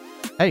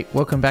Hey,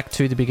 welcome back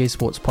to the Big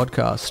Esports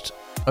podcast.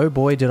 Oh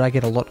boy, did I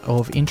get a lot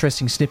of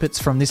interesting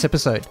snippets from this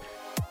episode.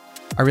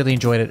 I really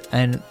enjoyed it,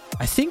 and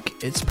I think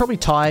it's probably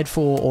tied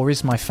for, or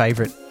is my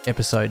favourite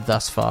episode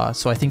thus far,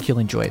 so I think you'll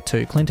enjoy it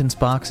too. Clinton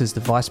Sparks is the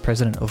Vice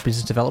President of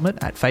Business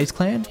Development at FaZe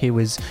Clan. He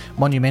was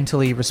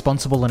monumentally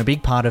responsible and a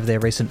big part of their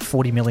recent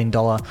 $40 million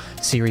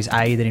Series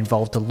A that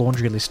involved a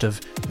laundry list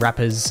of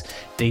rappers,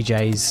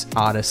 DJs,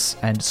 artists,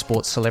 and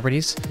sports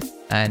celebrities.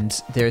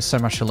 And there is so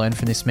much to learn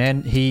from this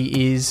man.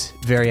 He is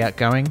very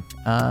outgoing,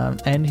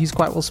 and he's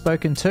quite well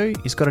spoken too.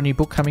 He's got a new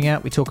book coming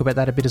out. We talk about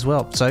that a bit as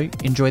well. So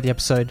enjoy the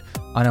episode.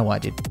 I know I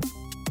did.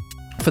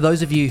 For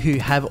those of you who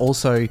have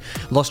also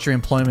lost your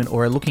employment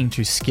or are looking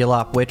to skill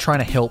up, we're trying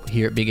to help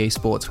here at Big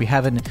Esports. We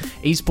have an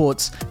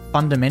esports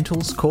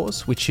fundamentals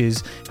course, which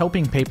is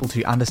helping people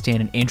to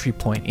understand an entry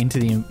point into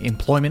the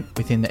employment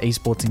within the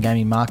esports and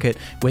gaming market,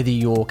 whether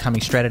you're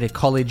coming straight out of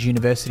college,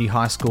 university,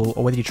 high school,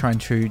 or whether you're trying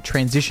to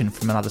transition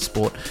from another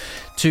sport.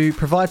 To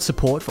provide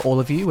support for all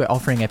of you, we're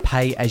offering a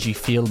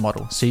pay-as-you-feel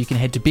model. So you can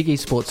head to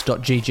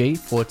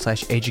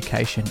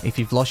bigesports.gg/education. If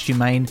you've lost your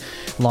main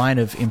line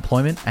of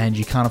employment and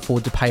you can't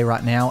afford to pay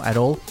right now at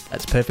all,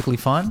 that's perfectly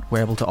fine.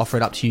 We're able to offer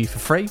it up to you for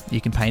free. You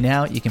can pay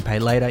now, you can pay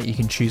later, you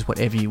can choose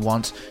whatever you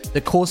want.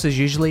 The course is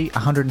usually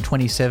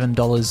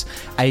 $127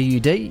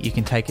 AUD. You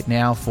can take it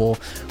now for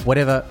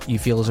whatever you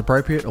feel is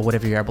appropriate or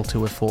whatever you're able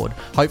to afford.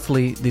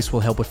 Hopefully this will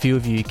help a few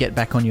of you get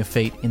back on your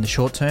feet in the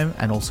short term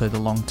and also the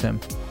long term.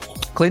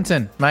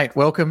 Clinton, mate,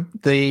 welcome.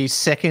 The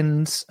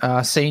second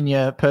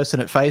senior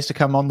person at FaZe to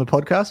come on the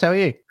podcast. How are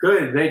you?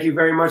 Good. Thank you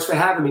very much for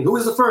having me. Who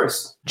was the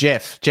first?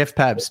 Jeff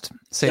Pabst,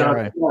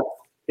 CRO.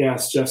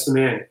 Yes, Jeff's the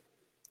man.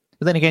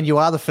 But then again, you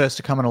are the first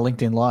to come on a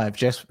LinkedIn Live.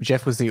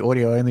 Jeff was the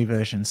audio-only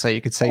version, so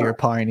you could say you're a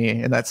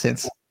pioneer in that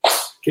sense.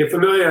 Get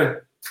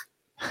familiar.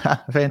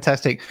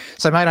 Fantastic.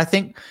 So, mate, I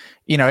think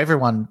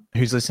everyone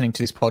who's listening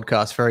to this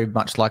podcast very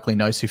much likely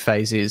knows who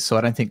FaZe is, so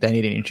I don't think they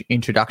need an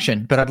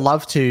introduction. But I'd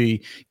love to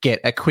get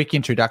a quick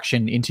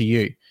introduction into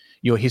you,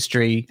 your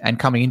history, and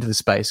coming into the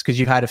space, because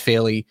you've had a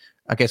fairly,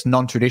 I guess,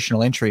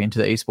 non-traditional entry into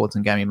the esports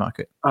and gaming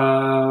market.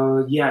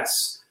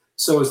 Yes.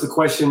 So is the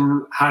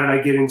question, how did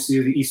I get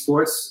into the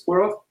esports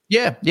world?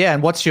 Yeah.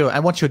 And what's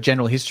your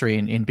general history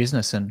in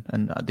business and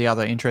the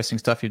other interesting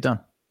stuff you've done?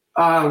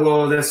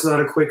 Well, that's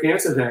not a quick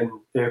answer then,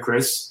 there,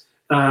 Chris.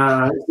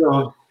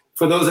 So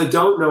for those that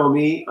don't know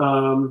me,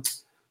 I'm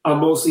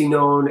mostly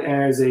known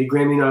as a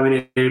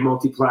Grammy-nominated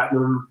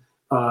multi-platinum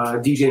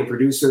DJ and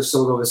producer,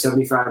 sold over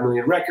 75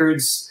 million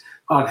records.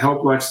 I've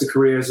helped launch the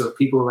careers of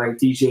people like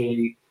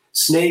DJ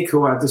Snake,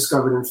 who I've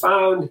discovered and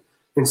found,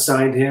 and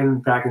signed him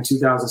back in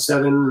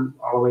 2007,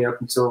 all the way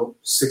up until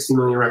 60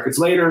 million records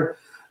later.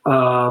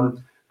 I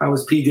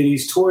was P.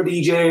 Diddy's tour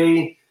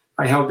DJ.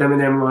 I helped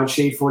Eminem launch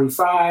Shade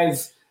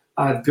 45.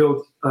 I've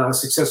built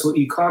successful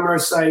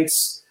e-commerce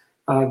sites.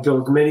 I've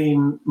built many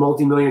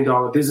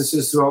multi-million-dollar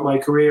businesses throughout my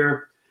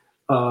career.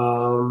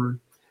 And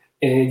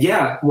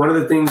yeah, one of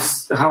the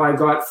things, how I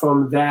got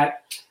from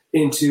that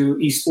into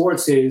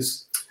esports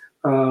is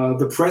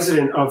the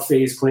president of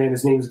FaZe Clan,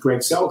 his name is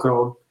Greg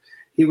Selko.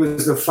 He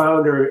was the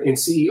founder and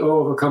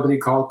CEO of a company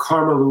called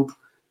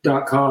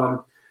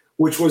KarmaLoop.com,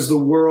 which was the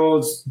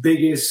world's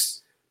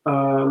biggest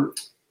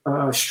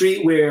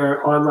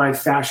streetwear online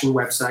fashion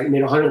website. It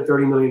made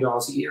 $130 million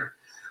a year,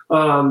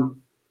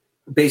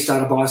 based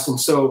out of Boston.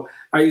 So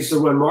I used to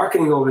run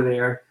marketing over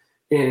there.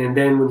 And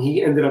then when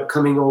he ended up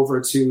coming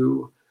over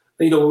to,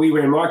 when we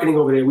ran marketing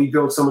over there, we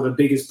built some of the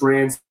biggest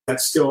brands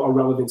that still are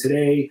relevant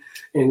today.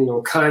 And,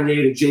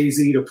 Kanye to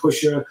Jay-Z to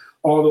Pusha,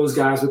 all those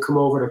guys would come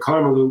over to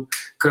KarmaLoop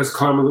because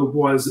KarmaLoop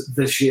was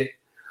the shit.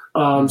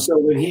 So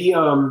when he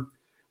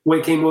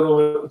came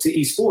over to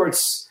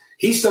esports,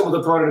 he stumbled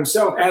upon it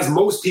himself, as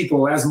most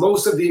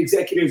of the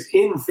executives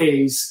in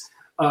FaZe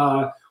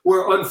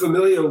were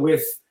unfamiliar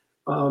with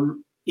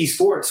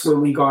esports when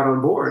we got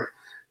on board.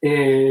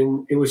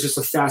 And it was just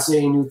a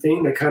fascinating new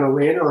thing that kind of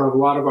landed on a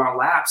lot of our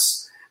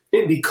laps.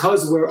 And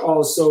because we're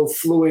all so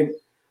fluent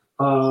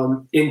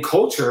in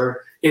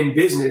culture, in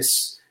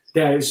business,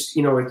 that is,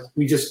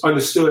 we just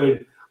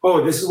understood,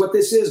 this is what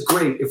this is.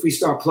 Great. If we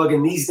start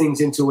plugging these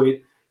things into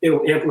it,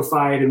 it'll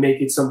amplify it and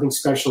make it something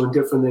special and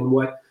different than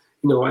what,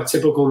 a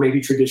typical, maybe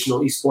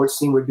traditional esports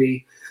team would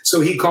be.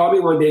 So he called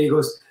me one day. He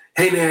goes,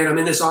 "Hey, man, I'm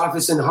in this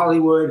office in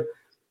Hollywood.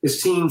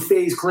 This team,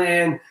 FaZe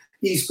Clan,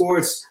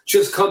 esports,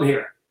 just come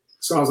here."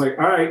 So I was like,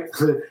 all right.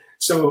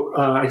 So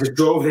I just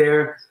drove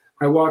there.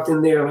 I walked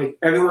in there, like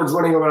everyone's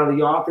running around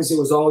the office. It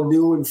was all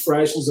new and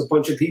fresh. There's a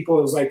bunch of people.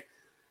 It was like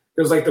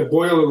the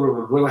boiler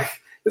room. It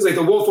was like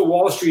the Wolf of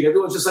Wall Street.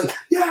 Everyone's just like,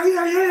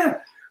 yeah.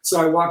 So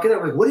I walk in.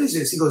 I'm like, what is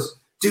this? He goes,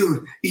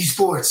 "Dude,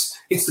 esports,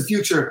 it's the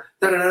future.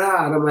 Da da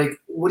da." And I'm like,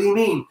 what do you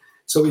mean?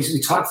 So we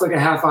talked for like a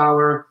half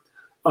hour.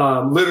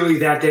 Literally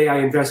that day, I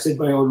invested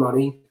my own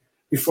money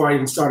before I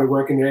even started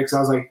working there, because I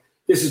was like,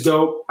 this is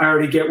dope. I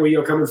already get where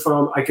you're coming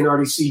from. I can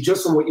already see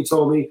just from what you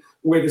told me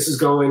where this is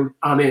going.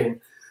 I'm in.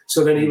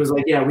 So then he was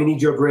like, yeah, we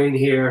need your brain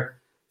here.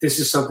 This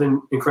is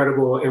something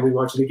incredible, and we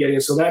want you to get in.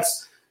 So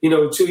that's,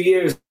 2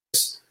 years.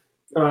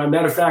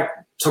 Matter of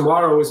fact,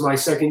 tomorrow is my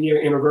 2nd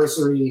year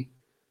anniversary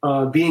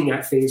being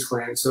at FaZe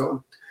Clan.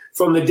 So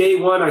from the day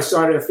one I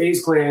started at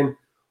FaZe Clan,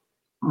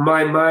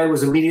 my mind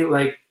was immediately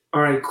like,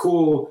 all right,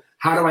 cool.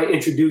 How do I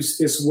introduce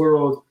this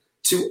world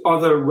to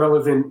other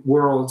relevant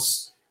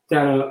worlds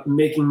that are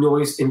making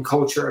noise in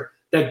culture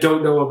that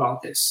don't know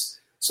about this?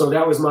 So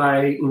that was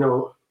my,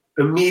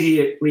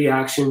 immediate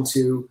reaction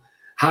to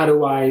how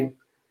do I,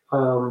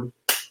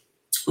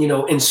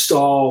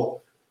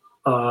 install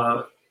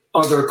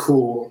other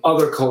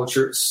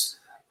cultures,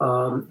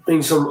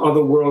 things from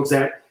other worlds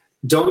that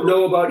don't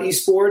know about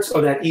esports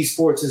or that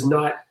esports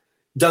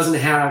doesn't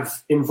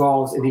have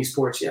involved in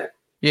esports yet.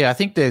 Yeah, I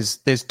think there's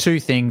two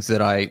things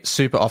that I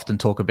super often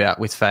talk about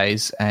with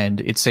FaZe,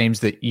 and it seems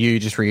that you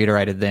just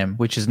reiterated them,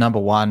 which is number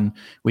one,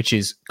 which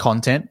is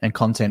content and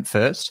content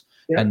first.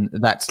 Yeah. And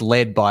that's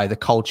led by the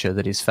culture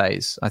that is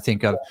FaZe. I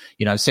think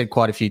I've said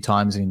quite a few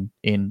times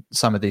in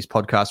some of these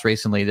podcasts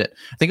recently that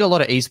I think a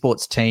lot of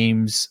esports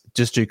teams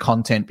just do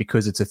content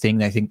because it's a thing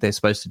they think they're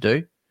supposed to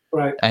do.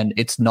 Right. And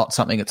it's not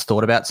something that's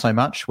thought about so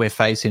much, where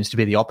FaZe seems to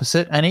be the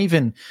opposite. And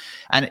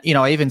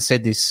I even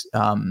said this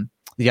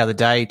the other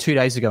day, 2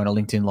 days ago, in a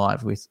LinkedIn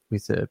Live with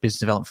business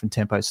development from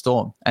Tempo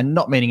Storm, and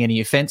not meaning any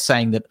offense,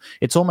 saying that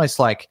it's almost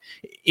like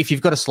if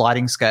you've got a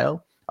sliding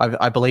scale,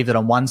 I believe that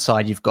on one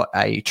side you've got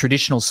a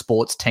traditional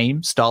sports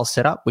team style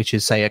setup, which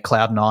is say a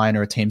Cloud9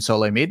 or a Team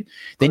Solo Mid.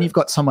 Then you've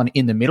got someone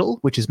in the middle,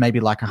 which is maybe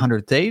like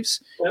 100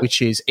 Thieves,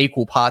 which is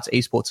equal parts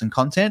esports and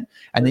content.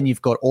 And then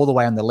you've got all the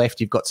way on the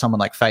left, you've got someone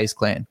like FaZe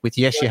Clan. With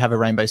you have a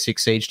Rainbow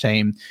Six Siege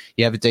team,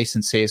 you have a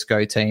decent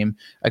CSGO team,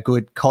 a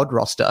good COD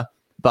roster,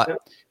 but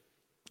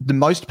the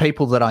most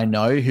people that I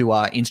know who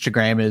are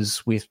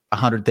Instagrammers with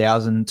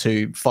 100,000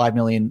 to 5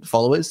 million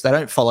followers, they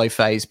don't follow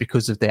FaZe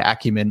because of their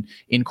acumen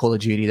in Call of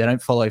Duty. They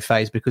don't follow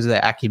FaZe because of their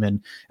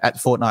acumen at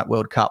Fortnite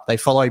World Cup. They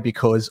follow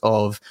because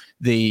of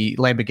the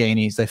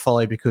Lamborghinis. They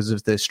follow because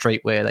of the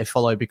streetwear. They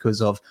follow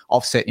because of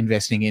Offset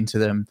investing into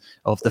them,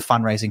 of the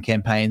fundraising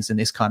campaigns and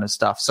this kind of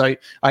stuff. So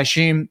I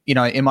assume,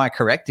 am I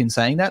correct in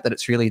saying that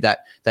it's really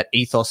that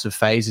ethos of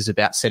FaZe is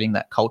about setting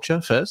that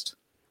culture first?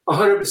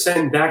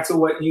 100% back to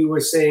what you were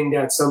saying,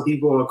 that some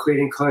people are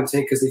creating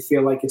content because they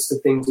feel like it's the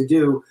thing to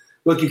do.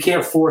 Look, you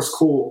can't force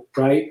cool,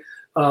 right?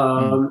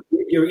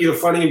 You're either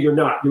funny or you're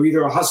not. You're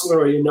either a hustler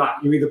or you're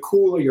not. You're either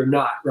cool or you're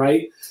not,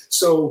 right?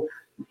 So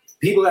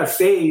people at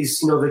FaZe,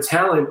 the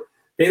talent,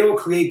 they don't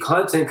create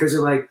content because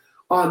they're like,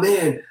 oh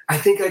man, I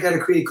think I got to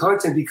create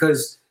content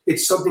because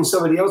it's something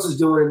somebody else is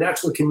doing and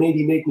that's what can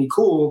maybe make me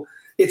cool.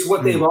 It's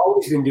what they've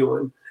always been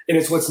doing and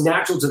it's what's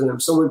natural to them.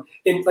 So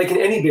in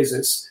any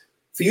business,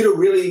 for you to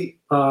really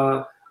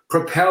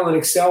propel and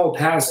excel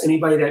past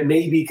anybody that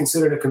may be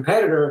considered a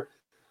competitor,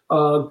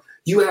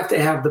 you have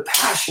to have the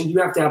passion, you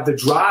have to have the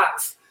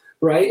drive,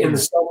 right, and the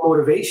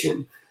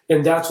self-motivation.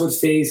 And that's what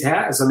FaZe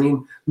has. I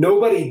mean,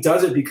 nobody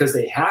does it because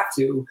they have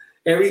to.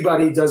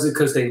 Everybody does it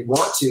because they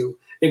want to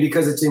and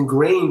because it's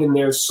ingrained in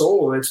their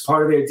soul. It's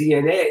part of their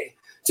DNA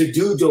to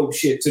do dope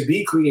shit, to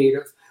be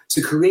creative,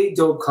 to create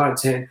dope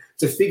content,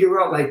 to figure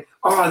out like,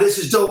 oh, this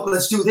is dope,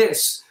 let's do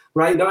this,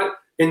 right?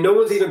 And no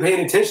one's even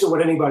paying attention to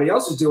what anybody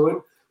else is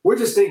doing. We're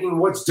just thinking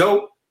what's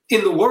dope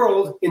in the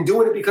world and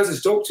doing it because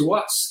it's dope to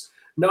us,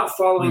 not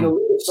following the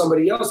lead of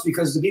somebody else.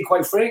 Because to be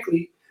quite frank,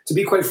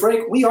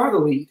 we are the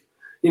lead.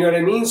 You know what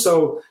I mean?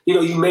 So,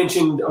 you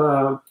mentioned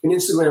an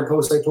Instagram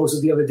post I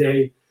posted the other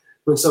day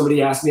when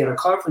somebody asked me at a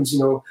conference,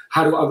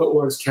 how do other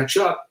orgs catch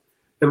up?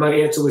 And my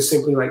answer was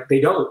simply like, they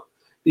don't.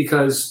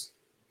 Because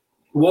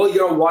while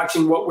you're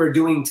watching what we're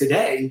doing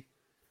today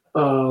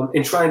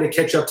and trying to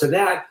catch up to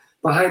that,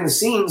 behind the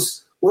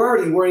scenes, we're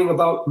already worrying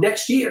about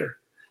next year.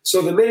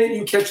 So the minute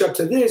you catch up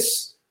to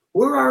this,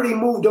 we're already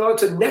moved on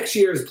to next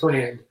year's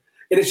plan.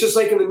 And it's just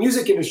like in the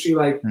music industry,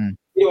 like,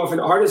 if an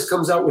artist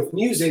comes out with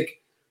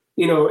music,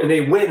 and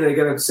they win, they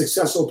get a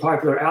successful,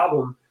 popular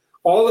album,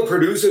 all the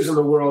producers in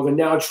the world are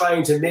now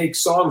trying to make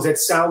songs that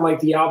sound like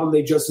the album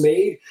they just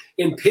made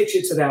and pitch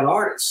it to that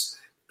artist.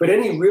 But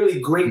any really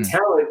great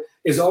talent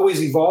is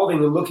always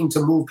evolving and looking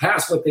to move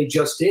past what they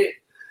just did.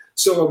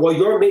 So while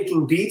you're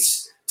making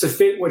beats to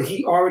fit what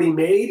he already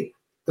made,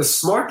 the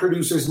smart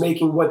producer is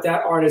making what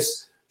that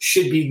artist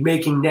should be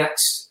making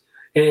next.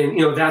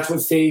 And, that's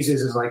what FaZe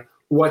is like,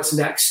 what's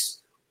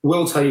next?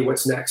 We'll tell you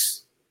what's next.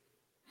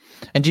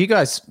 And do you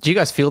guys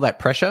feel that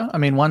pressure? I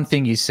mean, one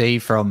thing you see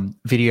from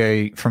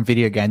video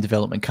game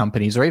development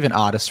companies or even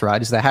artists,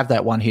 right, is they have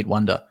that one-hit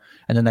wonder.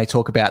 And then they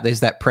talk about there's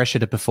that pressure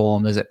to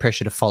perform, there's that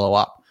pressure to follow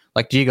up.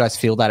 Like, do you guys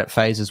feel that at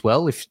FaZe as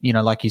well? If,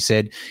 like you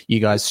said,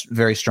 you guys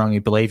very strongly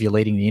believe you're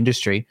leading the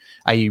industry.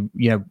 Are you,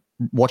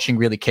 watching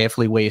really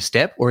carefully where you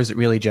step, or is it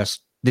really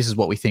just this is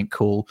what we think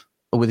cool,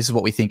 or this is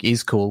what we think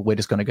is cool, we're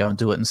just going to go and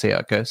do it and see how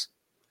it goes?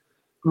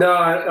 No,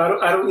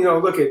 I don't.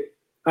 Look,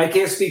 I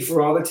can't speak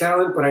for all the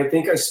talent, but I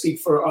think I speak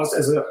for us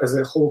as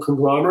a whole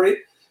conglomerate.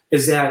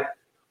 Is that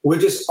we're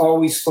just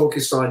always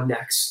focused on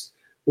next.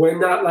 We're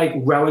not like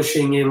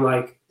relishing in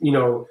like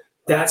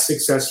that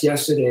success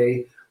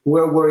yesterday.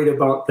 We're worried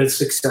about the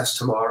success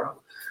tomorrow,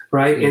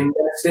 right? And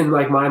that's been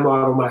like my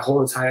motto my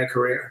whole entire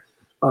career.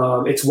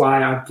 It's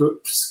why I've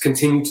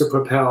continued to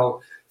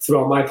propel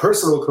throughout my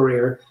personal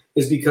career,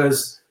 is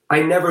because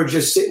I never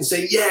just sit and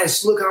say,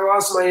 yes, look how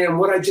awesome I am,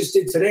 what I just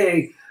did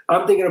today.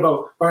 I'm thinking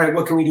about, all right,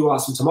 what can we do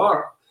awesome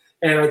tomorrow?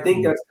 And I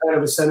think that's kind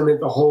of a sentiment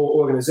the whole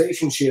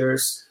organization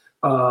shares,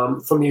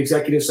 from the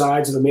executive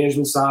side to the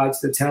management side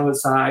to the talent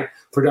side,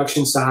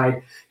 production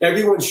side.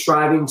 Everyone's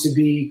striving to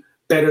be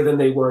better than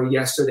they were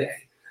yesterday.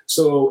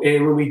 So,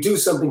 and when we do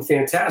something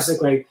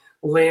fantastic, like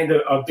land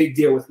a big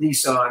deal with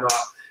Nissan,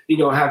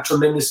 or, have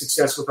tremendous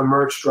success with a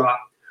merch drop,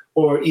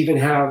 or even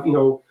have,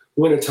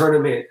 win a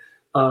tournament,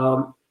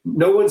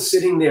 no one's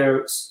sitting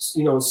there,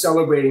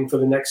 celebrating for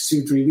the next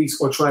 2-3 weeks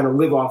or trying to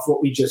live off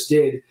what we just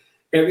did.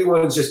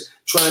 Everyone's just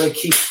trying to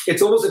keep,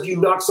 it's almost if you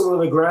knock someone on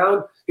the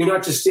ground, you're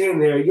not just standing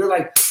there. You're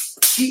like,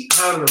 keep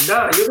pounding them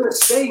down. You're going to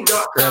stay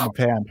knocked out.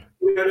 Pound.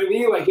 You know what I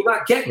mean? Like, you're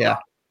not getting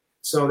up.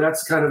 So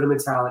that's kind of the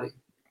mentality.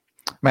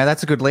 Man,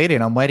 that's a good lead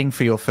in. I'm waiting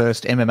for your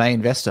first MMA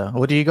investor.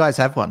 Or do you guys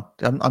have one?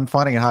 I'm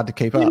finding it hard to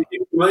keep up.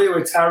 You're familiar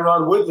with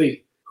Tyron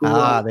Woodley.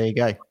 There you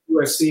go.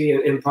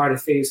 USC and part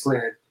of FaZe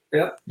Clan.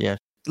 Yep. Yeah.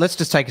 Let's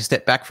just take a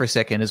step back for a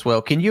second as well.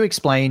 Can you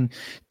explain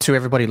to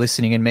everybody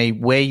listening and me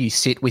where you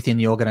sit within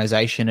the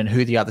organization and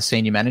who the other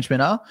senior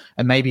management are,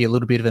 and maybe a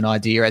little bit of an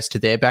idea as to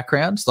their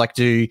backgrounds? Like,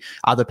 do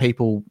other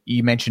people,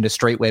 you mentioned a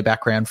streetwear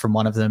background from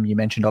one of them. You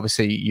mentioned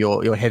obviously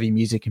your heavy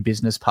music and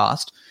business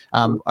past.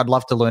 I'd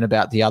love to learn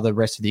about the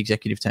rest of the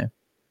executive team.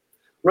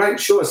 Right,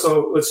 sure.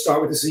 So let's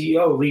start with the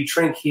CEO, Lee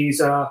Trink.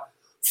 He's a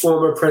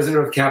former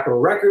president of Capitol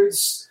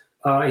Records.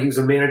 He was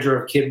a manager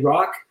of Kid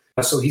Rock.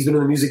 So he's been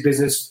in the music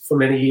business for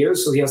many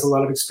years. So he has a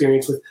lot of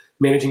experience with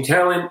managing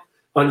talent,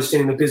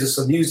 understanding the business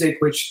of music,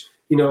 which,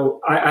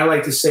 I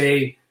like to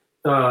say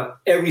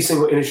every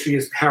single industry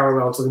is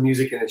parallel to the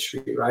music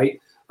industry,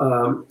 right?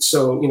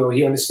 So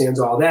he understands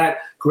all that.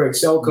 Greg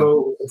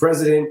Selko, the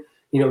president,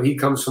 he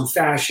comes from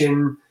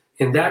fashion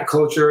and that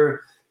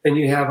culture. Then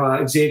you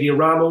have Xavier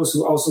Ramos,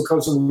 who also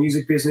comes from the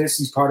music business.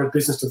 He's part of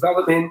business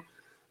development.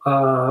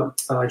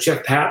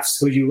 Jeff Pabst,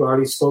 who you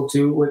already spoke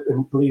to,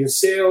 and lead of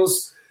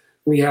sales.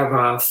 We have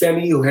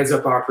Femi, who heads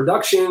up our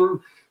production.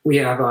 We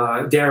have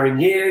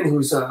Darren Yan,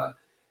 who's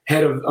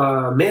head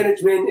of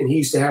management, and he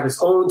used to have his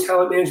own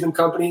talent management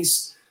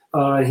companies.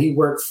 He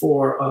worked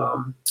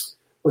for,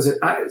 was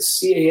it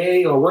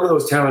CAA or one of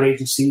those talent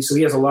agencies? So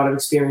he has a lot of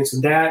experience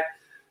in that.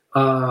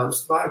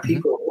 There's a lot of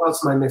people. Who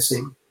else am I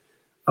missing?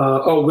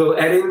 Will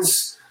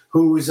Edens,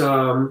 who's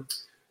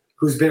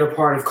been a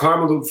part of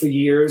Karma Loop for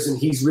years, and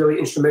he's really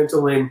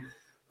instrumental in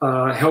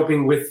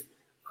helping with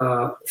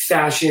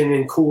fashion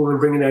and cool and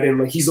bringing that in.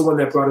 Like, he's the one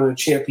that brought in the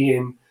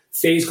Champion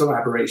FaZe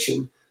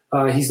collaboration.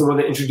 He's the one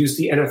that introduced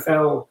the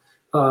NFL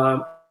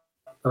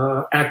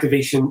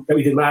activation that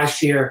we did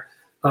last year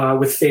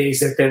with FaZe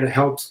that then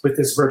helped with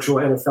this virtual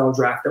NFL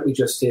draft that we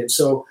just did.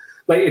 So,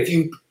 like, if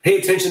you pay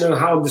attention to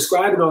how I'm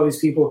describing all these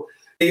people,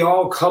 they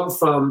all come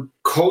from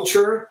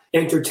culture,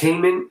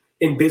 entertainment,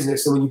 and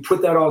business. And when you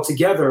put that all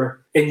together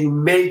and you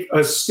make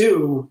a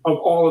stew of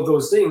all of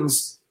those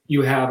things,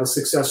 you have a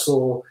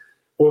successful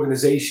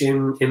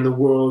organization in the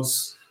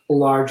world's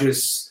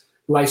largest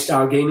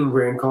lifestyle gaming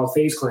brand called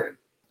FaZe Clan.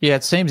 Yeah,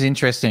 it seems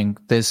interesting.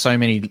 There's so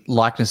many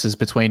likenesses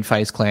between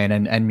FaZe Clan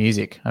and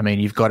music. I mean,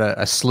 you've got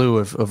a slew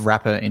of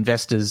rapper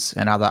investors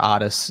and other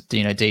artists,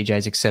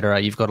 DJs, etc.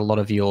 You've got a lot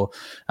of your,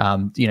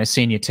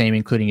 senior team,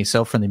 including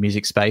yourself, from the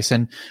music space.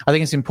 And I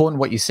think it's important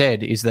what you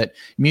said is that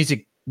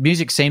music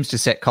seems to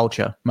set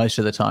culture most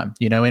of the time.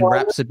 When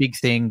rap's a big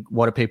thing,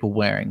 what are people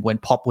wearing? When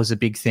pop was a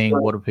big thing,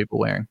 what are people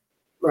wearing?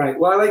 Right.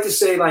 Well, I like to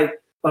say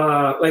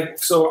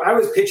so I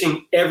was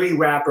pitching every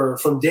rapper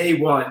from day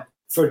one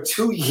for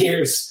 2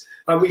 years.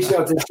 I'm reaching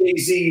out to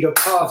Jay-Z, to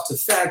Puff, to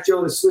Fat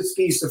Joe, to Swizz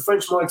Beatz, to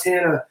French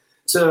Montana,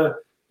 to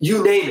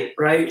you name it,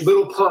 right?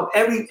 Lil Pump,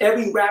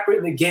 every rapper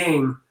in the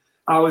game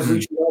I was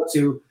reaching out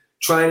to,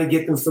 trying to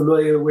get them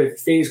familiar with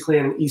FaZe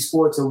Clan and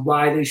esports and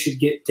why they should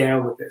get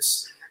down with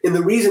this. And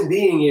the reason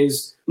being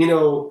is,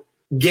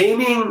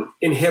 gaming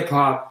and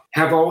hip-hop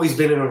have always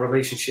been in a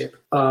relationship.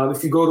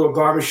 If you go to a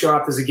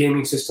barbershop, there's a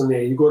gaming system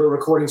there. You go to a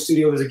recording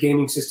studio, there's a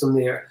gaming system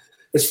there.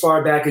 As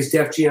far back as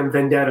Def Jam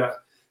Vendetta,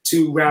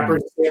 to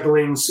rappers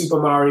sampling Super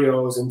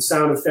Marios and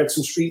sound effects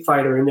from Street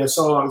Fighter in their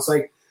songs.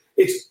 Like,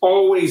 it's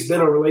always been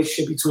a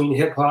relationship between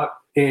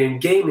hip-hop and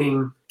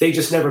gaming. They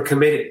just never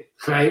committed,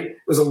 right? It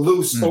was a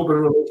loose, open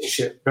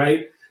relationship,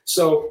 right?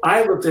 So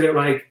I looked at it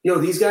like,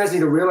 these guys need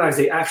to realize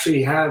they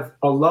actually have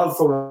a love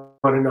for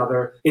one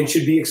another and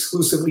should be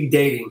exclusively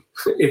dating,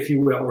 if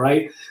you will,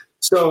 right?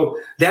 So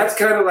that's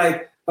kind of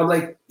like, I'm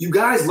like, you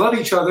guys love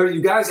each other.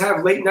 You guys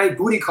have late night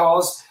booty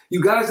calls.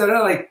 You guys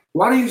are like,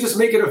 why don't you just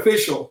make it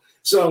official?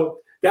 So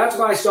that's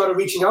why I started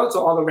reaching out to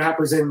all the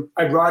rappers, and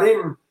I brought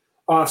in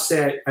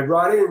Offset, I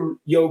brought in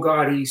Yo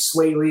Gotti,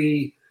 Sway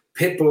Lee,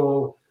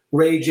 Pitbull,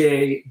 Ray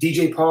J,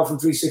 DJ Paul from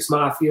 3 6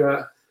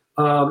 Mafia.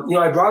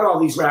 I brought all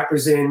these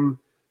rappers in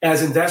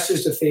as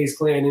investors to FaZe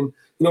Clan, and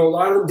a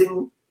lot of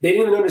them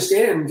didn't even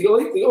understand. The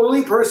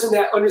only person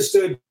that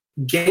understood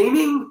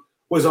gaming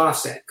was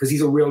Offset, because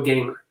he's a real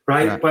gamer,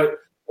 right? Yeah. But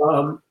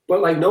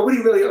like, nobody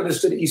really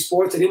understood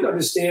esports. They didn't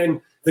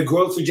understand the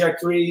growth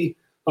trajectory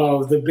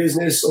of the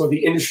business or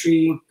the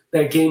industry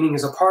that gaming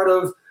is a part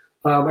of.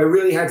 I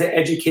really had to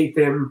educate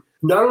them,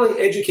 not only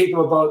educate them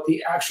about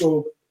the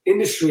actual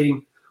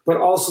industry, but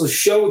also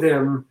show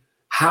them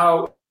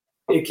how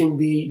it can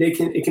be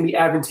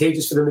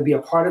advantageous for them to be a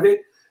part of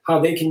it, how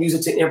they can use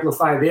it to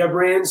amplify their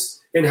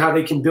brands, and how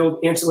they can build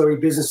ancillary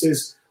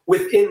businesses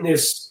within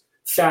this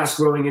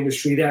fast-growing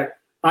industry that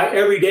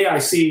every day I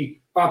see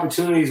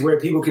opportunities where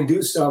people can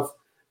do stuff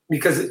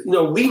because,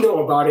 we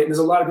know about it. And there's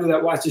a lot of people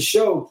that watch the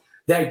show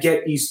that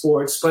get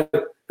esports, but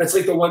that's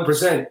like the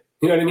 1%.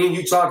 You know what I mean?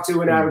 You talk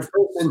to an average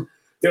person,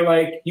 they're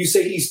like, you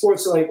say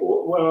esports, they're like,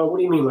 well, what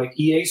do you mean? Like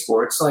EA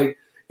Sports? Like,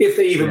 if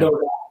they even know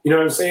that. You know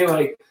what I'm saying?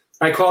 Like,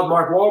 I called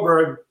Mark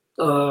Wahlberg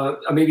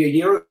maybe a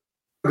year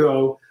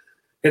ago,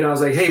 and I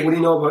was like, hey, what do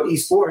you know about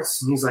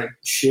esports? And he's like,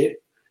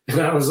 shit. And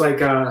I was like,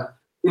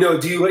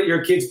 do you let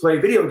your kids play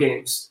video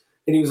games?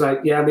 And he was like,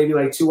 yeah, maybe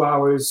like 2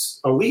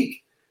 hours a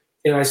week.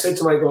 And I said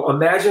to him, I go,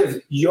 imagine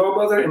if your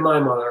mother and my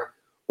mother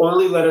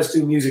only let us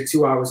do music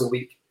 2 hours a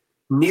week.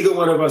 Neither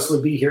one of us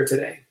would be here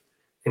today.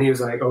 And he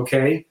was like,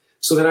 okay.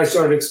 So then I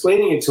started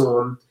explaining it to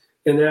him.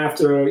 And then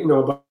after,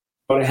 about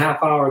a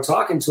half hour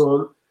talking to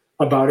him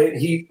about it,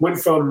 he went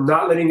from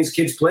not letting his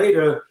kids play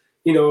to,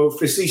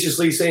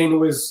 facetiously saying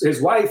to his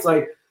wife,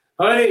 like,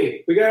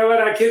 honey, we got to let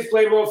our kids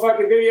play more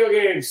fucking video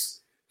games.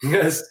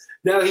 Because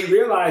now he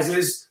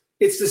realizes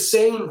it's the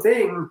same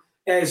thing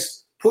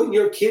as putting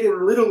your kid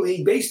in Little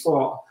League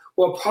baseball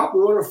or Pop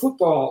Warner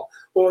football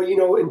or,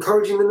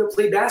 encouraging them to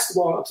play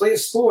basketball or play a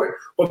sport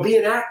or be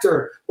an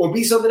actor or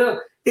be something else.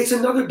 It's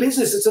another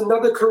business. It's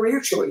another career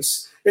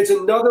choice. It's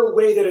another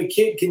way that a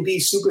kid can be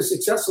super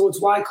successful.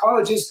 It's why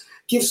colleges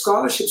give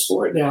scholarships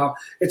for it now.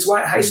 It's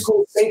why high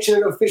school sanction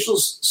an official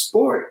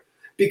sport,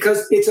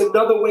 because it's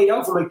another way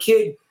out from a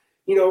kid,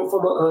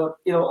 from a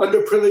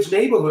underprivileged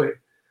neighborhood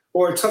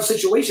or a tough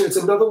situation. It's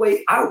another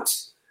way out.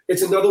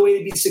 It's another way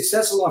to be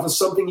successful off of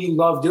something you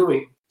love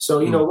doing. So,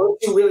 once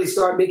you really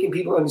start making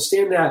people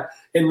understand that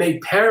and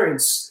make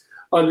parents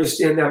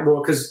understand that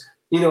more, because,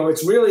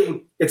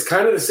 it's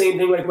kind of the same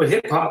thing like with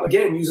hip hop,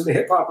 again, using the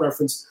hip hop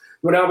reference.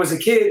 When I was a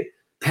kid,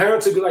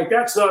 parents would be like,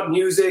 that's not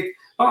music.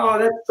 Oh,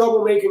 that's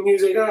troublemaking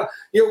music. Oh,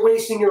 you're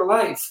wasting your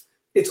life.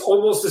 It's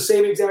almost the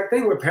same exact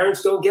thing where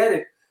parents don't get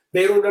it.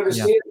 They don't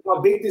understand how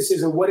big this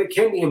is and what it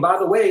can be. And by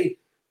the way,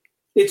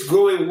 it's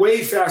growing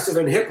way faster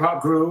than hip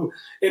hop grew.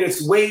 And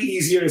it's way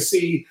easier to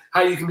see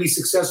how you can be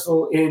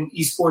successful in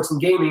esports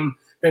and gaming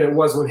than it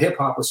was when hip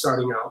hop was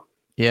starting out.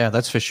 Yeah,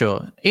 that's for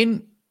sure.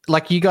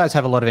 Like, you guys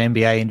have a lot of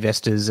NBA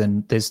investors,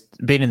 and there's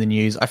been in the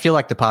news. I feel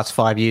like the past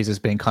 5 years has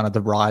been kind of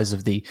the rise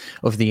of the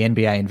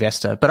NBA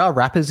investor. But are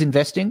rappers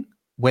investing,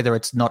 whether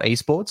it's not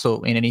esports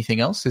or in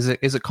anything else? Is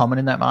it common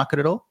in that market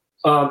at all?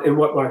 In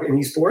what market? In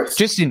esports?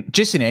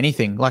 Just in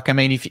anything. Like, I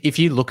mean, if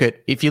you look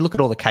at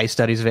all the case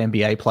studies of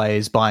NBA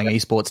players buying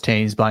esports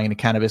teams, buying into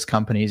cannabis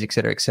companies, et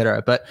cetera, et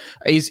cetera. But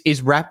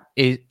is rap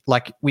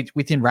like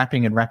within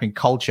rapping and rapping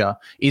culture,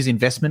 is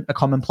investment a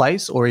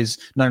commonplace, or is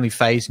not only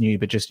FaZe new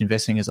but just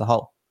investing as a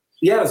whole?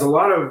 Yeah, there's a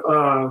lot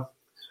of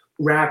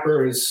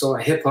rappers or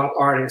hip hop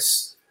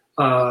artists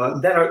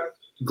that are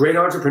great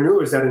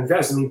entrepreneurs that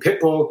invest. I mean,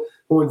 Pitbull,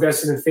 who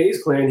invested in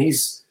FaZe Clan,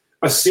 he's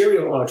a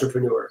serial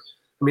entrepreneur.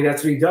 I mean,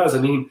 that's what he does. I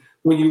mean,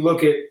 when you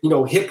look at,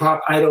 hip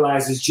hop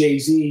idolizes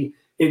Jay-Z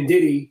and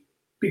Diddy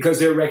because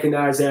they're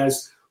recognized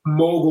as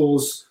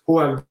moguls who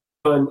have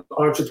done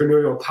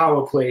entrepreneurial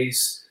power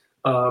plays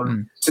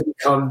to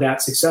become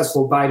that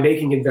successful by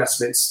making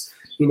investments,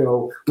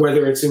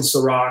 whether it's in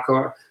Ciroc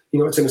or,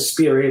 it's in a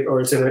spirit,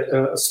 or it's in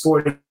a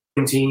sporting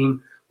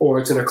team, or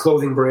it's in a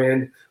clothing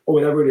brand, or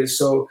whatever it is.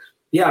 So,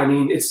 yeah, I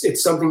mean,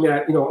 it's something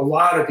that, a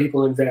lot of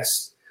people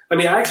invest. I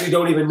mean, I actually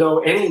don't even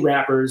know any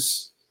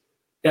rappers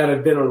that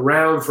have been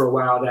around for a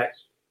while that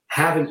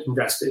haven't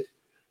invested.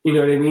 You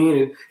know what I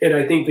mean? And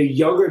I think the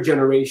younger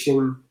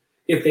generation,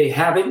 if they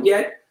haven't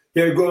yet,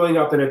 they're growing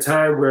up in a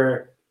time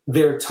where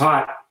they're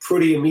taught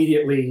pretty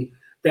immediately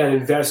that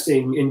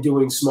investing in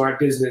doing smart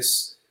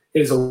business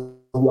is a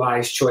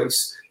wise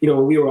choice.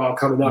 When we were all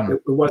coming up,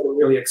 it wasn't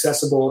really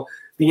accessible.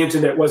 The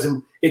internet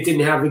it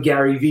didn't have the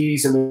Gary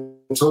V's and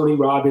the Tony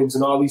Robbins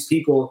and all these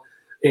people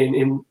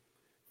in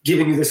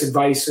giving you this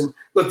advice. And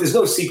look, there's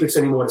no secrets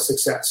anymore to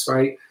success,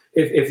 right?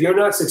 If you're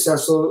not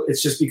successful,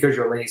 it's just because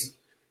you're lazy.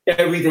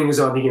 Everything is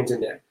on the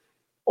internet.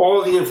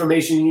 All the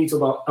information you need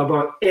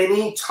about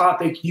any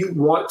topic you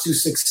want to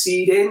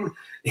succeed in,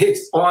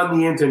 it's on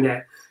the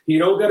internet. You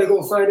don't got to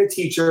go find a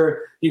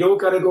teacher. You don't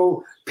got to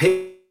go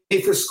pay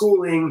for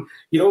schooling.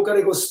 You don't got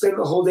to go spend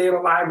the whole day in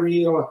a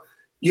library, or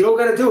you don't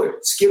got to do it.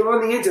 Just get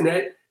on the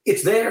internet.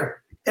 It's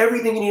there.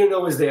 Everything you need to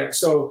know is there.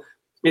 So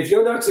if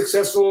you're not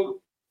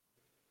successful,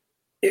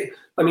 to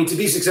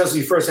be successful,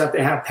 you first have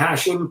to have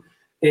passion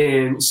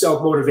and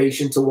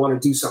self-motivation to want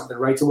to do something,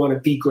 right? To want to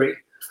be great.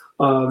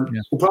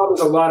 The problem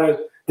is a lot of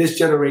this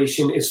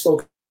generation is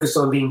focused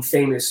on being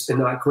famous and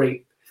not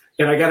great.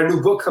 And I got a new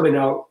book coming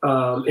out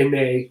in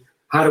May,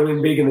 How to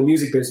Win Big in the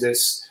Music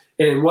Business.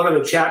 And one of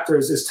the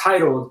chapters is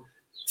titled,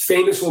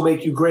 Famous Will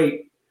Make You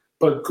Great,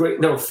 but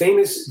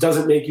famous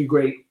doesn't make you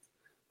great.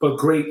 but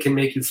great can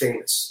make you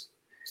famous.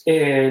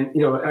 And,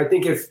 I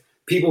think if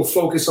people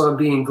focus on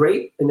being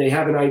great and they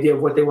have an idea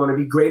of what they want to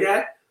be great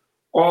at,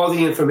 all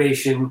the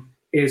information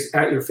is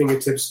at your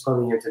fingertips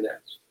on the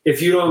internet.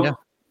 If you don't,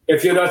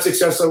 if you're not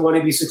successful at what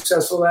to be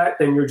successful at,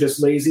 then you're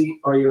just lazy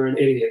or you're an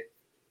idiot.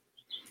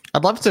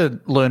 I'd love to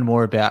learn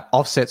more about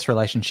Offset's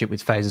relationship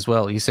with FaZe as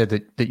well. You said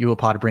that you were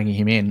part of bringing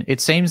him in.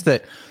 It seems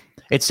that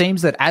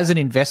as an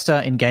investor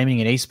in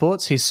gaming and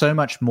esports, he's so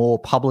much more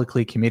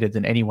publicly committed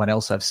than anyone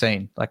else I've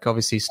seen. Like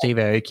obviously Steve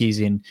Aoki's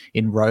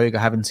in Rogue. I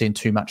haven't seen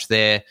too much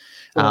there.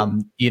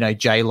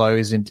 J-Lo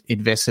is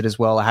invested as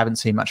well. I haven't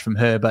seen much from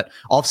her, but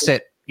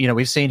Offset,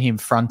 we've seen him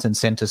front and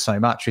center so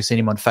much. We've seen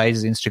him on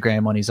FaZe's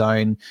Instagram on his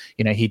own.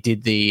 He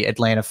did the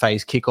Atlanta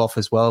FaZe kickoff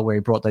as well, where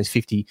he brought those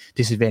 50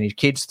 disadvantaged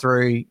kids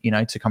through,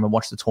 to come and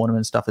watch the tournament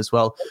and stuff as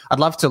well. I'd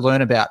love to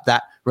learn about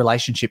that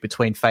relationship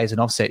between FaZe and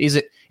Offset. Is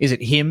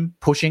it him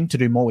pushing to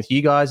do more with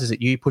you guys? Is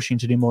it you pushing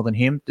to do more than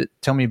him?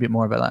 Tell me a bit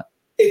more about that.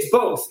 It's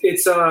both.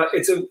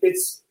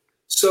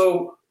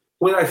 So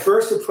when I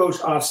first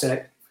approached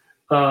Offset,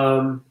 it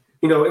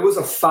was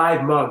a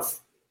 5-month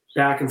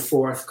back and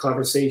forth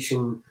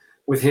conversation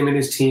with him and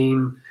his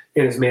team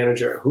and his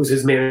manager,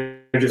 his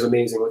manager's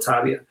amazing,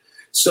 Latavia.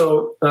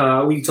 So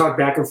we talked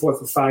back and forth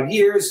for 5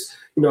 years.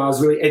 I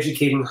was really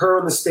educating her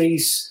on the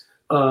space.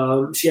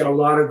 She had a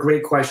lot of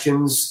great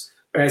questions,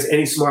 as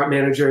any smart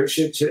manager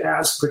should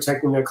ask,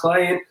 protecting their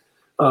client.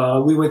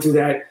 We went through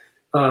that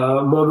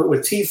moment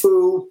with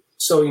Tfue.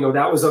 So,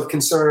 that was of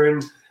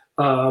concern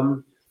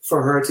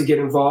for her to get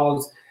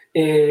involved.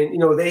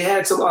 And, they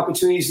had some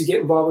opportunities to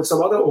get involved with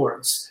some other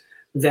orgs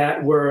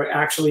that were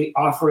actually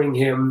offering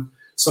him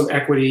some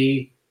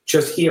equity.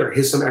 Just here,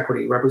 here's some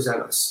equity,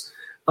 represent us.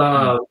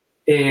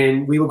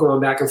 And we were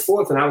going back and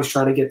forth, and I was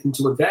trying to get them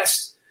to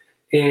invest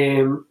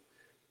and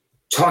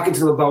talking to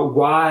them about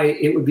why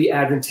it would be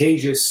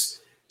advantageous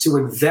to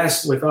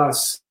invest with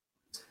us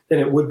than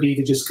it would be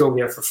to just go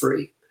there for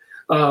free.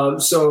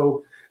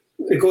 So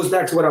it goes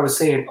back to what I was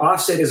saying.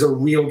 Offset is a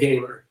real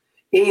gamer,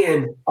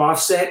 and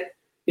Offset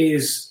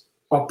is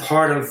a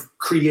part of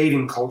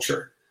creating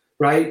culture,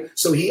 right?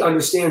 So he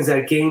understands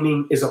that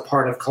gaming is a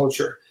part of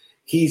culture.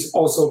 He's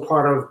also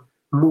part of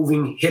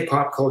moving hip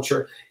hop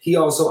culture. He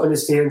also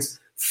understands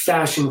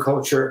fashion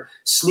culture,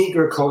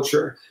 sneaker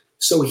culture.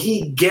 So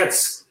he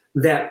gets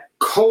that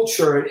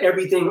culture and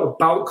everything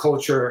about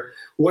culture,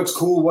 what's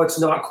cool, what's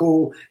not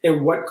cool,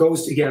 and what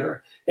goes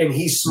together. And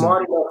he's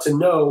smart enough to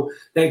know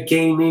that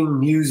gaming,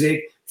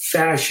 music,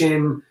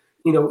 fashion,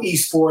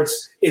 esports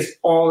is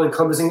all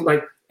encompassing.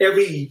 Like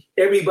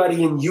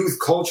everybody in youth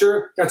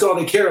culture, that's all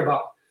they care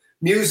about.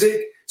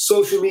 Music,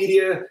 social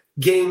media,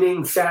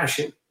 gaming,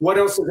 fashion. What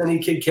else does any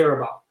kid care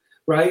about,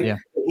 right? Yeah.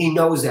 He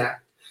knows that.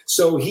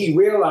 So he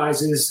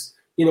realizes,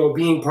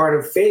 being part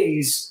of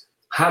FaZe,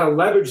 how to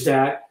leverage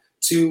that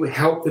to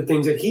help the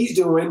things that he's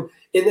doing,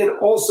 and then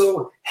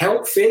also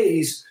help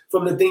FaZe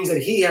from the things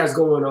that he has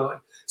going on.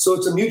 So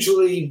it's a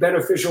mutually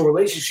beneficial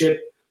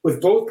relationship with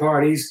both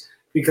parties,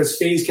 because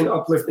FaZe can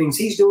uplift things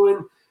he's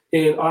doing,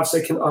 and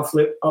Offset can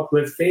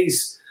uplift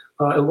FaZe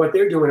and what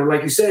they're doing. And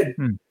like you said,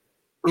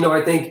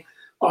 I think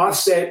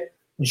Offset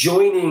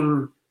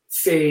joining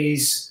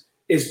FaZe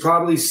is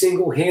probably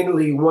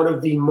single-handedly one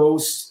of the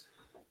most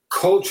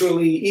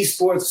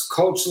esports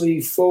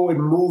culturally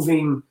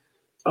forward-moving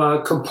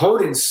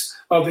components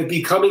of it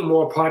becoming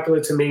more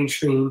popular to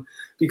mainstream.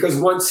 Because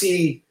once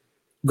he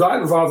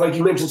got involved, like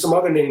you mentioned some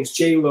other names,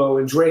 J-Lo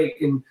and Drake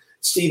and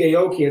Steve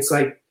Aoki, it's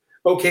like,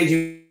 okay,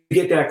 you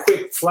get that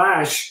quick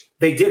flash,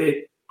 they did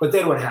it, but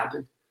then what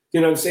happened?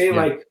 You know what I'm saying?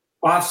 Yeah. Like,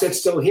 Offset's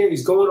still here.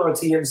 He's going on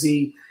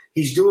TMZ.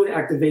 He's doing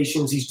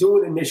activations. He's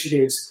doing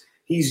initiatives.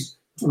 He's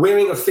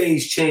wearing a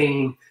FaZe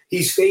chain.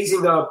 He's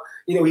phasing up.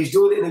 He's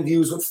doing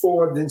interviews with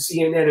Forbes and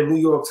CNN and New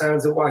York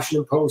Times and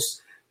Washington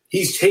Post.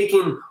 He's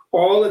taking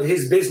all of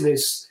his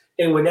business,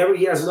 and whenever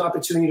he has an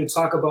opportunity to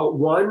talk about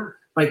one,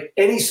 like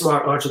any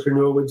smart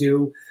entrepreneur would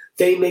do,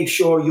 they make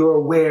sure you're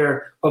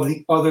aware of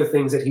the other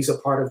things that he's a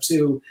part of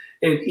too.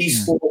 And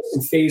esports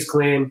and FaZe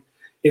Clan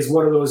is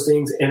one of those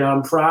things. And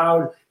I'm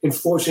proud and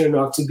fortunate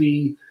enough to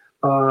be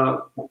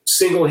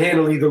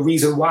single-handedly the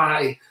reason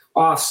why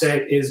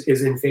Offset is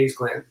in FaZe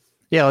Clan.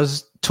 Yeah, I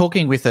was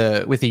talking with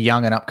a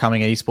young and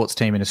upcoming esports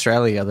team in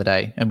Australia the other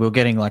day, and we were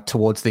getting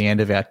towards the end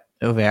of our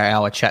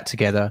hour chat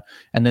together,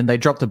 and then they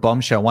dropped a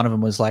bombshell. One of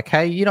them was like,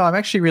 hey, I'm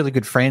actually really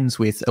good friends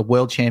with a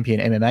world champion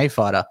MMA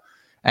fighter,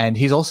 and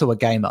he's also a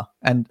gamer,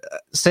 and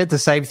said the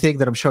same thing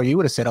that I'm sure you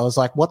would have said. I was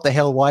like, what the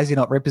hell? Why is he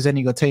not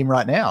representing your team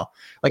right now?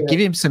 Give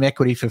him some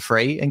equity for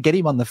free and get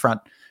him on the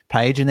front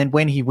page. And then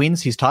when he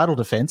wins his title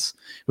defense,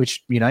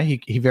 which,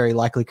 he very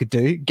likely could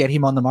do, get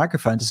him on the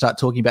microphone to start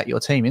talking about your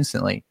team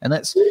instantly. And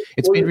it's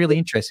been really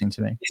interesting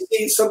to me.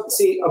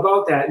 See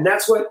about that. And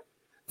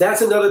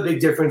that's another big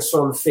difference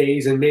from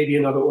FaZe and maybe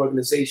another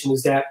organization,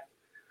 is that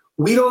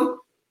we don't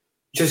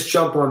just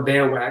jump on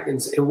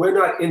bandwagons, and we're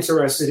not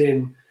interested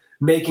in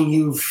making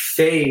you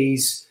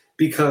FaZe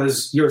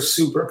because you're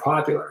super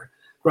popular,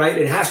 right?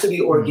 It has to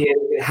be organic.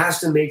 It has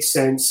to make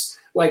sense.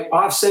 Like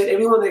Offset,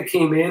 everyone that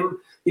came in,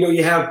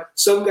 You have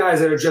some guys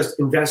that are just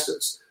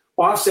investors.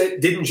 Offset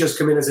didn't just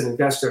come in as an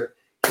investor.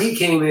 He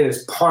came in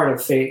as part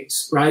of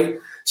FaZe, right?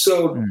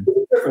 So there's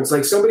a difference.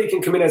 Like somebody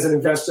can come in as an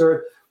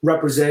investor,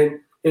 represent,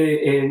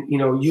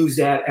 and use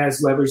that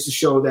as leverage to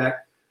show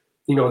that,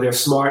 they're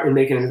smart and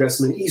making an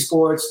investment in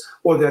esports,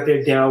 or that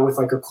they're down with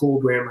like a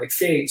cool brand like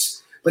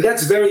FaZe. But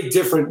that's very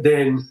different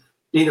than,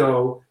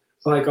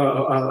 like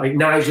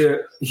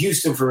Nyjah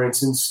Huston, for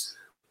instance,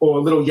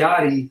 or Lil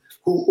Yachty,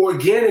 who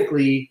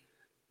organically,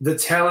 the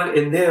talent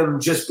in them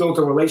just built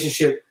a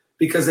relationship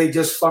because they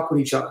just fuck with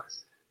each other.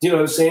 You know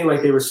what I'm saying?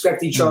 Like they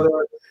respect each other.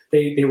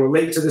 They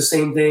relate to the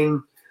same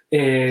thing.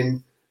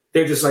 And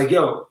they're just like,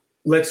 yo,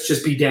 let's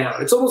just be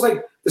down. It's almost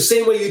like the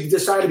same way you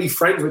decide to be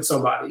friends with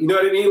somebody. You know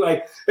what I mean?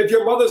 Like if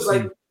your mother's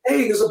like,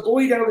 hey, there's a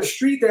boy down the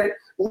street that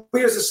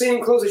wears the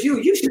same clothes as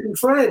you should be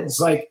friends.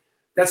 Like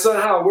that's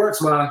not how it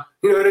works, Ma.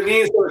 You know what I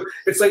mean? So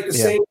it's like the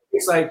same.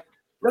 It's like,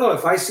 no,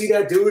 if I see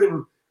that dude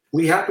and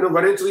we happen to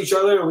run into each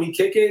other and we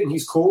kick it and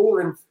he's cool,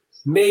 and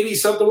maybe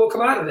something will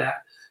come out of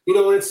that. And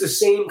it's the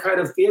same kind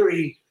of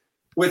theory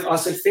with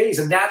us at FaZe.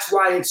 And that's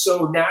why it's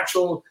so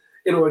natural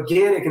and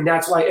organic. And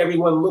that's why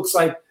everyone looks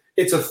like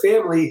it's a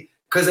family,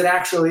 because it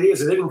actually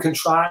is. It didn't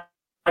contrive.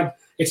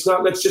 It's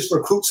not, let's just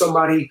recruit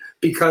somebody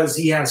because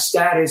he has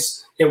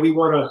status and we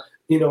want to,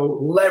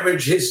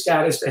 leverage his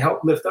status to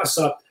help lift us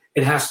up.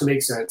 It has to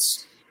make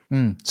sense.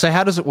 So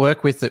how does it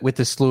work with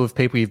the slew of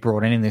people you've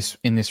brought in this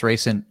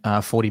recent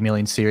 40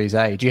 million Series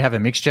A? Do you have a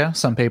mixture?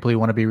 Some people who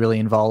want to be really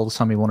involved,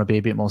 some who want to be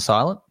a bit more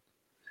silent?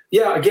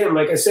 Yeah, again,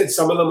 like I said,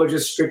 some of them are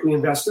just strictly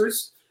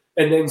investors,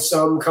 and then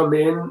some come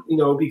in,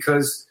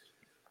 because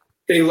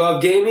they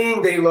love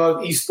gaming, they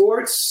love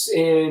esports,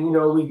 and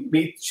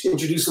we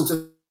introduce them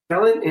to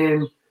talent,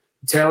 and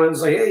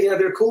talent's like, hey, yeah,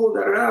 they're cool,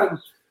 da da da. And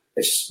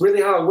it's just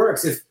really how it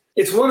works. If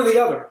it's one or the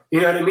other,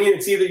 you know what I mean?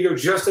 It's either you're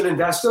just an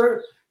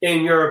investor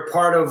and you're a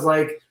part of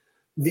like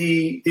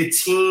the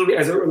team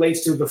as it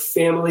relates to the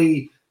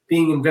family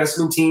being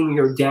investment team, and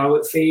you're down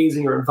with FaZe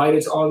and you're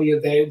invited to all the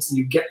events and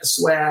you get the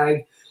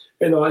swag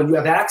and you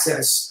have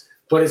access.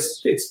 But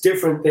it's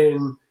different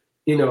than,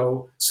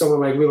 someone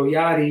like Lil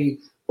Yachty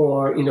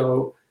or,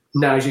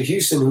 Nyjah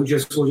Huston, who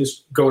will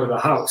just go to the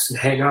house and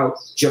hang out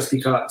just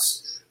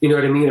because. You know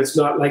what I mean? It's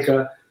not like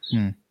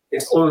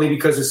it's only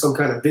because there's some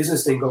kind of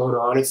business thing going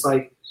on. It's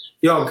like,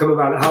 yo, I'm coming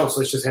by the house,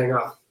 let's just hang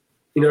out.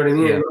 You know what I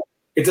mean? Yeah.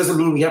 It doesn't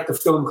mean we have to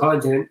film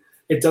content.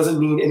 It doesn't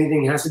mean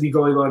anything has to be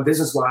going on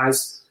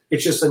business-wise.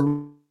 It's just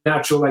a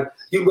natural, like,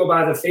 you can go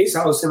by the FaZe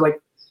house and, like,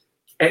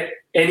 at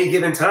any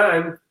given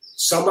time,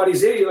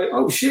 somebody's there. You're like,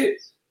 oh, shit.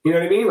 You know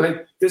what I mean?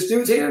 Like, this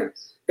dude's here.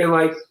 And,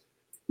 like,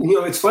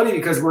 it's funny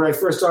because when I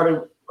first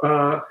started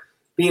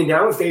being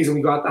down with FaZe and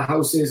we got the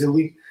houses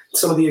and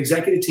some of the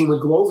executive team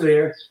would go over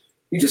there,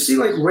 you just see,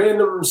 like,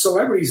 random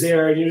celebrities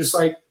there, and you're just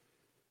like,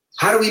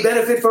 how do we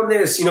benefit from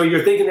this?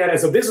 You're thinking that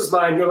as a business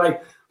mind. You're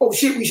like, oh,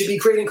 shit, we should be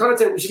creating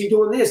content. We should be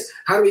doing this.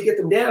 How do we get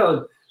them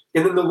down?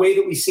 And then the way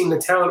that we seen the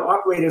talent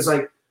operate is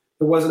like,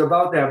 it wasn't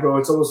about that, bro.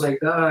 It's almost like,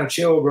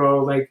 chill,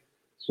 bro. Like,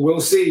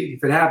 we'll see.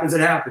 If it happens,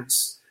 it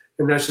happens.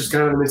 And that's just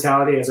kind of the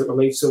mentality as it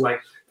relates to,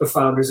 like, the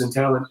founders and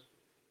talent.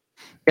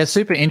 Yeah,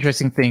 super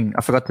interesting thing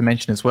I forgot to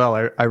mention as well.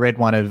 I read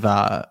one of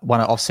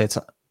Offset's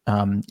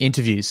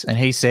interviews, and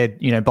he said,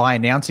 by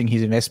announcing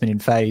his investment in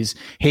FaZe,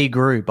 he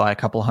grew by a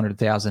couple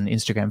 100,000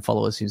 Instagram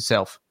followers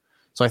himself.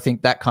 So I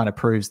think that kind of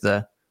proves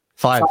the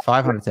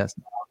 500,000. As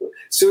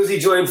soon as he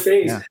joined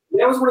FaZe,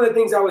 that was one of the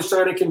things I was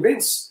trying to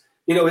convince,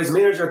 his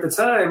manager at the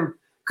time,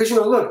 because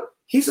look,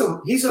 he's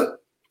a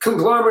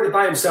conglomerate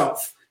by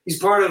himself. He's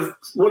part of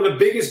one of the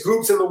biggest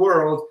groups in the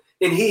world,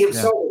 and he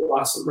himself is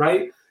awesome,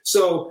 right?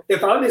 So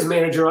if I'm his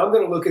manager, I'm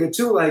going to look at it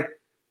too, like,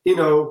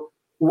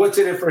 what's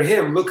in it for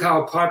him? Look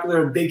how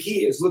popular and big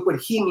he is. Look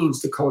what he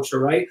means to culture,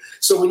 right?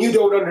 So when you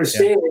don't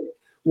understand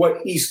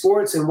what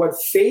esports and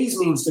what FaZe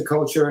means to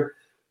culture,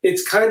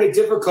 it's kind of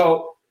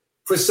difficult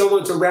for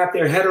someone to wrap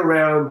their head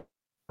around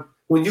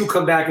when you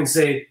come back and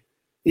say,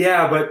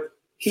 yeah, but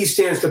he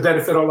stands to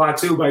benefit a lot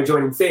too by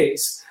joining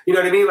FaZe. You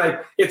know what I mean?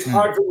 Like, it's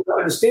hard for them to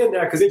understand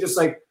that because they're just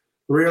like,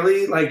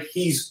 really? Like,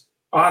 he's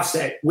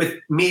Offset with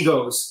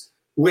Migos,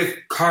 with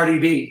Cardi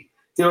B.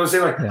 You know what I'm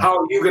saying? Like, how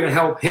are you going to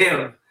help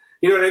him?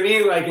 You know what I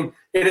mean? Like, and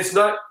it's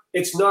not,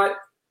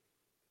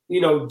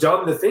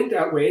 dumb to think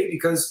that way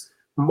because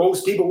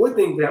most people would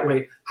think that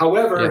way.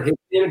 However, his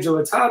manager,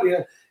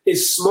 Latavia,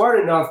 is smart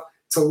enough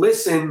to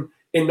listen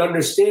and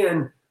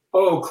understand,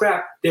 oh,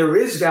 crap, there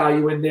is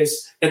value in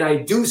this, and I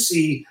do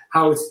see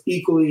how it's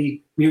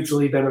equally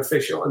mutually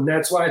beneficial. And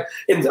that's why,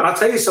 and I'll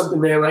tell you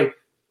something, man, like,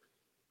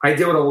 I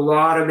deal with a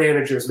lot of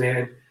managers,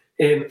 man,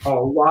 and a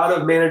lot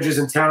of managers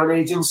and talent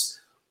agents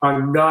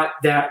are not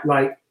that,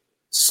 like,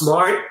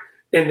 smart,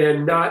 and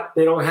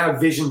they don't have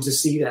vision to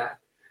see that.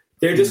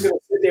 They're just going to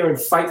sit there and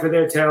fight for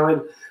their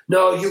talent.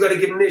 No, you got to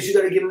give them this, you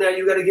got to give them that,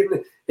 you got to give them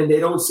that. And they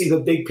don't see the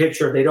big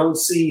picture. They don't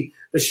see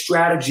the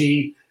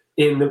strategy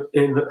in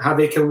how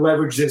they can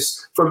leverage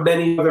this for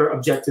many other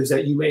objectives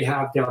that you may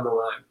have down the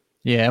line.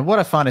 Yeah, and what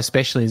I find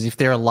especially is if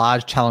they're a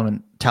large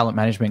talent talent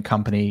management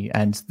company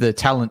and the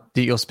talent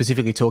that you're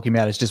specifically talking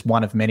about is just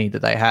one of many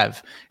that they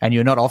have, and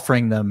you're not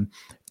offering them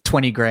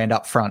 20 grand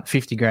up front,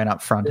 50 grand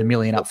up front, $1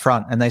 million up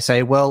front. And they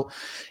say, well,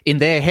 in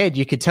their head,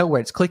 you could tell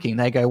where it's clicking.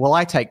 They go, well,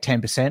 I take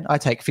 10%, I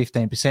take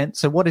 15%.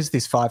 So what is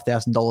this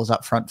 $5,000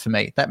 up front for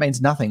me? That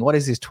means nothing. What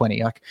is this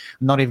 20? I'm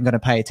not even going to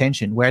pay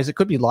attention. Whereas it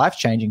could be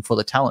life-changing for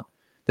the talent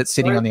that's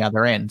sitting on the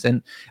other end.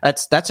 And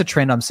that's a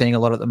trend I'm seeing a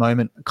lot at the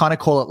moment. Kind of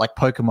call it like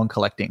Pokemon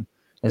collecting.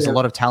 There's a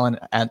lot of talent,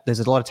 and there's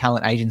a lot of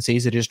talent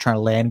agencies that are just trying to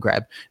land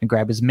grab and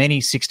grab as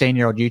many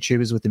 16-year-old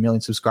YouTubers with 1 million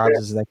subscribers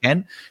as they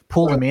can,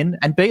 pull them in,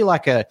 and be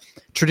like a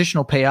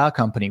traditional PR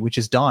company, which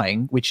is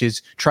dying, which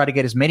is try to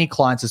get as many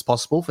clients as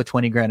possible for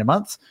 20 grand a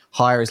month,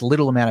 hire as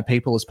little amount of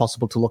people as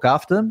possible to look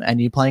after them,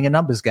 and you're playing a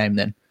numbers game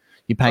then.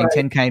 You're paying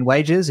 10K in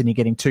wages and you're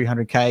getting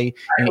 200K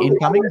in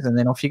incomings, and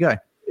then off you go.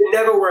 It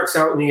never works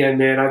out in the end,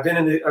 man. I've been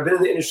in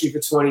the industry for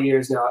 20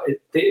 years now.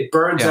 It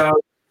burns out.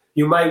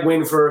 You might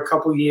win for a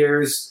couple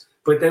years,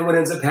 but then what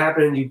ends up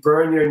happening, you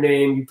burn your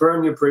name, you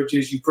burn your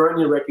bridges, you burn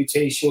your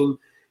reputation,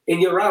 and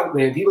you're out,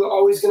 man. People are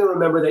always going to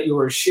remember that you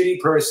were a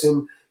shitty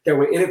person, that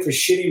were in it for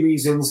shitty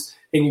reasons,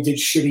 and you did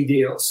shitty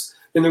deals.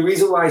 And the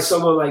reason why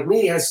someone like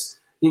me has,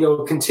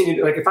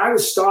 continued, like if I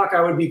was stock,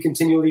 I would be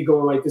continually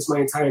going like this my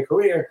entire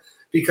career,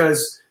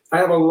 because I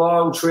have a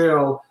long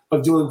trail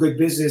of doing good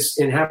business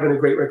and having a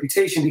great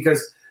reputation,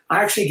 because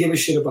I actually give a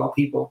shit about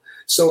people.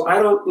 So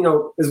I don't,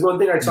 there's one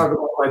thing I talk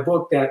about in my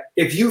book, that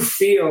if you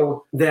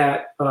feel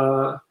that,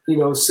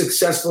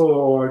 successful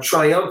or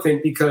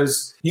triumphant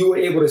because you were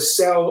able to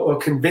sell or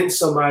convince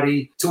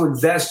somebody to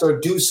invest or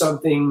do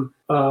something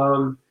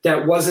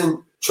that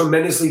wasn't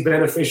tremendously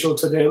beneficial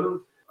to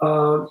them,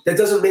 that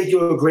doesn't make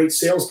you a great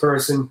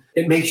salesperson.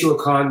 It makes you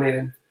a con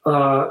man.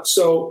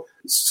 So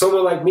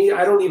someone like me,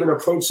 I don't even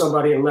approach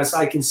somebody unless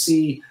I can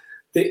see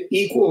the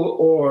equal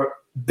or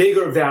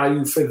bigger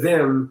value for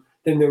them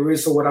than there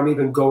is for what I'm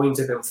even going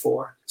to them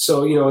for.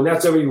 So, and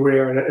that's very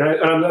rare.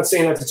 And I'm not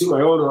saying that to toot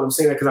my own horn. I'm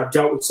saying that because I've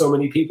dealt with so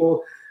many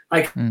people.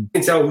 I can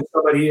tell who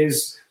somebody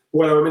is,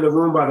 whether I'm in the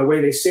room, by the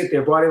way they sit,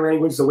 their body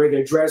language, the way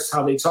they're dressed,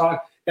 how they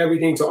talk,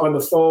 everything, to on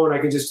the phone. I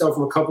can just tell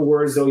from a couple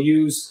words they'll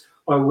use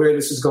on where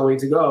this is going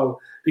to go,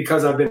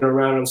 because I've been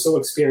around. I'm so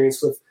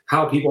experienced with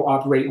how people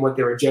operate and what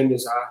their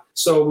agendas are.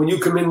 So when you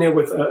come in there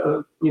with,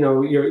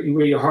 you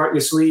wear your heart in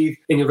your sleeve,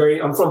 and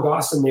I'm from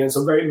Boston, man,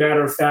 so I'm very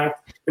matter of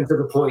fact and to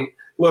the point.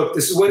 Look,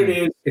 this is what it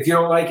is. If you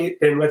don't like it,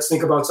 then let's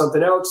think about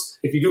something else.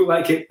 If you do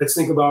like it, let's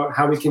think about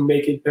how we can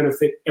make it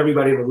benefit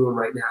everybody in the room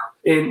right now.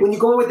 And when you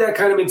go in with that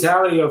kind of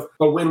mentality of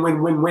a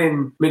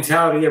win-win-win-win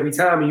mentality every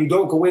time, and you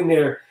don't go in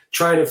there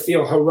trying to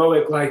feel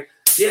heroic, like,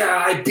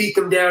 yeah, I beat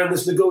them down in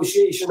this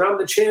negotiation, I'm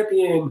the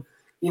champion,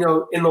 in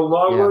the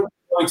long run, you're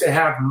going to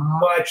have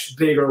much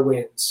bigger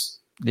wins.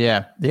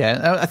 Yeah.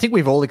 I think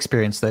we've all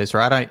experienced those,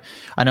 right?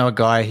 I know a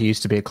guy who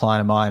used to be a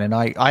client of mine, and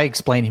I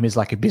explain him as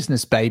like a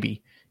business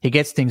baby. He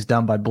gets things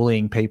done by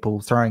bullying people,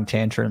 throwing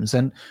tantrums,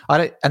 and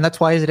that's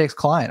why he's an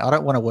ex-client. I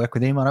don't want to work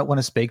with him. I don't want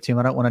to speak to him.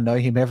 I don't want to know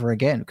him ever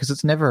again, because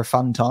it's never a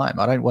fun time.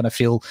 I don't want to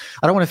feel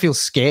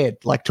scared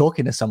like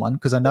talking to someone,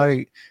 because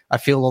I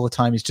feel all the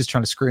time he's just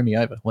trying to screw me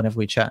over whenever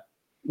we chat.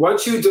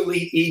 Once you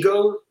delete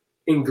ego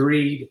and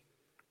greed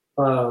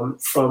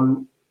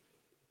from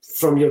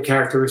your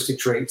characteristic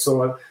traits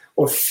or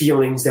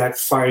feelings that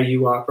fire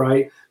you up,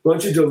 right?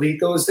 Once you delete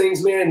those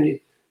things, man,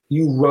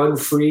 you run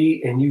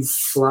free and you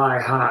fly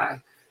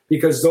high.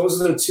 Because those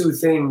are the two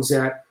things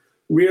that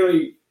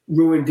really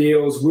ruin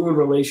deals, ruin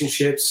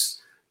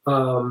relationships.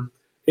 It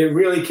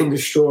really can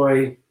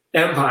destroy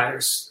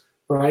empires,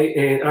 right?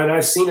 And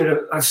I've seen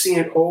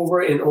it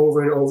over and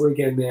over and over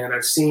again, man.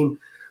 I've seen,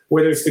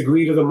 whether it's the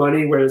greed of the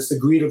money, whether it's the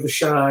greed of the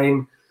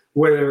shine,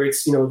 whether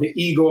it's the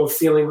ego of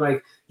feeling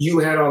like you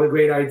had all the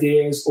great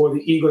ideas, or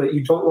the ego that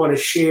you don't want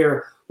to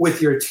share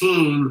with your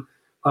team.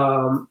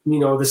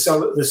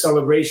 The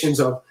celebrations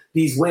of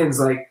these wins,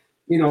 like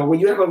when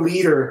you have a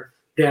leader.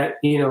 That,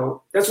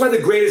 that's why the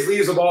greatest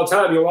leaders of all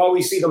time, you'll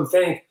always see them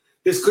think,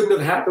 this couldn't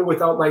have happened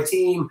without my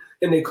team,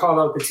 and they call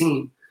out the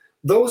team.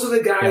 Those are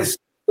the guys.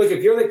 Yeah. Look,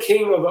 if you're the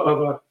king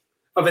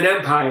of an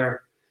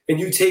empire, and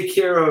you take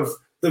care of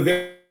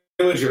the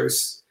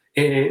villagers,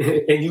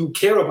 and you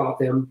care about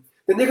them,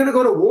 then they're going to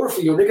go to war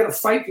for you, and they're going to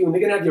fight for you, and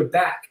they're going to have your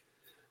back.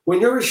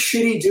 When you're a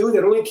shitty dude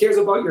that only cares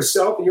about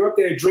yourself, and you're up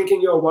there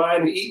drinking your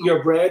wine and eating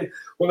your bread,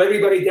 while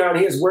everybody down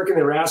here is working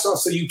their ass off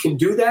so you can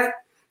do that,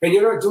 and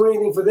you're not doing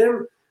anything for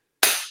them,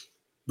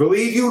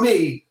 believe you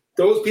me,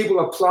 those people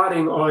are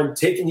plotting on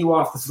taking you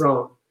off the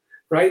throne,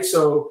 right?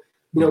 So,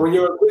 when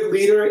you're a good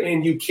leader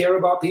and you care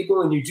about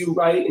people and you do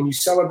right and you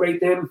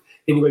celebrate them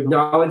and you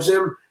acknowledge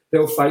them,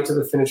 they'll fight to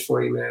the finish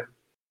for you, man.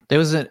 There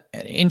was an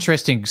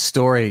interesting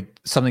story,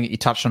 something that you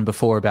touched on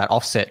before about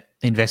Offset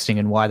investing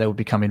and why they would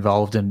become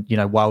involved, and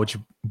why would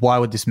you why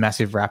would this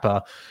massive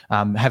rapper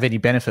have any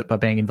benefit by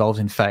being involved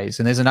in FaZe?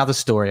 And there's another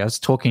story. I was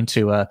talking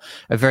to a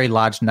very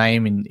large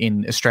name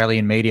in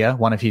Australian media,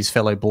 one of his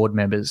fellow board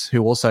members,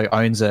 who also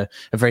owns a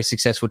very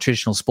successful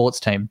traditional sports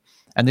team.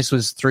 And this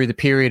was through the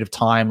period of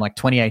time like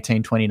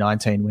 2018,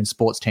 2019, when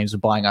sports teams were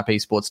buying up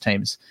esports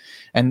teams.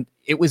 And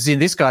it was in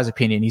this guy's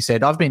opinion, he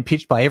said, I've been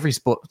pitched by every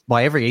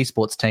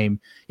esports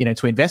team,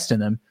 to invest in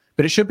them,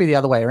 but it should be the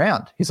other way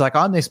around. He's like,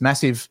 I'm this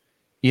massive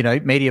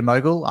media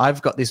mogul.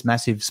 I've got this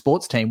massive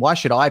sports team. Why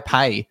should I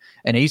pay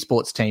an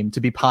esports team to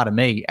be part of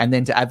me and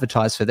then to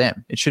advertise for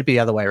them? It should be the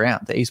other way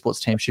around. The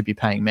esports team should be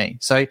paying me.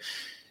 So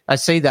I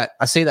see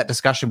that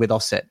discussion with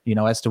Offset,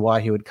 as to why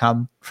he would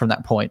come from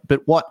that point.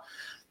 But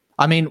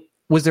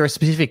was there a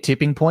specific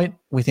tipping point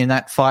within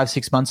that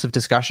 5-6 months of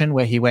discussion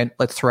where he went,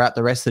 let's throw out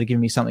the rest that are giving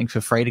me something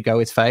for free to go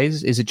with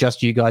FaZe? Is it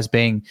just you guys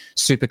being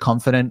super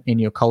confident in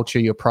your culture,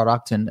 your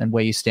product, and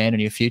where you stand in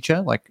your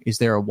future? Like, is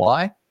there a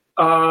why?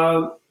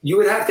 You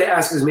would have to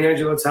ask his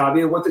manager,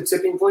 Latavia, what the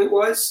tipping point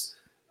was.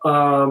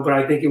 But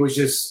I think it was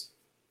just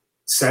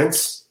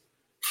sense,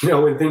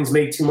 when things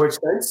make too much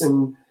sense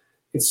and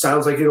it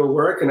sounds like it'll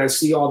work and I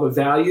see all the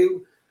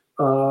value.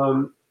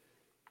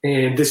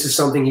 And this is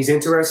something he's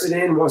interested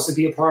in, wants to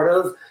be a part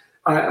of.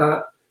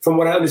 From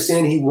what I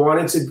understand, he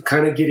wanted to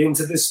kind of get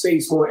into this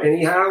space more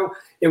anyhow.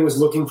 It was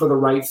looking for the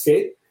right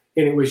fit.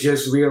 And it was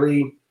just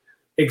really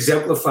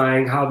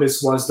exemplifying how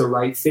this was the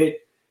right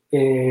fit.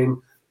 And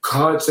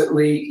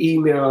constantly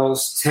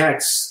emails,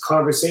 texts,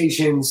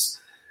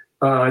 conversations,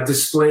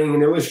 displaying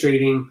and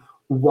illustrating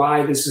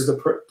why this is the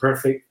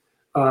perfect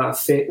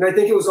fit. And I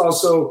think it was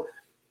also,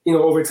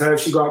 over time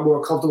she got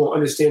more comfortable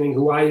understanding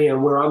who I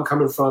am, where I'm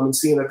coming from, and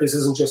seeing that this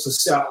isn't just a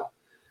sell.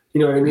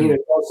 You know what I mean?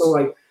 It's also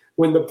like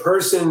when the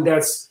person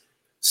that's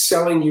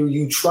selling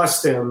you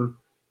trust them,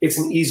 it's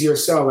an easier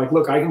sell. Like,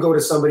 look, I can go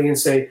to somebody and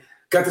say,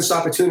 got this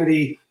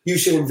opportunity, you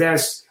should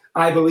invest.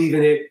 I believe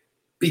in it.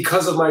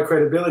 Because of my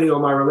credibility or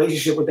my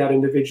relationship with that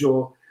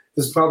individual,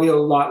 there's probably a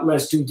lot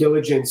less due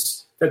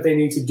diligence that they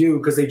need to do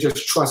because they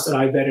just trust that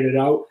I vetted it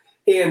out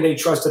and they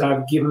trust that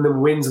I've given them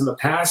wins in the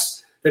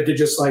past, that they're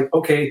just like,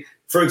 okay,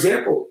 for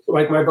example,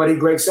 like my buddy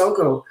Greg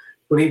Selko,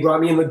 when he brought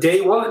me in the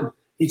day one,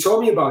 he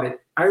told me about it.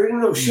 I didn't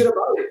know shit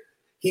about it.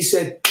 He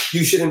said,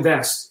 you should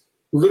invest.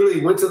 Literally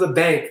went to the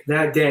bank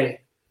that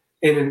day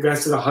and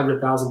invested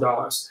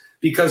 $100,000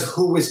 because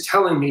who was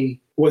telling me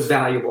was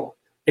valuable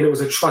and it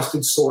was a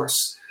trusted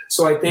source.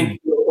 So I think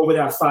over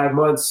that 5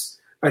 months,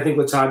 I think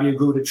Latavia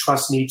grew to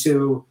trust me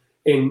too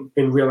and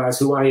realize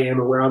who I am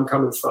and where I'm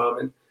coming from.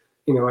 And,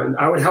 and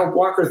I would help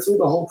walk her through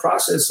the whole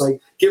process, like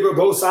give her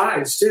both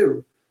sides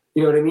too.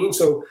 You know what I mean?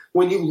 So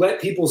when you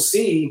let people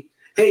see,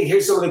 hey,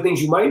 here's some of the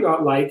things you might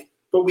not like,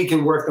 but we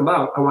can work them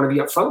out. I want to be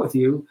upfront with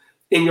you.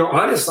 And you're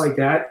honest like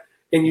that.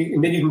 And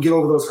then you can get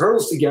over those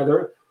hurdles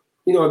together.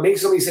 It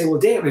makes somebody say, well,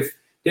 damn, if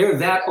they're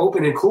that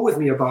open and cool with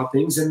me about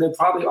things, and they'll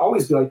probably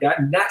always be like that.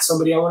 And that's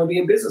somebody I want to be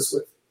in business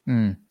with.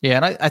 Yeah,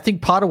 and I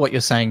think part of what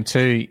you're saying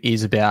too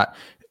is about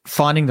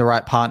finding the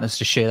right partners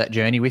to share that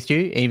journey with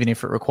you, even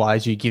if it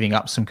requires you giving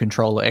up some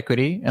control or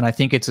equity. And I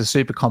think it's a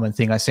super common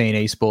thing I see in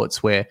esports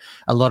where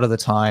a lot of the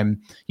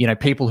time,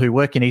 people who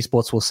work in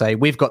esports will say,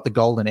 we've got the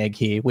golden egg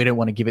here. We don't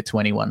want to give it to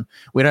anyone.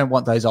 We don't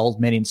want those old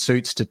men in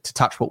suits to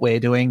touch what we're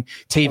doing.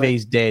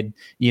 TV's dead,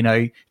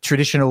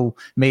 traditional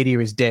media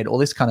is dead, all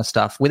this kind of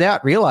stuff,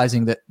 without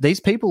realizing that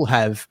these people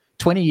have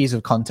 20 years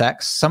of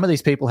contacts. Some of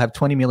these people have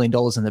 $20 million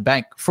in the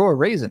bank for a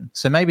reason.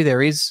 So maybe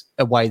there is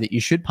a way that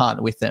you should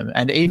partner with them.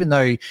 And even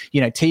though,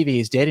 TV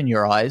is dead in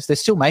your eyes, they're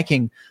still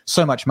making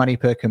so much money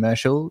per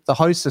commercial. The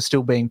hosts are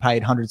still being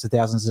paid hundreds of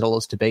thousands of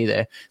dollars to be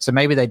there. So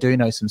maybe they do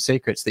know some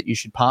secrets that you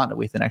should partner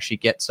with and actually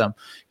get some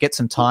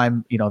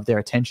time, of their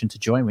attention to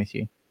join with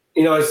you.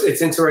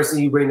 It's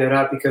interesting you bring that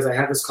up because I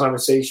had this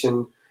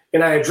conversation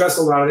and I address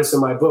a lot of this in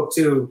my book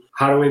too,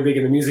 How to Win Big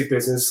in the Music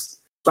Business.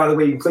 By the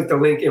way, you can click the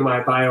link in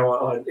my bio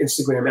on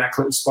Instagram at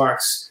Clinton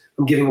Sparks.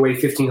 I'm giving away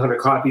 1,500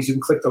 copies. You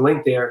can click the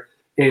link there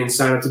and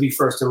sign up to be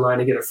first in line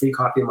to get a free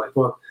copy of my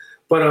book.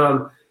 But,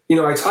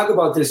 I talk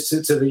about this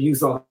to the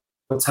youth all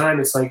the time.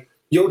 It's like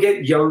you'll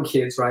get young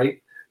kids,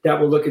 right, that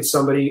will look at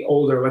somebody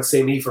older, let's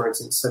say me, for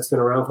instance, that's been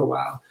around for a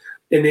while.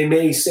 And they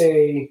may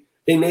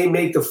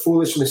make the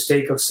foolish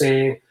mistake of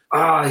saying,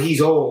 he's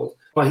old,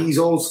 or he's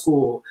old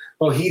school,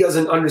 or he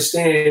doesn't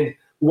understand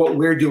what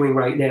we're doing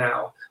right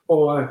now,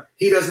 or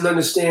he doesn't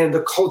understand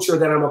the culture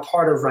that I'm a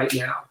part of right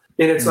now.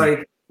 And it's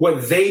like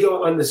what they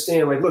don't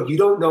understand. Like, look, you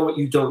don't know what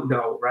you don't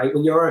know, right?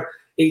 When you're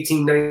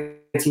 18,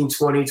 19,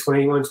 20,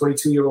 21,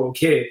 22-year-old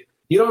kid,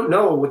 you don't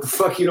know what the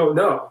fuck you don't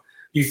know.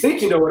 You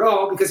think you know it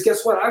all because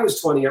guess what? I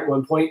was 20 at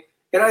one point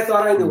and I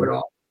thought I knew it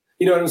all.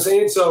 You know what I'm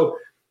saying? So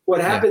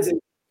what happens is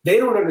they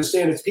don't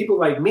understand. It's people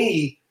like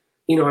me,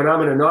 and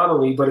I'm an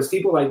anomaly, but it's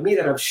people like me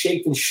that have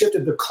shaped and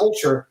shifted the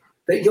culture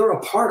that you're a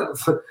part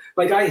of.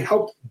 Like I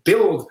helped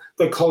build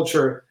the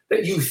culture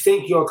that you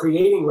think you're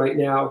creating right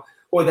now,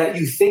 or that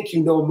you think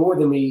you know more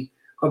than me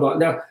about.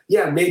 Now,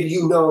 yeah, maybe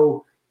you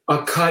know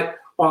a cut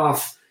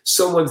off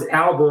someone's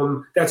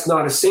album that's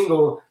not a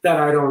single that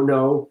I don't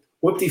know.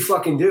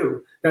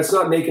 Whoop-de-fucking-do. That's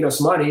not making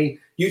us money.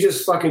 you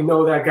just fucking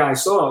know that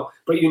guy's song.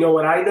 But you know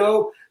what I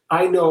know?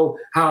 I know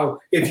how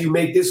if you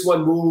make this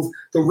one move,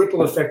 the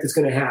ripple effect it's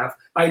going to have.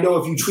 I know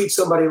if you treat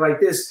somebody like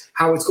this,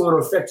 how it's going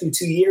to affect you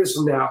 2 years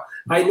from now.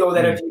 I know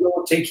that if you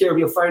don't take care of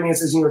your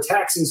finances and your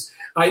taxes,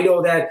 I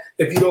know that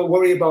if you don't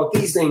worry about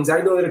these things,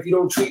 I know that if you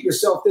don't treat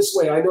yourself this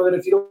way, I know that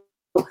if you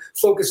don't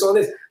focus on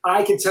this,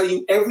 I can tell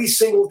you every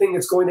single thing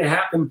that's going to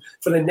happen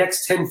for the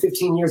next 10,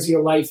 15 years of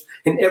your life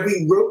and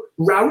every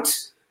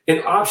route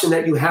and option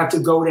that you have to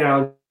go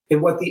down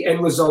and what the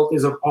end result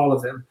is of all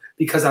of them,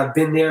 because I've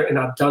been there and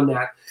I've done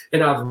that.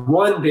 And I've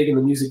won big in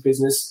the music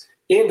business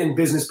and in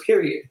business,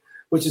 period,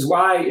 which is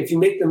why if you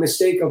make the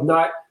mistake of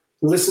not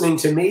listening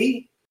to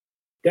me,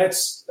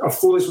 that's a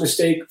foolish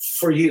mistake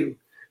for you,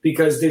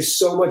 because there's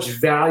so much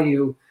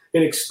value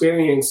and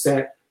experience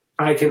that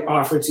I can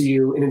offer to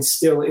you and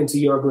instill into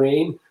your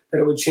brain that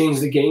it would change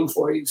the game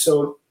for you.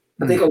 So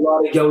I think a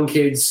lot of young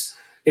kids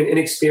and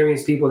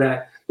inexperienced people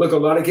that, look, a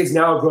lot of kids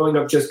now are growing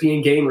up just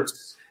being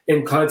gamers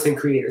and content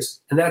creators,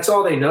 and that's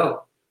all they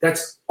know.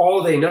 That's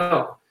all they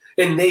know.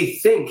 And they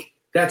think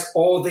that's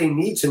all they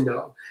need to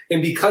know.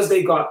 And because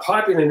they got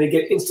popular and they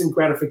get instant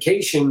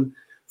gratification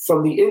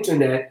from the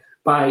internet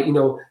by,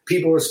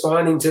 people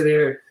responding to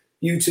their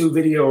YouTube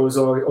videos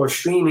or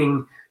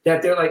streaming,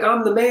 that they're like,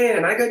 I'm the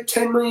man, I got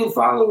 10 million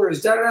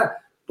followers, da-da-da.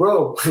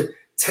 Bro,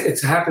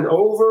 it's happened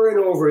over and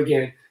over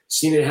again.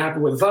 Seen it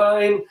happen with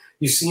Vine.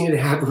 You've seen it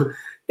happen.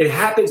 It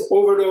happens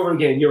over and over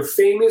again. You're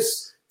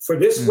famous for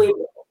this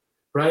window,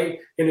 right?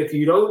 And if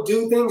you don't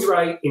do things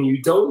right and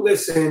you don't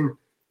listen,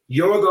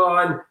 you're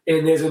gone,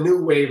 and there's a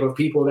new wave of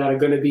people that are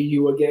going to be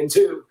you again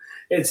too.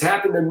 It's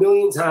happened a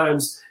million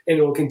times, and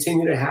it will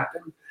continue to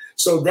happen.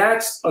 So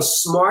that's a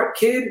smart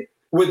kid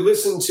would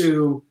listen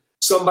to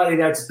somebody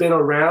that's been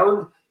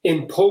around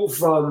and pull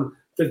from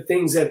the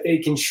things that they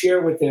can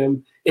share with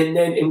them, and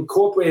then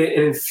incorporate it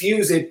and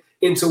infuse it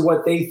into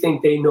what they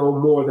think they know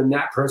more than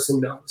that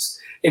person knows,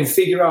 and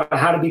figure out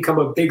how to become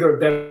a bigger,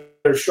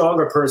 better,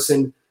 stronger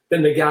person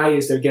than the guy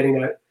is they're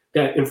getting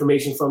that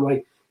information from.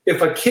 Like,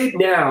 if a kid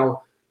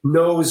now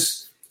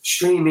knows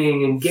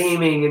streaming and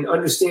gaming and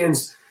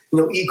understands,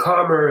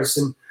 e-commerce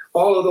and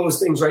all of those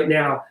things right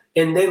now,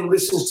 and then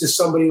listens to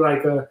somebody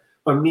like a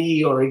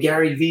me or a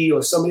Gary Vee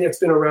or somebody that's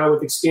been around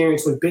with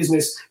experience with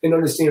business and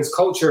understands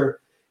culture,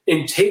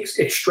 and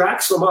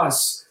extracts from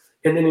us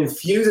and then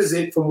infuses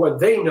it from what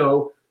they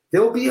know,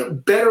 there'll be a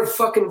better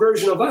fucking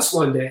version of us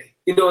one day.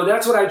 And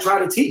that's what I try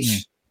to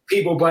teach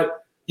people.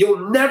 But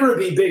you'll never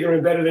be bigger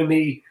and better than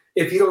me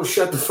if you don't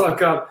shut the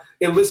fuck up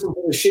and listen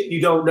to the shit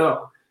you don't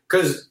know.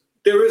 Because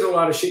there is a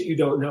lot of shit you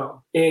don't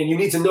know, and you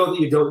need to know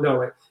that you don't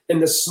know it.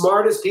 And the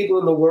smartest people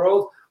in the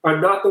world are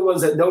not the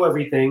ones that know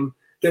everything.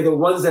 They're the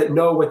ones that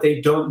know what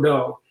they don't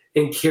know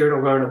and care to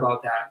learn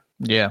about that.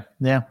 Yeah.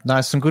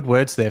 No, some good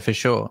words there for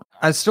sure.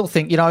 I still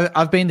think,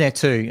 I've been there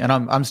too, and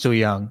I'm still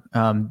young,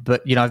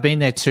 but, I've been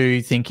there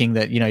too, thinking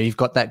that, you've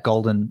got that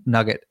golden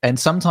nugget, and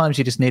sometimes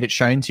you just need it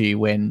shown to you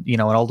when,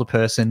 an older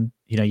person,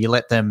 you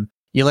let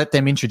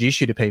them introduce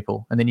you to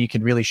people, and then you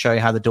can really show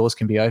how the doors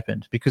can be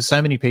opened. Because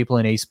so many people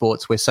in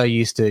esports, we're so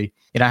used to,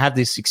 have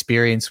this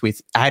experience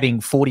with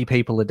adding 40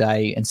 people a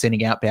day and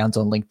sending outbounds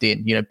on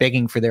LinkedIn,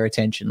 begging for their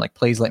attention, like,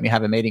 please let me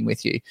have a meeting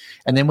with you.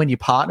 And then when you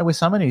partner with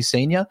someone who's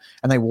senior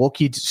and they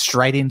walk you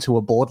straight into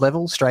a board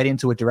level, straight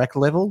into a director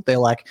level, they're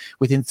like,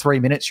 within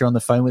 3 minutes, you're on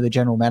the phone with a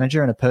general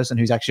manager and a person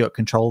who's actually got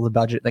control of the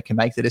budget that can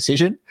make the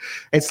decision.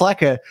 It's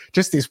like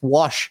just this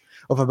wash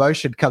of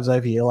emotion comes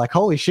over you. Like,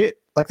 holy shit.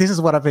 Like, this is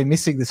what I've been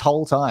missing this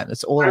whole time.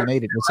 That's all I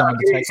needed, was someone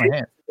to take my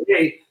hand.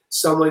 Today,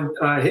 someone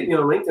hit me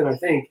on LinkedIn, I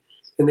think,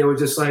 and they were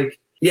just like,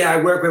 yeah,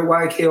 I work with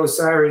YK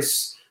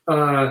Osiris.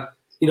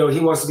 He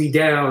wants to be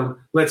down.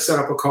 Let's set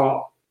up a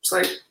call. It's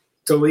like,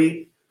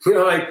 delete.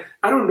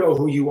 I don't know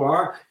who you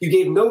are. You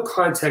gave no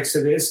context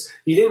to this.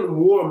 You didn't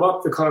warm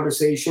up the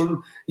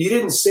conversation. You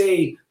didn't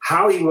say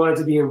how he wanted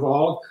to be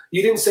involved.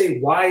 You didn't say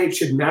why it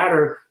should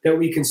matter that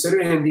we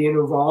consider him being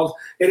involved.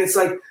 And it's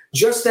like,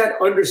 just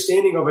that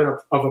understanding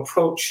of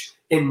approach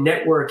in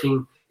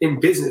networking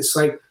in business.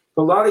 Like,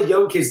 a lot of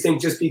young kids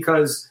think just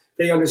because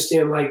they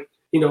understand, like,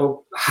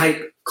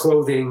 hype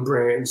clothing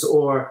brands,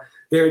 or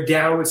they're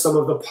down with some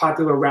of the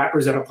popular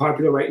rappers that are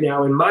popular right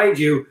now. And mind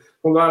you,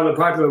 a lot of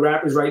the popular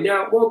rappers right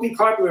now won't be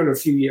popular in a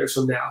few years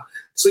from now.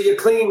 So you're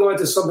clinging on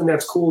to something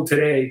that's cool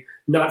today,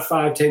 not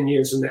 5-10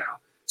 years from now.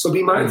 So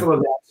be mindful of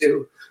that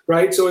too,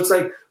 right? So it's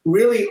like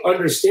really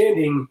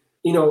understanding,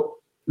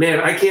 man,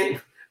 I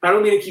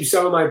don't mean to keep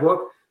selling my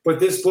book, but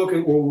this book,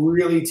 it will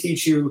really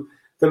teach you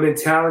the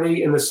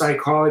mentality and the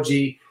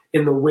psychology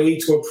and the way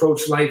to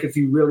approach life if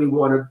you really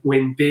want to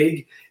win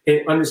big,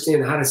 and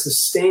understand how to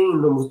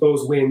sustain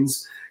those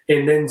wins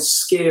and then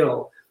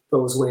scale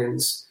those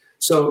wins.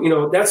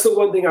 So, that's the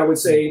one thing I would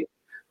say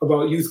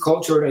about youth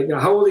culture right now.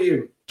 How old are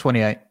you?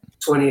 28.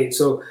 28.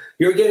 So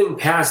you're getting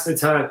past the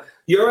time.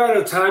 You're at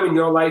a time in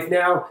your life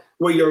now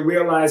where you're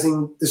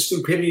realizing the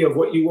stupidity of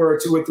what you were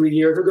 2 or 3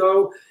 years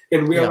ago,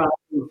 and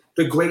realizing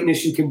the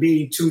greatness you can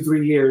be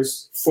 2-3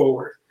 years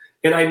forward.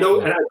 And I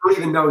know, and I don't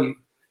even know you.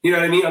 You know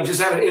what I mean? I'm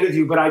just having an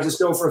interview, but I just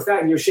know for a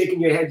fact, and you're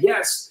shaking your head,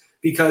 yes,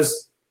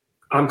 because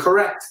I'm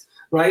correct,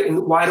 right?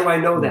 And why do I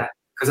know that?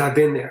 Because I've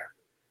been there.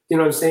 You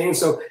know what I'm saying?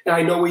 So, and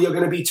I know where you're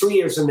going to be 2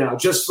 years from now,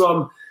 just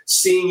from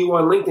seeing you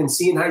on LinkedIn,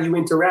 seeing how you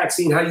interact,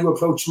 seeing how you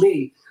approach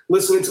me,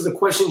 listening to the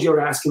questions you're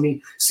asking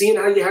me, seeing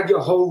how you have your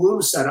whole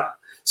room set up,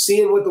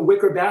 seeing what the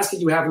wicker basket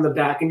you have in the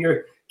back and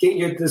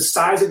the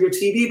size of your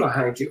TV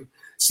behind you,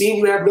 seeing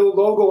you have no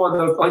logo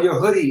on your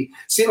hoodie,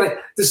 seeing like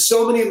there's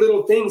so many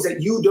little things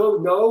that you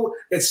don't know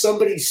that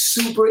somebody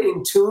super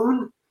in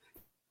tune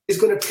is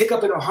going to pick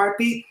up in a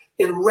heartbeat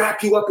and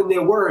wrap you up in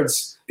their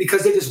words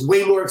because they're just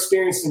way more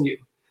experienced than you.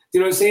 You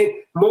know what I'm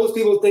saying? Most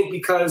people think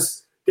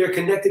because they're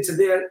connected to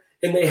that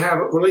and they have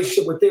a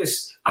relationship with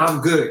this,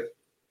 I'm good.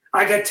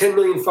 I got 10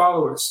 million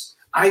followers.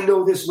 I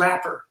know this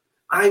rapper.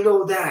 I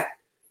know that.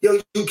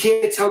 You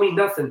can't tell me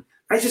nothing.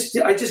 I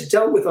just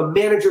dealt with a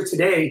manager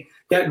today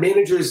that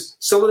manages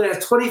someone that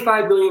has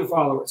 25 million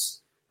followers,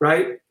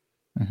 right?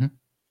 Mm-hmm.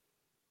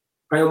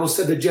 I almost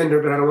said the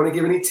gender, but I don't want to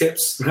give any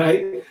tips,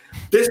 right?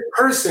 This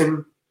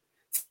person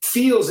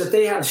feels that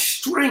they have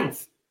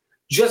strength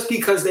just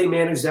because they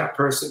manage that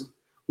person.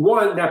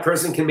 One, that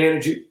person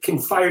can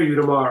fire you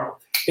tomorrow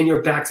and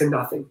you're back to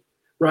nothing,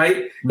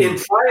 right? Mm. And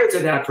prior to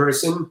that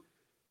person,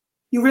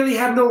 you really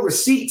have no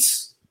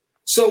receipts.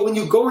 So when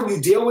you go and you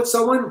deal with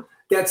someone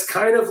that's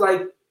kind of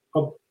like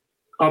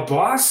a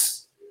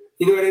boss,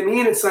 you know what I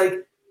mean? It's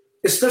like,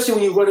 especially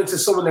when you run into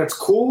someone that's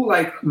cool,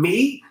 like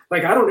me,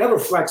 like I don't ever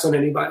flex on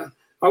anybody.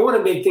 I want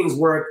to make things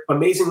work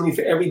amazingly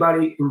for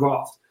everybody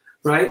involved,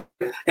 right?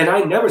 And I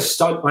never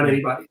stunt on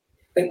anybody.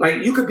 And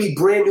like you could be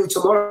brand new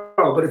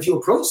tomorrow, but if you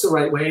approach the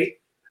right way,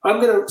 I'm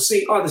going to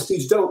see, oh, this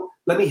dude's dope.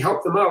 Let me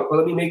help them out, or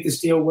let me make this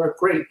deal work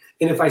great.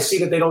 And if I see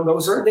that they don't know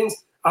certain things,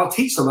 I'll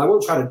teach them. I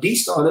won't try to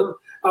beast on them.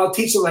 I'll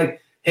teach them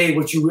like, hey,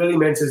 what you really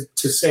meant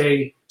to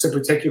say to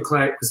protect your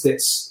client is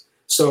this.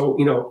 So,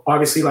 you know,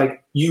 obviously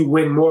like you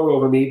win more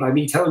over me by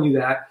me telling you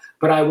that,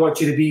 but I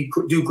want you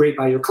to do great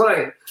by your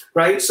client,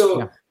 right? So,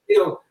 yeah. You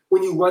know,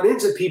 when you run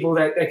into people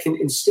that can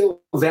instill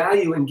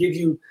value and give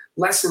you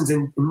lessons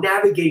and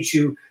navigate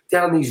you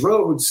down these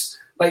roads,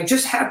 like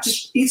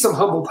just eat some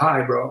humble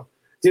pie, bro.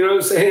 You know what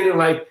I'm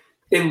saying?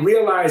 And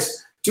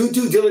realize, do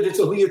due diligence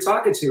of who you're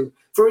talking to.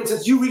 For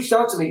instance, you reached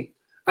out to me.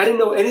 I didn't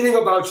know anything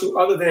about you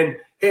other than,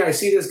 hey, I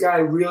see this guy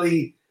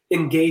really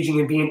engaging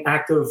and being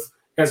active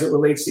as it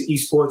relates to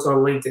esports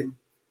on LinkedIn,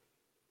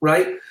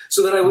 right?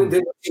 So then I went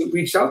and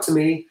reached out to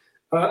me.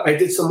 I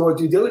did some more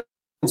due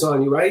diligence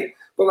on you, right?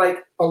 But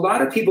like a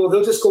lot of people,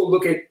 they'll just go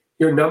look at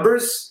your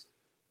numbers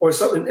or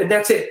something, and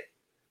that's it.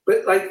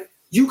 But like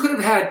you could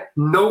have had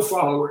no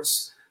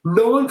followers.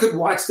 No one could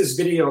watch this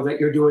video that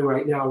you're doing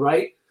right now,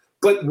 right?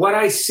 But what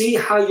I see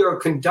how you're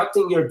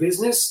conducting your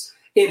business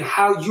and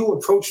how you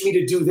approach me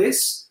to do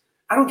this,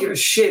 I don't give a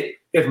shit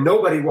if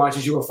nobody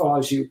watches you or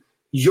follows you.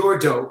 You're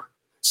dope.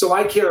 So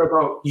I care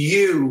about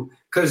you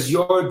because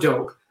you're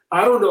dope.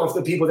 I don't know if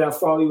the people that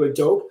follow you are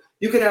dope.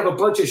 You could have a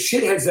bunch of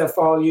shitheads that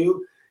follow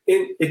you,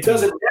 and it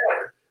doesn't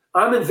matter.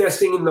 I'm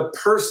investing in the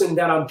person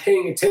that I'm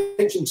paying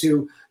attention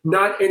to,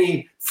 not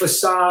any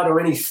facade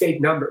or any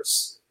fake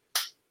numbers.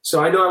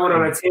 So I know I went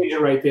on a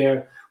tangent right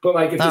there, but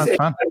like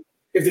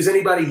if there's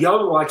anybody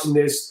young watching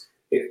this,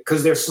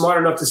 because they're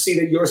smart enough to see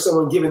that you're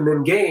someone giving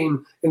them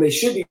game and they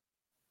should be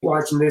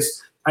watching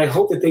this, I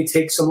hope that they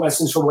take some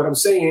lessons from what I'm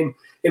saying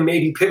and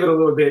maybe pivot a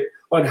little bit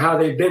on how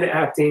they've been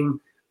acting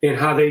and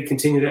how they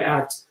continue to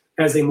act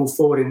as they move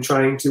forward in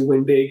trying to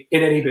win big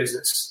in any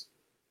business.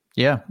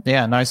 Yeah.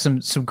 No,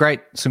 some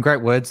great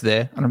words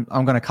there, and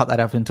I'm going to cut that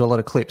up into a lot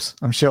of clips,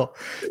 I'm sure.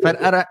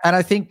 But and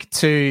I think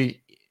to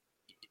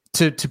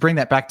bring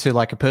that back to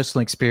like a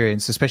personal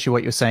experience, especially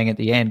what you're saying at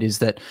the end, is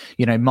that,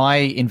 you know, my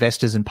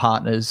investors and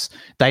partners,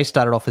 they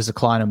started off as a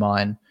client of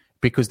mine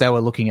because they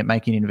were looking at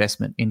making an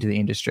investment into the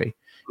industry.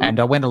 And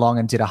I went along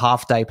and did a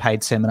half-day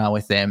paid seminar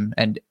with them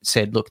and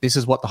said, look, this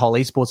is what the whole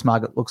esports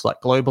market looks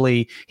like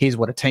globally. Here's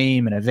what a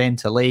team, an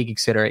event, a league, et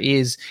cetera,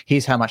 is.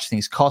 Here's how much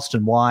things cost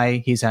and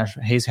why. Here's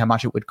how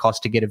much it would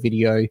cost to get a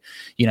video,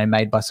 you know,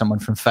 made by someone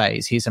from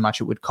FaZe. Here's how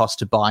much it would cost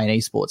to buy an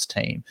esports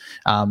team,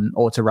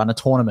 or to run a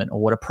tournament, or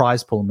what a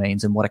prize pool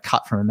means and what a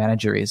cut from a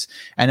manager is.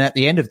 And at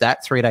the end of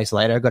that, 3 days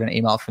later, I got an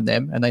email from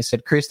them and they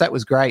said, Chris, that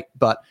was great,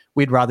 but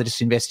we'd rather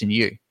just invest in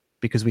you,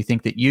 because we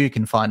think that you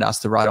can find us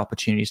the right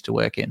opportunities to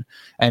work in.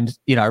 And,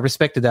 you know, I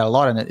respected that a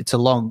lot. And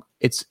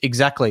it's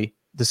exactly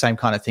the same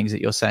kind of things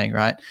that you're saying,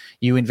 right?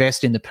 You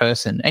invest in the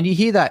person. And you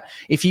hear that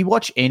if you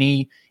watch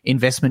any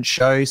investment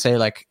show, say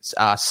like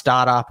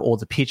Startup or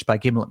The Pitch by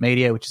Gimlet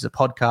Media, which is a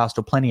podcast,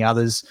 or plenty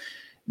others,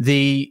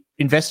 the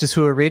investors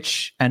who are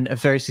rich and are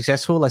very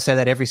successful, they say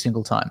that every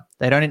single time.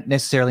 They don't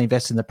necessarily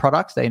invest in the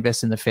product, they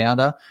invest in the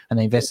founder, and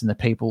they invest in the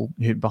people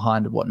who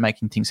behind what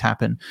making things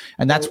happen.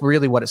 And that's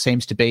really what it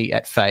seems to be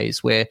at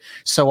FaZe, where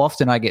so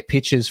often I get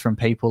pitches from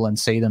people and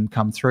see them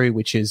come through,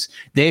 which is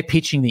they're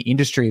pitching the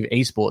industry of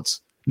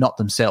esports, not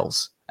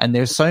themselves. And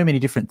there's so many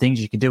different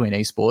things you can do in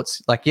esports.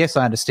 Like, yes,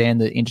 I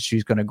understand the industry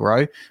is going to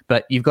grow,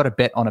 but you've got to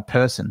bet on a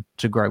person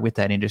to grow with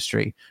that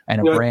industry and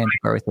a brand to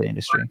grow with that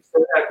industry.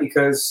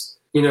 Because,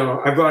 you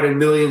know, I brought in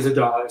millions of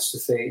dollars to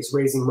FaZe,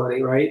 raising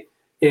money, right?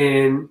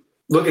 And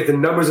look at the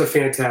numbers are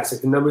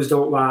fantastic. The numbers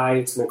don't lie.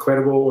 It's an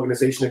incredible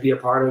organization to be a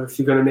part of. If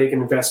you're going to make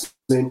an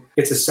investment,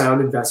 it's a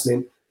sound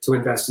investment to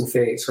invest in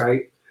FaZe,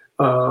 right?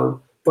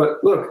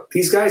 But look,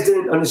 these guys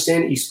didn't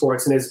understand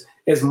esports. And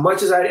as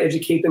much as I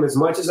educate them, as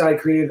much as I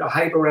created a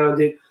hype around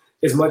it,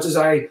 as much as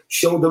I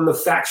showed them the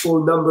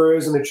factual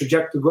numbers and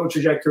the growth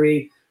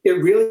trajectory, it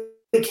really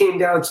came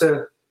down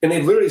to, and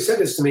they literally said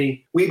this to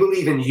me, we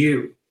believe in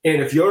you.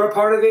 And if you're a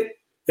part of it,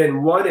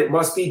 then one, it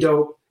must be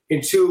dope.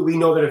 And two, we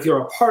know that if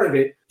you're a part of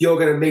it, you're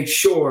going to make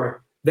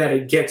sure that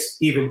it gets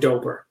even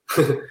doper.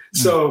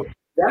 So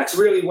that's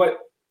really what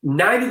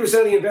 90% of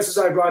the investors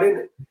I brought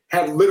in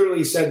have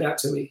literally said that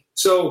to me.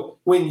 So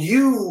when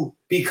you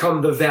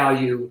become the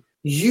value,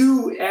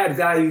 you add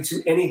value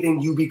to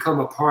anything you become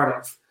a part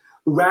of,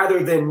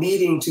 rather than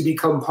needing to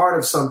become part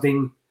of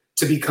something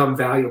to become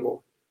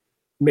valuable.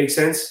 Make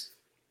sense?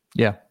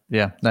 Yeah,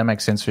 that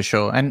makes sense for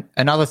sure. And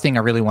another thing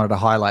I really wanted to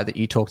highlight that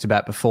you talked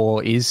about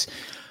before is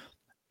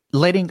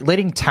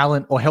letting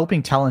talent or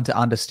helping talent to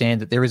understand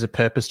that there is a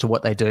purpose to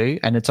what they do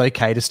and it's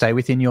okay to stay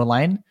within your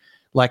lane.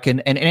 Like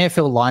an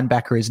NFL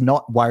linebacker is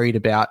not worried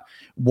about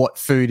what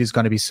food is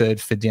going to be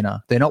served for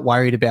dinner. They're not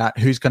worried about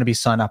who's going to be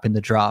signed up in the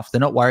draft.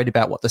 They're not worried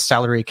about what the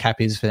salary cap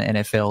is for the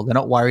NFL. They're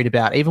not worried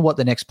about even what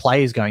the next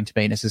play is going to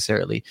be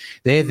necessarily.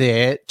 They're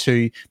there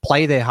to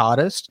play their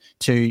hardest,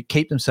 to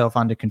keep themselves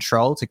under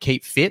control, to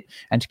keep fit,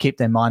 and to keep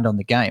their mind on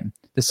the game.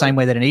 The same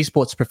way that an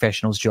esports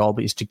professional's job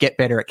is to get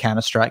better at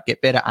Counter-Strike,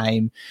 get better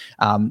aim,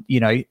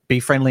 be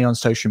friendly on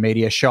social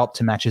media, show up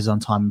to matches on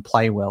time and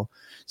play well.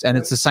 And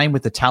it's the same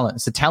with the talent.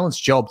 It's the talent's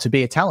job to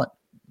be a talent.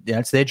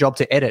 It's their job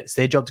to edit. It's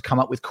their job to come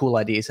up with cool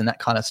ideas and that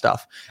kind of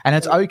stuff. And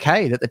it's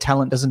okay that the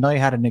talent doesn't know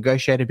how to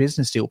negotiate a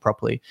business deal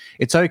properly.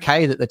 It's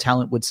okay that the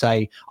talent would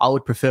say, I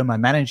would prefer my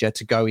manager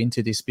to go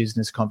into this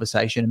business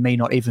conversation and me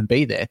not even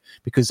be there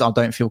because I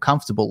don't feel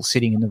comfortable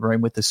sitting in the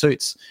room with the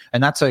suits.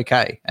 And that's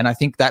okay. And I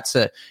think that's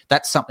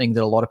something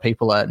that a lot of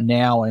people are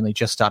now only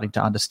just starting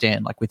to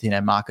understand, like within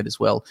our market as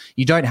well.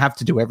 You don't have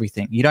to do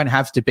everything. You don't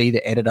have to be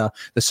the editor,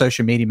 the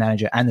social media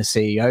manager, and the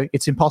CEO.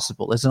 It's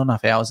impossible. There's not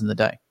enough hours in the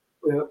day.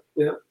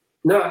 Yeah.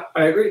 No,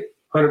 I agree,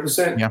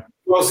 100%. Yeah.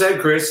 Well said,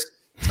 Chris.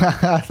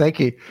 Thank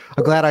you.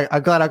 I'm glad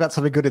I got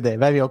something good in there.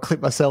 Maybe I'll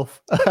clip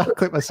myself.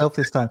 Clip myself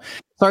this time.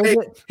 So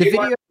the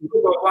video.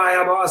 Why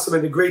I'm awesome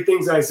and the great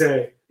things I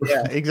say.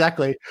 Yeah,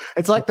 exactly.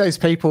 It's like those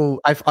people.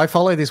 I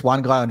follow this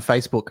one guy on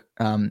Facebook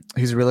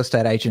who's a real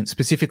estate agent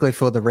specifically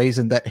for the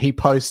reason that he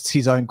posts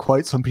his own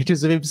quotes on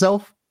pictures of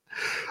himself.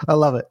 I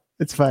love it.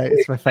 It's my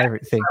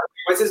favorite thing.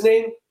 What's his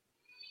name?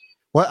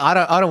 Well,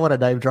 I don't want to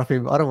name drop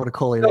him. I don't want to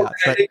call him out.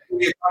 But,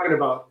 what are you talking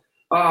about?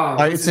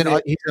 He's an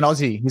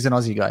Aussie. He's an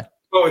Aussie guy.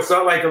 Oh, it's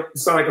not like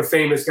a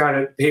famous guy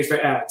that pays for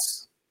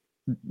ads.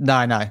 No.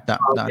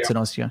 It's an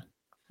Aussie guy.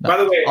 No. By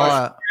the way,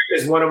 Australia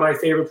is one of my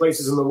favorite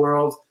places in the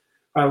world.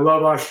 I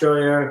love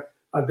Australia.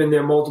 I've been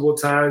there multiple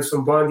times,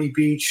 from Bondi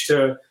Beach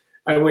to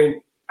I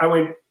went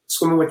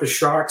swimming with the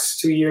sharks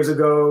 2 years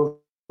ago.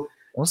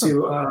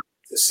 Awesome. To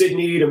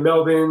Sydney to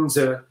Melbourne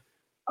to.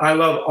 I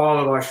love all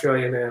of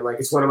Australia, man. Like,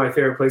 it's one of my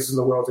favorite places in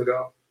the world to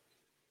go.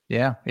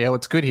 Yeah. Well,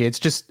 it's good here. It's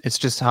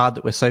just hard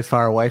that we're so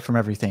far away from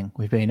everything.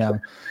 We've been,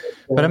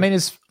 but I mean,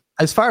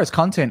 as far as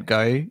content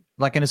go,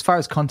 and as far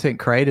as content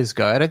creators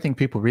go, I don't think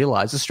people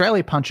realize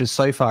Australia punches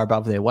so far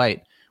above their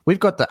weight. We've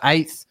got the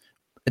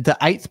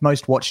eighth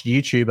most watched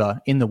YouTuber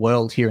in the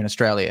world here in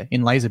Australia,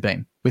 in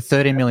Laserbeam, with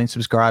 13 million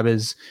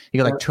subscribers.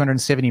 You got like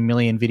 270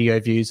 million video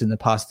views in the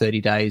past 30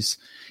 days.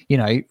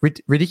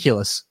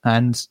 Ridiculous.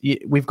 And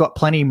we've got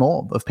plenty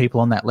more of people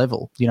on that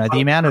level. The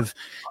amount of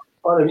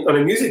on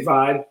a music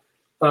vibe.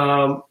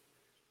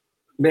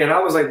 Man, I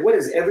was like, what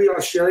is every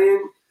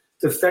Australian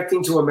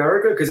defecting to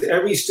America? Because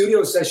every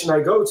studio session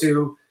I go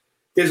to,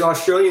 there's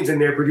Australians in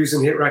there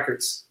producing hit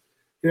records.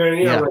 You know what I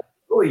mean? Yeah. I'm like,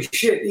 holy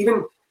shit.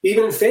 Even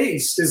in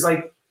FaZe, there's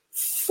like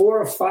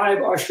 4 or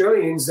 5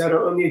 Australians that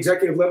are on the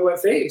executive level at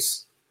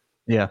FaZe.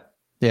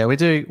 Yeah, we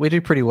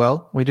do pretty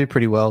well.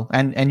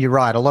 And you're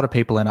right, a lot of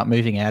people end up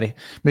moving out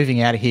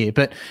of here.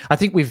 But I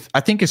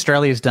think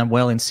Australia's done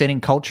well in setting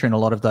culture in a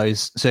lot of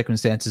those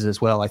circumstances as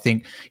well. I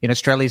think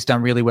Australia's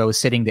done really well with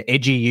setting the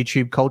edgy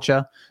YouTube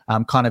culture,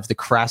 kind of the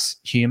crass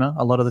humor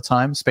a lot of the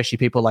time, especially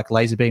people like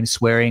Laserbeam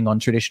swearing on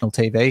traditional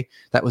TV.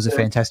 That was a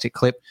fantastic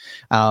clip.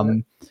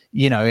 And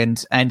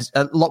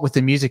a lot with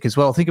the music as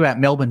well. Think about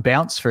Melbourne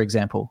Bounce, for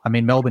example. I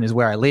mean, Melbourne is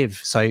where I live.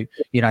 So,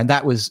 and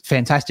that was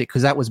fantastic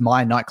because that was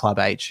my nightclub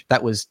age.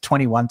 That was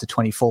 21 to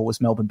 24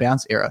 was Melbourne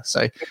Bounce era.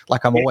 So,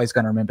 I'm always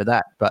going to remember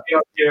that. But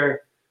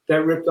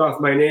that ripped off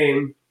my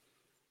name.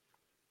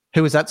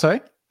 Who was that,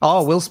 sorry?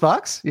 Oh, Will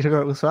Sparks? You talking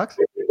about Will Sparks?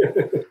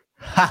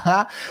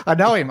 I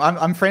know him.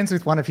 I'm friends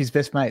with one of his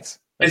best mates.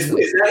 Is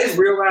that his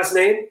real last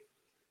name?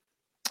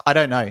 I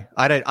don't know.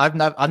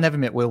 I've never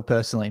met Will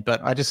personally,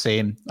 but I just see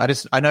him.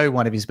 I know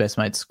one of his best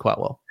mates quite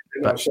well.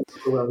 It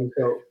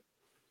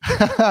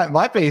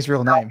might be his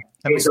real name.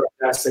 He's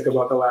sarcastic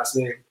about the last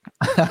name.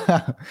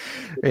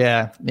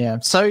 Yeah.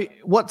 So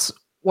what's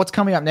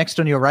coming up next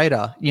on your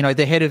radar?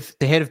 The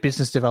head of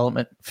business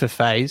development for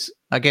FaZe.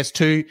 I guess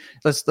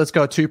let's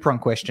go a 2-prong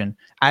question.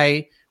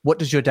 A, what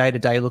does your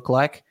day-to-day look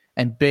like?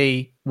 And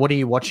B, what are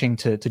you watching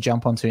to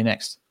jump onto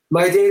next?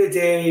 My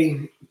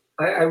day-to-day,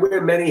 I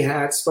wear many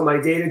hats, but my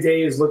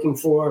day-to-day is looking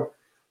for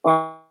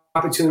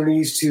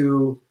opportunities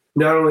to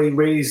not only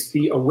raise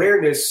the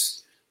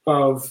awareness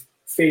of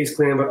FaZe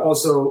Clan, but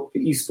also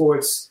the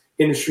esports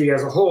industry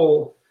as a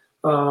whole.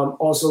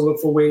 Also look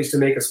for ways to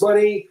make us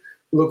money,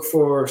 look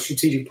for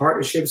strategic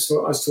partnerships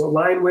for us to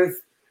align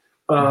with,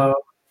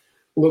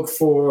 look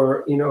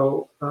for,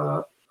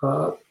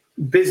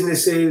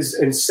 businesses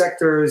and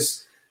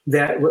sectors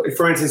that,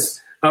 for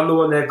instance, I'm the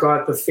one that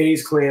got the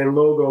FaZe Clan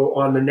logo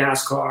on the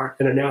NASCAR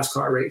in a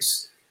NASCAR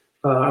race.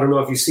 I don't know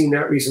if you've seen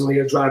that recently,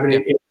 or driving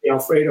in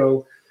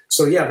Alfredo.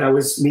 So yeah, that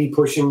was me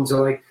pushing to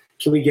like,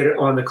 can we get it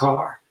on the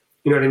car?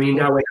 You know what I mean?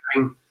 Now we're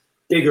having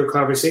bigger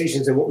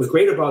conversations. And what was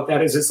great about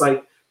that is it's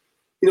like,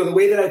 the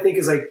way that I think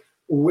is like,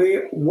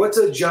 what's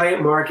a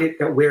giant market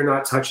that we're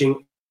not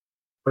touching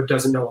but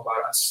doesn't know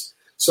about us?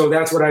 So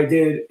that's what I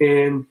did.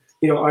 And,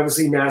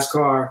 obviously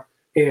NASCAR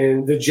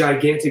and the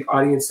gigantic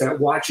audience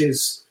that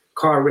watches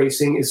car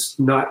racing is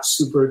not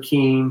super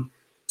keen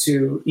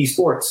to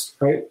esports,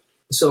 right?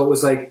 So it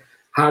was like,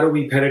 how do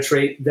we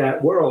penetrate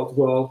that world?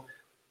 Well,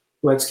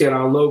 let's get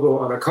our logo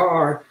on a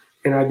car.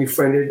 And I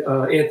befriended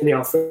Anthony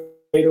Alfredo,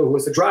 who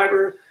was the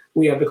driver.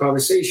 We had the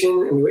conversation,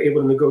 and we were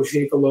able to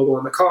negotiate the logo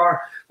on the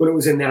car. When it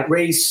was in that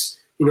race,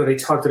 they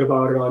talked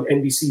about it on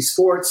NBC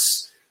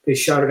Sports. They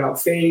shouted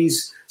out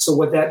FaZe. So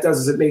what that does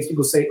is it makes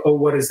people say, oh,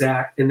 what is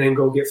that? And then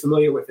go get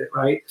familiar with it,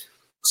 right?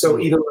 So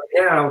even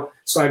right now,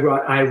 I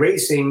brought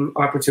iRacing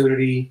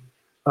opportunity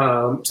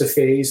to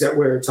FaZe that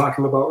we're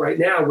talking about right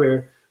now,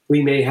 where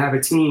we may have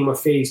a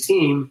FaZe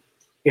team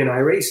in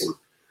iRacing,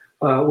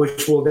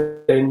 which will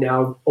then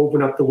now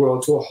open up the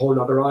world to a whole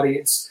other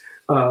audience,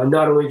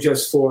 not only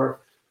just for,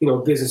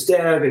 business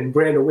dev and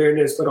brand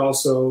awareness, but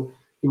also,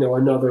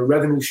 another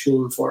revenue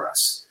stream for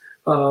us.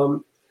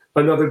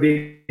 Another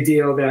big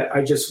deal that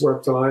I just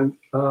worked on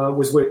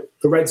was with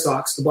the Red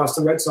Sox, the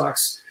Boston Red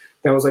Sox.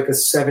 That was like a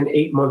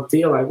 7-8 month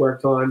deal I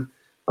worked on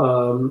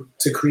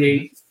to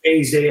create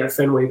FaZe Day at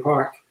Fenway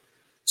Park.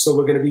 So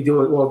we're going to be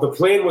doing, the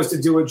plan was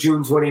to do it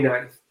June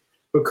 29th,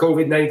 but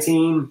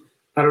COVID-19,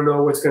 I don't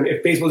know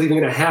if baseball's even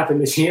going to happen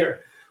this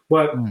year.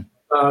 But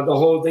the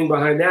whole thing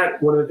behind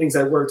that, one of the things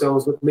I worked on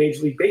was with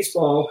Major League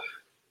Baseball,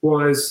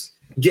 was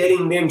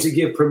getting them to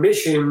give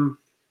permission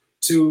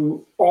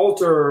to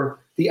alter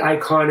the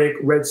iconic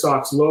Red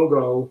Sox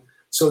logo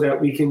so that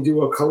we can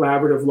do a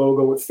collaborative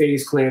logo with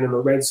FaZe Clan and the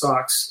Red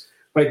Sox,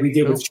 like we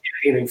did with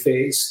Champion and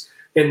FaZe,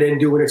 and then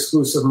do an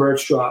exclusive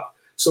merch drop.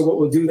 So what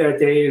we'll do that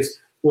day is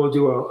we'll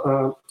do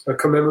a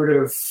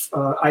commemorative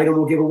item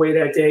we'll give away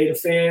that day to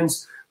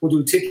fans. We'll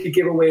do ticket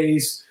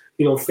giveaways.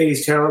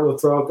 FaZe talent will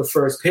throw out the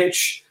first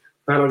pitch.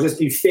 It'll just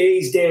be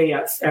FaZe Day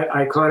at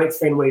iconic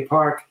Fenway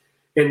Park,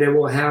 and then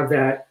we'll have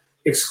that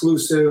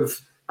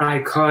exclusive,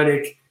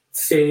 iconic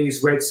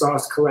FaZe Red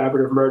Sox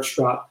collaborative merch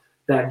drop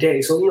that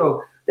day.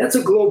 So, that's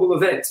a global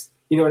event.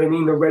 You know what I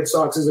mean? The Red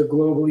Sox is a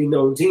globally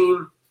known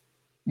team,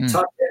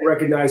 top 10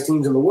 recognized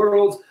teams in the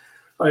world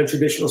in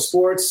traditional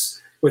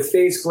sports with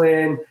FaZe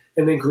Clan,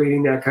 and then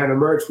creating that kind of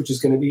merch, which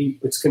is going to be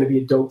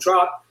a dope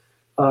drop.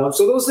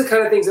 So those are the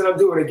kind of things that I'm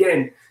doing.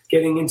 Again,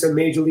 getting into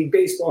Major League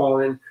Baseball,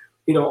 and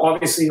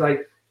obviously,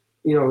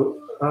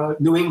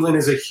 New England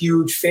is a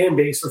huge fan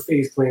base for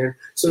FaZe Clan.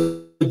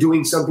 So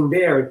doing something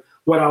there.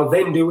 What I'll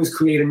then do is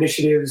create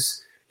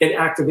initiatives and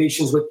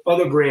activations with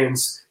other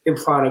brands and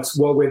products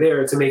while we're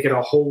there to make it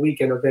a whole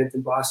weekend event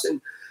in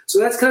Boston. So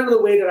that's kind of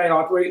the way that I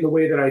operate and the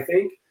way that I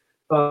think.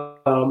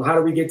 How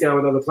do we get down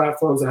with other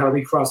platforms, and how do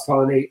we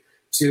cross-pollinate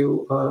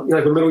to,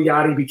 like when Little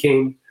Yachty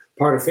became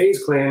part of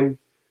FaZe Clan,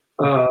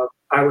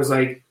 I was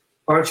like,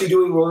 aren't you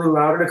doing Rolling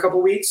Loud in a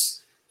couple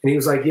weeks? And he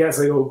was like, yes.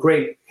 I go,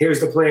 great. Here's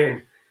the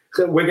plan.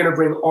 We're going to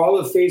bring all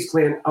of FaZe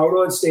Clan out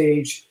on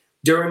stage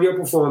during your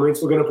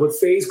performance. We're going to put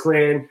FaZe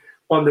Clan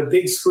on the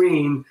big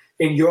screen,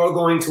 and you're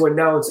going to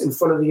announce in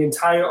front of the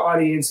entire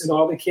audience and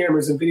all the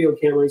cameras and video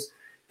cameras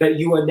that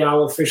you are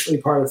now officially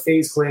part of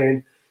FaZe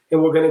Clan.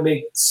 And we're going to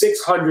make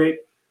 600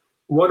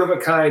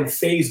 one-of-a-kind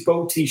FaZe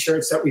boat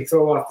T-shirts that we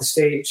throw off the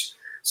stage.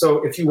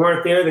 So if you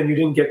weren't there, then you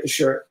didn't get the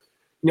shirt.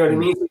 You know what I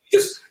mean? You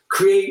just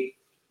create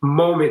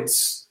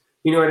moments,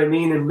 you know what I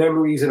mean, and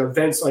memories and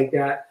events like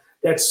that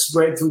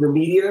spread through the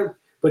media,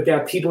 but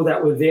that people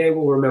that were there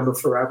will remember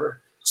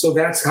forever. So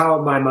that's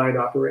how my mind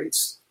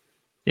operates.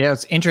 Yeah,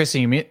 it's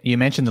interesting. You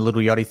mentioned the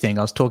Little Yachty thing.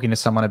 I was talking to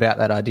someone about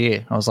that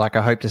idea. I was like,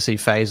 I hope to see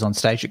FaZe on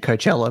stage at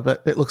Coachella,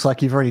 but it looks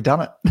like you've already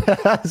done it.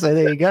 So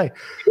there you go.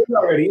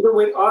 Already, even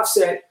with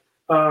Offset,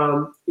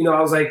 I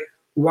was like,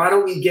 why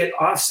don't we get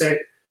Offset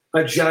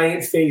a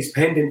giant FaZe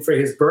pendant for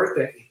his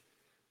birthday?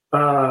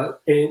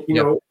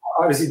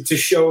 Obviously to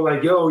show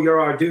like, yo,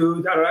 you're our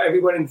dude.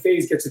 Everyone in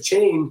FaZe gets a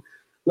chain.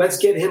 Let's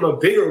get him a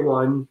bigger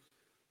one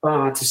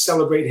to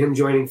celebrate him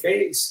joining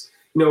FaZe.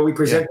 We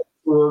presented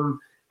to him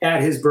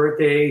at his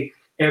birthday.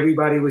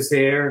 Everybody was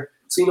there.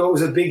 So, it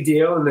was a big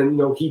deal. And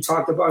then, he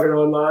talked about it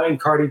online.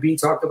 Cardi B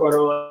talked about it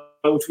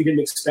online, which we didn't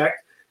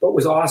expect, but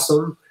was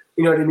awesome.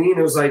 You know what I mean?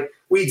 It was like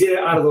we did it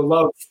out of the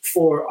love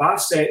for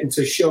Offset and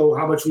to show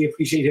how much we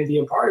appreciate him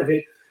being part of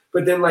it.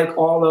 But then like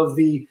all of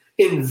the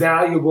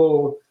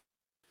invaluable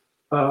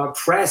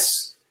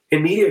press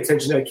and media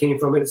attention that came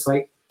from it, it's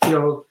like,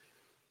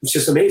 it's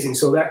just amazing.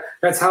 So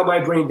that's how my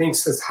brain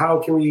thinks, is how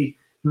can we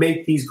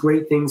make these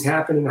great things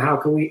happen and how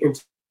can we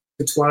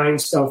intertwine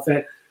stuff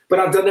but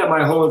I've done that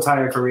my whole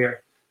entire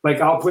career.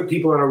 Like I'll put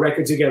people on a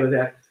record together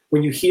that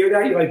when you hear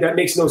that, you're like, that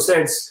makes no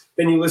sense.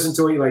 Then you listen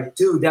to it, you're like,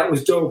 dude, that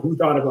was dope. Who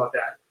thought about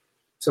that?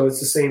 So it's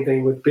the same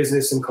thing with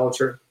business and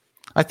culture.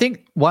 I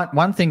think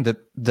one thing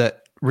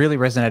that really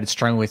resonated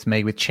strongly with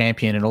me with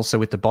Champion and also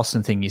with the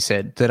Boston thing you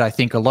said, that I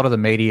think a lot of the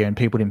media and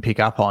people didn't pick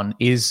up on,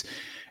 is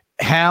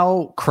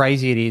how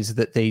crazy it is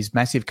that these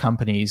massive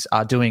companies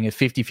are doing a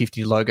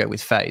 50-50 logo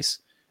with FaZe,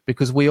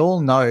 because we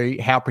all know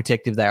how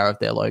protective they are of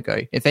their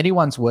logo. If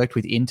anyone's worked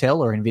with Intel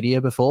or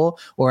NVIDIA before,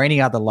 or any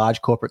other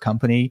large corporate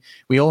company,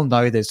 we all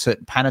know there's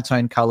certain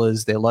Pantone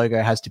colors. Their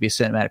logo has to be a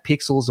certain amount of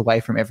pixels away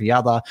from every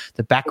other.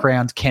 The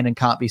background can and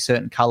can't be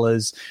certain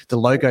colors. The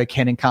logo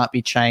can and can't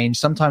be changed.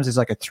 Sometimes there's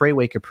like a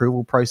 3-week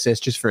approval process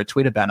just for a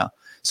Twitter banner.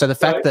 So the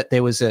fact that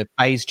there was a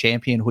FaZe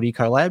Champion hoodie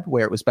collab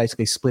where it was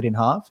basically split in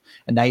half,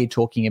 and now you're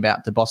talking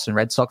about the Boston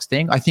Red Sox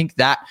thing, I think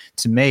that,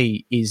 to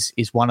me, is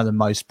one of the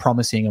most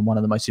promising and one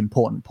of the most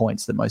important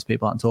points that most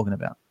people aren't talking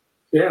about.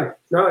 Yeah,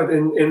 no,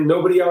 and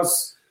nobody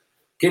else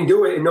can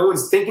do it, and no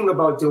one's thinking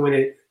about doing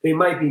it. They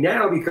might be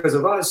now because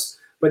of us,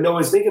 but no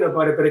one's thinking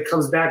about it. But it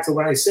comes back to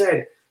what I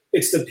said.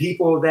 It's the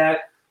people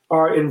that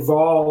are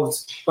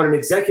involved on an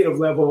executive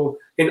level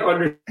and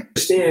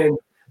understand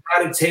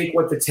how to take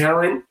what the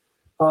talent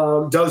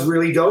does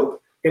really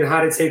dope and how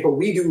to take what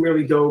we do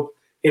really dope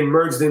and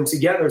merge them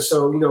together.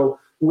 So,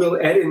 Will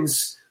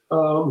Edens,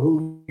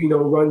 who,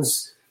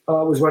 was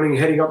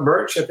heading up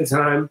merch at the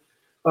time,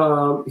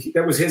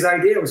 that was his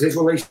idea. It was his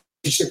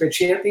relationship at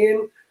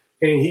Champion,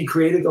 and he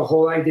created the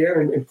whole idea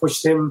and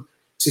pushed him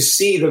to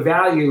see the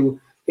value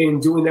in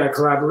doing that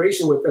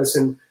collaboration with us.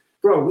 And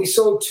bro, we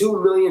sold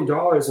 $2 million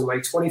in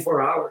like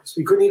 24 hours.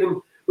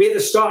 We had to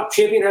stop.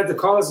 Champion had to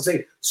call us and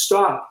say,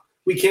 stop,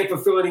 we can't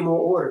fulfill any more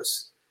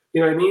orders. You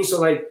know what I mean? So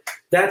like,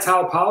 that's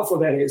how powerful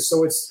that is.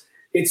 So it's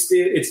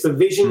the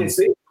vision, it's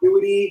the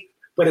ingenuity,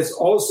 but it's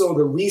also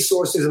the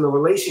resources and the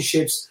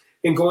relationships.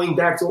 And going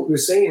back to what we were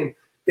saying,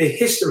 the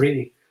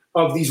history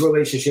of these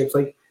relationships.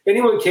 Like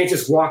anyone can't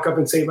just walk up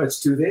and say, let's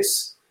do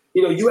this.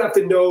 You have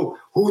to know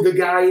who the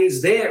guy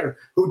is there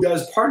who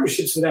does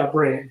partnerships for that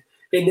brand,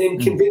 and then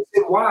convince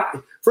him why.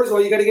 First of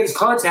all, you got to get his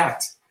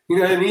contact. You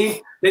know what I mean?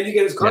 Then you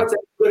get his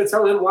contact. You got to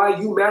tell him why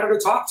you matter to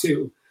talk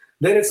to.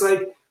 Then it's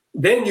like,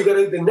 then you got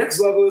to, the next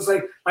level is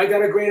like, I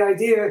got a great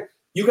idea.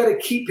 You got to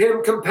keep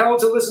him compelled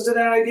to listen to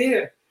that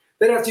idea.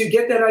 Then after you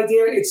get that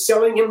idea, it's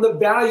selling him the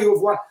value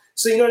of what.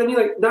 So you know what I mean?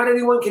 Like not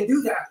anyone can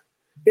do that.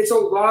 It's a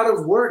lot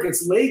of work.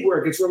 It's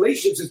legwork. It's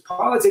relationships. It's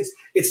politics.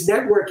 It's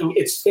networking.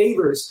 It's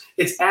favors.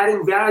 It's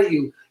adding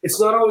value. It's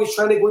not always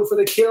trying to go in for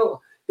the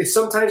kill. It's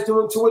sometimes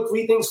doing 2 or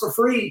 3 things for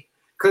free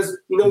because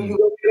you know you're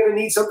going to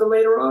need something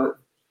later on.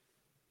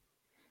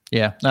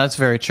 Yeah, no, that's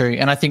very true.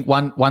 And I think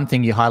one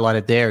thing you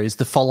highlighted there is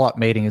the follow-up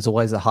meeting is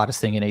always the hardest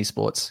thing in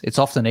esports. It's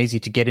often easy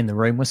to get in the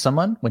room with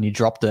someone when you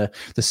drop the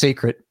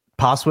secret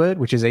password,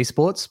 which is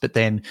esports. But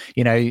then,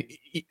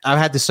 I've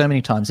had this so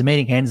many times. The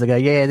meeting ends, they go,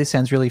 yeah, this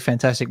sounds really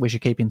fantastic. We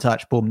should keep in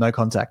touch. Boom, no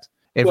contact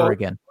ever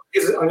again.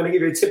 I'm going to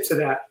give you a tip to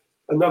that.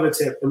 Another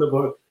tip in the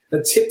book.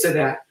 A tip to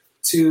that,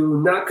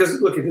 to not, because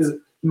look, there's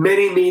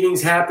many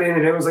meetings happen and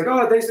everyone's like,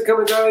 oh, thanks for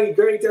coming down. You're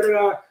great,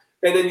 da-da-da.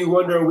 And then you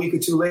wonder a week or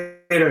 2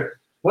 later,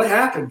 what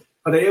happened?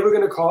 Are they ever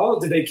going to call?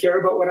 Did they care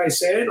about what I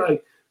said?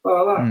 Like,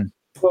 blah, blah, blah.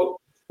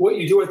 Well, what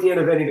you do at the end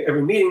of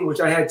every meeting, which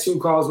I had 2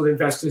 calls with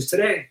investors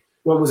today.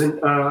 One was an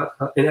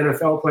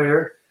NFL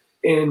player,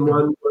 and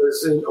one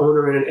was an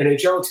owner in an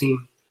NHL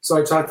team. So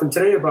I talked to them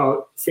today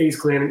about FaZe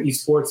Clan and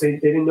esports. They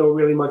didn't know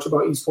really much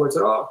about esports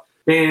at all.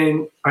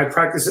 And I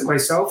practice it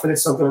myself, and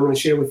it's something I'm going to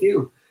share with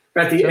you.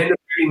 At the end of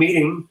every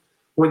meeting,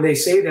 when they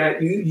say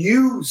that,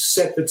 you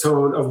set the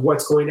tone of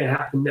what's going to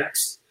happen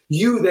next.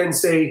 You then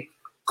say,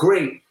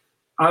 great,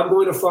 I'm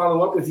going to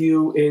follow up with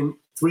you in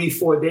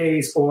 3-4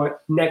 days or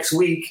next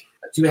week.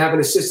 Do you have an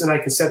assistant I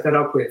can set that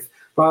up with?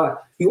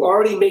 You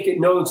already make it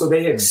known so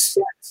they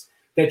expect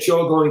that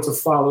you're going to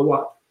follow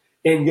up.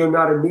 And you're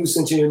not a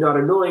nuisance and you're not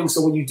annoying.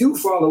 So when you do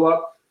follow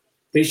up,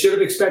 they should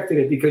have expected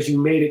it because you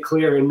made it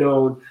clear and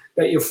known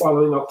that you're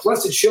following up.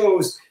 Plus, it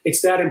shows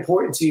it's that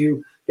important to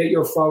you that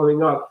you're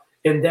following up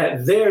and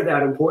that they're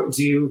that important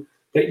to you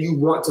that you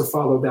want to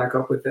follow back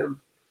up with them.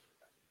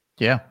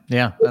 Yeah.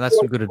 No, that's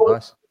some good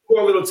advice.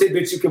 4 little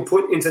tidbits you can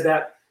put into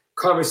that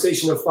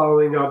conversation of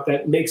following up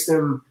that makes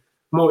them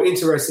more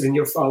interested in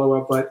your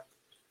follow-up. But,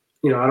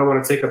 I don't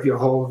want to take up your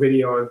whole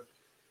video and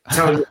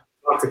tell you to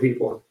talk to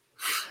people.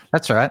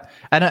 That's all right.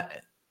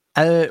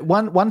 And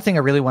one thing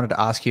I really wanted to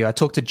ask you, I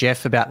talked to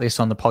Jeff about this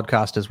on the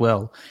podcast as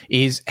well,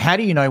 is how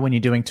do you know when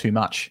you're doing too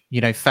much?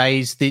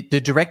 FaZe, the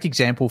direct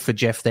example for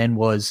Jeff then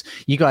was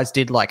you guys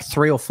did like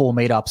 3 or 4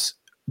 meetups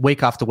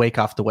week after week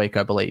after week,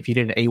 I believe. You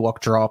did an Ewok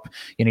drop,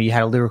 you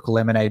had a Lyrical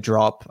Lemonade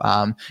drop,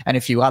 and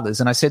a few others.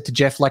 And I said to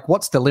Jeff, like,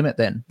 what's the limit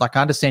then? Like,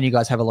 I understand you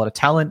guys have a lot of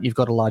talent, you've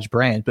got a large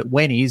brand, but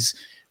when is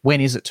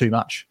it too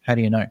much? How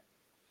do you know?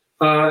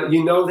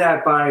 You know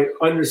that by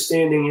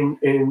understanding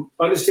and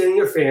understanding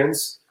your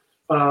fans,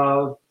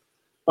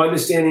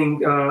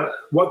 understanding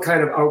what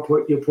kind of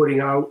output you're putting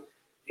out.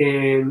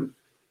 And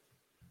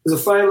there's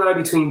a fine line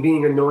between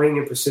being annoying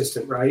and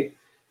persistent, right?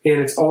 And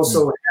it's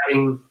also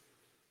having,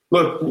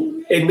 look,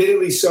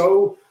 admittedly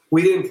so,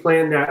 we didn't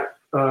plan that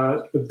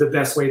the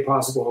best way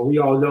possible. We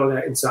all know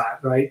that inside,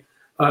 right?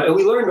 And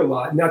we learned a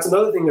lot. And that's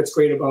another thing that's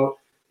great about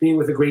being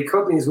with a great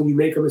company is when you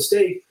make a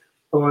mistake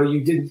or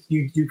you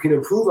can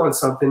improve on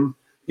something,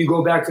 you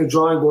go back to the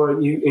drawing board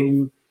and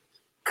you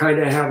kind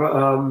of have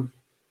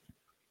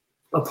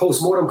a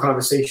post-mortem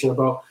conversation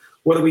about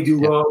what do we do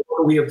wrong, what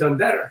do we have done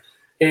better.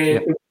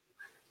 And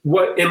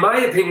what, in my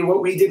opinion,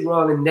 what we did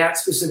wrong in that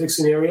specific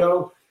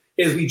scenario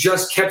is we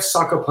just kept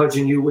sucker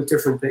punching you with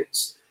different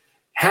things.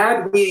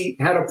 Had we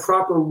had a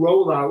proper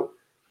rollout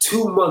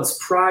 2 months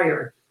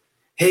prior,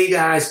 hey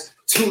guys,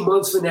 2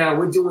 months from now,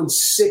 we're doing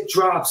sick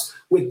drops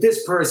with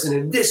this person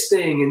and this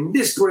thing and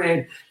this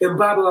brand and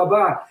blah, blah,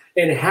 blah,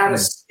 and had a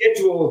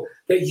schedule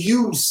that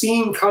you've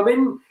seen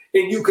coming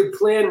and you could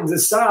plan and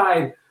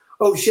decide,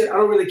 oh shit, I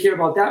don't really care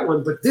about that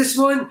one, but this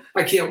one,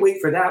 I can't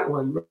wait for that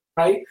one,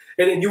 right?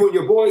 And then you and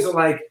your boys are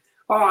like,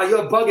 oh,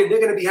 you're bugging. They're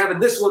going to be having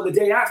this one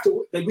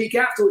the week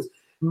afterwards.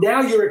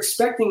 Now you're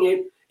expecting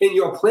it and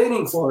you're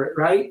planning for it,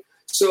 right?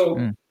 So,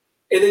 and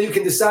then you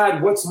can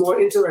decide what's more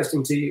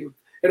interesting to you.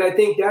 And I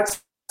think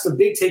that's the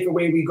big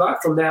takeaway we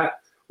got from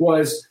that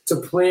was to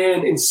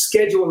plan and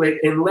schedule it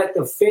and let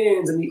the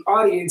fans and the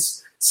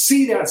audience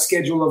see that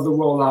schedule of the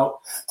rollout,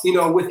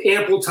 with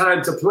ample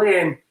time to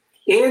plan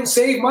and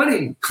save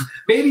money.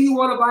 Maybe you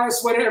want to buy a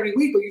sweater every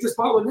week, but you just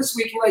bought one this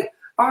week. You're like,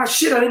 oh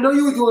shit, I didn't know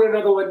you were doing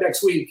another one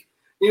next week.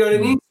 You know what I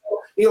mean?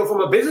 So,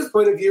 from a business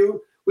point of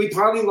view, we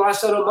probably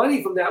lost out on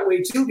money from that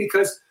way too,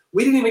 because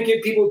we didn't even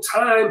give people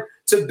time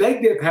to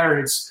beg their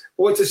parents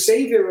or to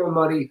save their own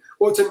money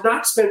or to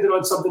not spend it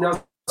on something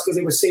else because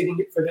they were saving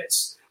it for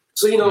this.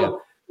 So,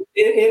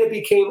 it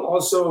became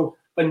also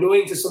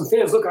annoying to some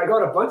fans. Look, I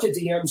got a bunch of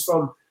DMs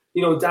from,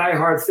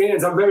 diehard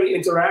fans. I'm very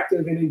interactive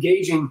and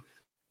engaging.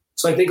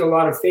 So I think a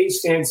lot of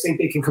FaZe fans think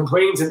they can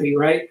complain to me,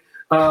 right?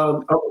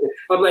 I'm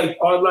like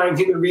online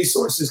human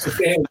resources to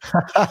fans.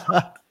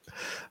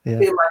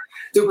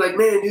 They're like,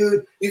 man,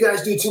 dude, you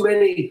guys do too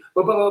many,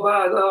 blah, blah,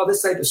 blah, blah, all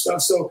this type of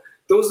stuff. So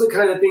those are the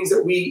kind of things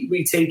that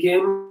we take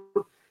in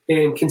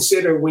and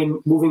consider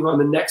when moving on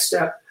the next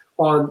step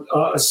on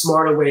a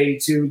smarter way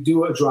to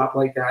do a drop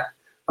like that.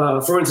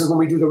 For instance, when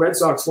we do the Red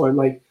Sox one,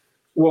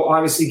 we'll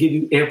obviously give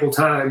you ample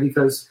time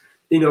because,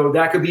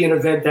 that could be an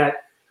event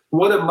that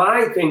one of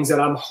my things that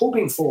I'm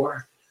hoping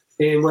for,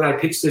 and when I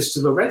pitch this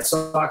to the Red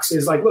Sox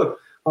is look,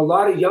 a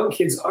lot of young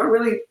kids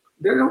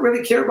they don't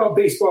really care about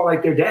baseball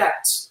like their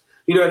dads.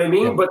 You know what I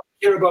mean? Yeah. But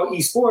they care about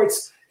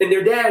esports, and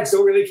their dads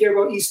don't really care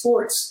about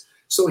esports.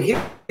 So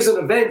here's an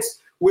event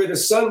where the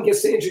son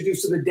gets to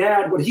introduce to the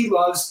dad what he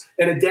loves,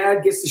 and a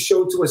dad gets to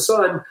show to a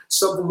son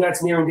something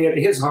that's near and dear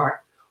to his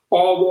heart,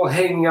 all while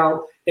hanging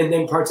out and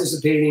then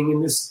participating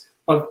in this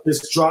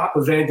drop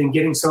event and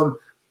getting some,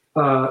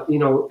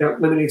 that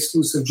limited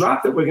exclusive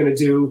drop that we're going to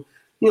do.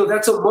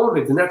 That's a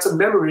moment and that's a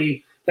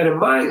memory that in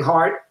my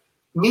heart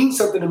means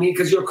something to me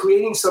because you're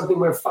creating something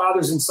where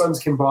fathers and sons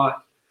can bond,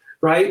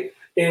 right?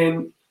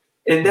 And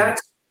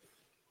that's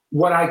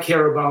what I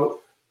care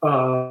about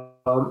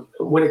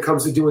when it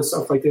comes to doing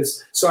stuff like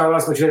this. So I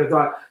lost my train of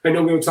thought. I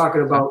know we were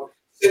talking about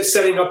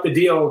setting up the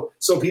deal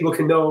so people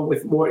can know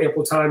with more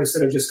ample time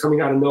instead of just coming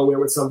out of nowhere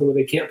with something where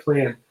they can't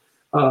plan.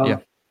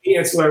 The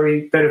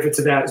ancillary benefit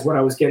to that is what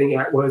I was getting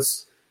at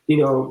was,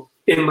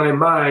 in my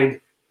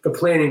mind, the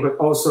planning, but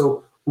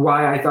also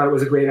why I thought it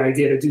was a great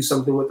idea to do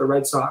something with the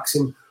Red Sox.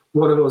 And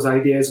one of those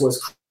ideas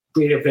was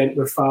create an event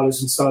where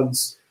fathers and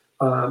sons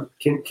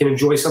can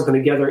enjoy something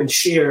together and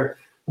share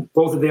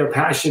both of their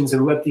passions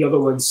and let the other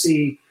one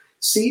see,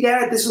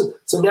 Dad,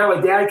 so now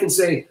a dad can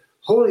say,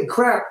 holy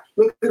crap,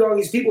 look at all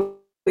these people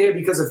here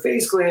because of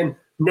FaZe Clan.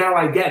 Now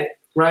I get it,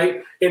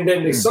 right? And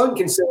then the son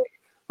can say,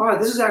 oh,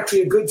 this is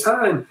actually a good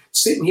time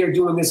sitting here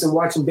doing this and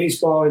watching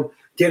baseball and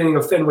getting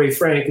a Fenway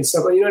Frank and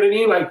stuff. You know what I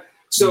mean?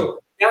 So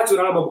that's what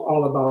I'm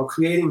all about,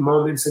 creating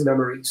moments and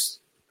memories.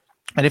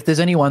 And if there's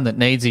anyone that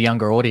needs a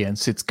younger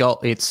audience, it's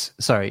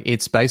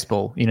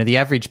baseball. The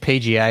average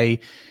PGA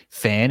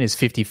fan is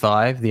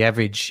 55. The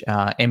average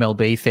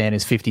MLB fan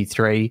is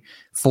 53,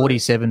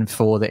 47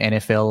 for the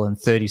NFL and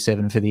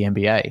 37 for the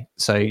NBA.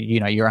 So,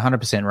 you're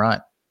 100%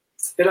 right.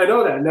 And I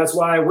know that. And that's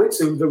why I went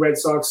to the Red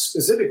Sox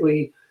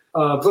specifically.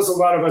 Plus a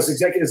lot of us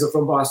executives are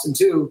from Boston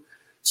too.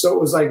 So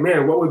it was like,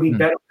 man, what would be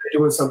better than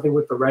doing something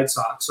with the Red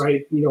Sox,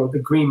 right? The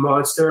Green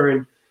Monster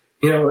and,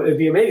 it'd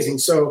be amazing.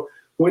 So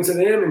went to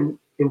them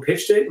and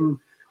pitched it. And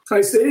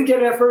they didn't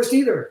get it at first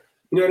either.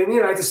 You know what I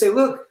mean? I had to say,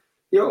 look,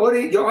 your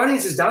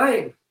audience is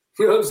dying.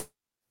 You know what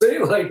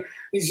I'm saying?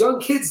 These young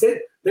kids,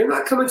 They're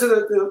not coming to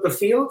the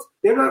field.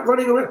 They're not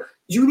running around.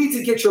 You need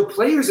to get your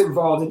players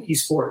involved in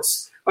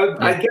esports. I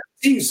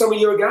guarantee you, some of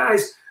your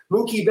guys,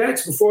 Mookie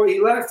Betts, before he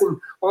left, and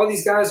all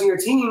these guys on your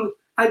team,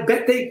 I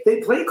bet they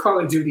play Call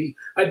of Duty.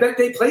 I bet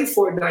they play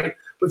Fortnite.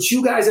 But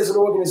you guys as an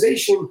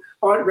organization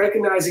aren't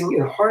recognizing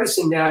and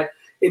harnessing that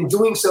and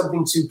doing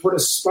something to put a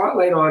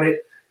spotlight on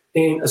it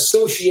and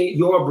associate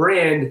your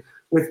brand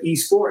with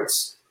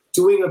esports.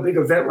 Doing a big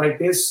event like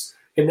this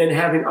and then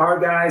having our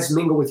guys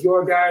mingle with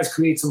your guys,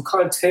 create some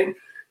content,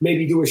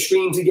 maybe do a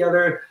stream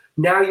together.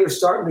 Now you're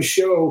starting to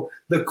show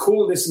the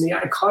coolness and the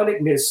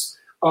iconicness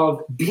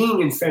of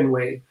being in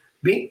Fenway,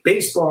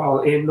 baseball,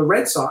 and the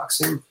Red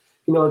Sox. And,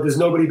 there's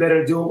nobody better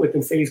to do it with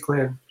than FaZe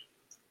Clan.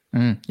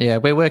 Yeah,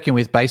 we're working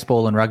with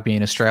baseball and rugby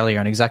in Australia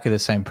on exactly the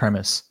same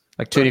premise.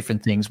 Like two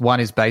different things.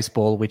 One is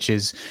baseball, which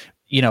is,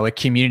 a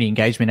community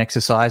engagement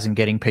exercise and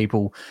getting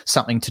people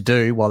something to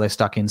do while they're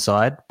stuck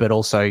inside, but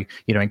also,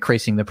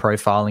 increasing the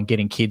profile and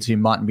getting kids who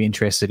mightn't be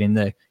interested in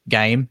the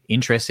game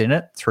interested in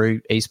it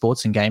through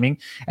esports and gaming.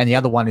 And the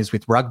other one is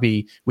with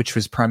rugby, which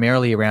was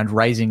primarily around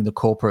raising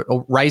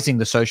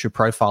the social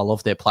profile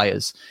of their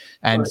players.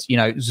 And,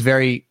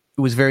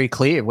 it was very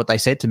clear what they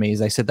said to me is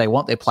they said they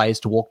want their players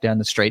to walk down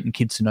the street and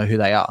kids to know who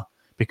they are,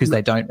 because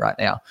they don't right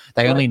now.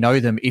 They only know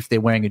them if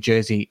they're wearing a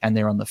jersey and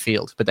they're on the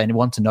field, but they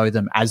want to know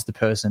them as the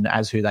person,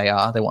 as who they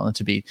are. They want them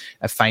to be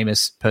a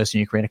famous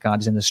person you can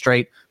recognize in the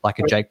street, like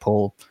a Jake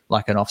Paul,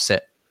 like an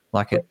Offset,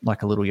 like a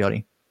Little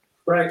Yachty.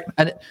 Right.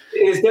 And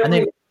there's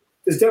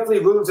definitely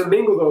room to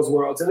mingle those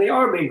worlds, and they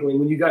are mingling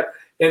when you got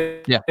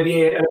NBA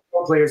and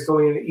NFL players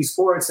going into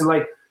esports.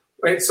 And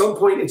at some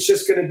point, it's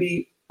just going to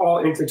be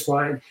all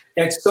intertwined.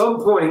 At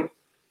some point,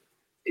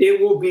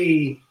 it will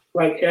be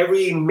like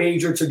every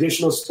major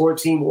traditional sport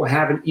team will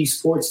have an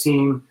esports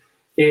team,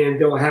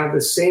 and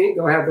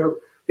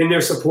and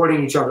they're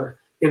supporting each other,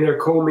 and they're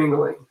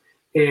co-mingling,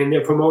 and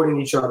they're promoting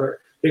each other.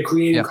 They're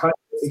creating content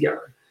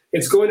together.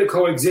 It's going to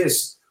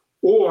coexist,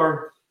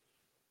 or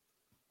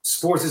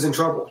sports is in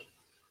trouble.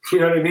 You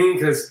know what I mean?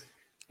 Because,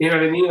 like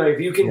if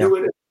you can do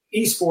it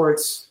in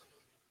esports,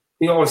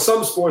 or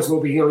some sports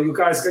will be, your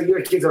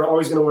kids are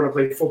always going to want to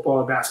play football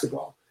and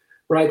basketball,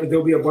 right? But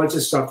there'll be a bunch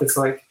of stuff that's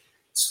like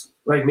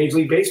Major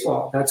League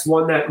Baseball. That's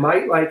one that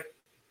might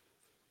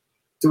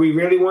do we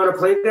really want to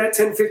play that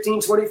 10,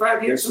 15,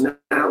 25 years from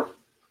now?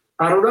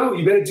 I don't know.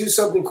 You better do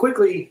something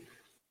quickly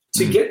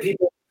to get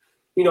people,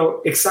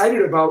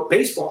 excited about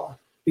baseball,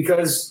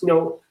 because,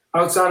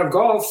 outside of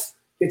golf,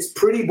 it's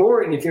pretty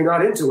boring if you're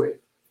not into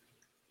it.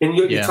 And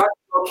you're talking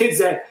about kids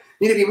that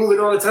need to be moving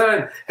all the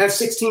time, have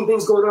 16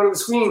 things going on the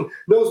screen,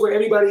 knows where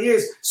everybody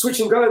is,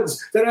 switching guns,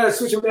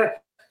 switching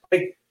back.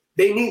 Like,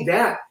 they need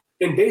that.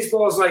 And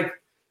baseball is like,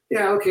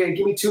 yeah, okay,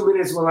 give me 2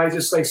 minutes while I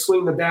just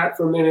swing the bat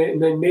for a minute,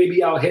 and then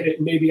maybe I'll hit it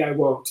and maybe I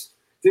won't.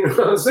 You know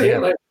what I'm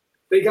saying? Yeah.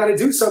 They got to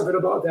do something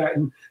about that.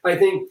 And I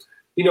think,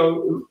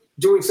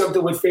 doing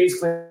something with FaZe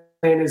Clan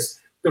is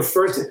the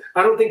first.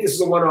 I don't think this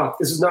is a one-off.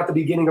 This is not the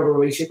beginning of a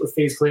relationship with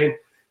FaZe Clan.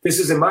 This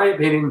is, in my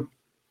opinion,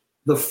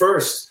 the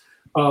first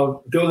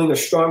of building a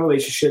strong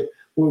relationship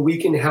where we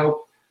can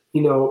help,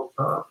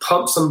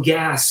 pump some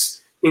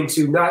gas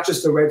into not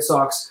just the Red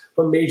Sox,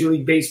 but Major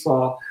League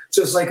Baseball,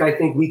 just like I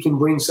think we can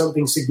bring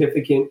something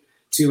significant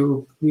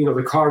to,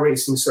 the car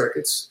racing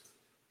circuits.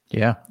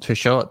 Yeah, for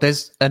sure.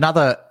 There's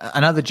another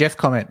Jeff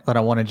comment that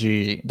I wanted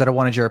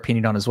your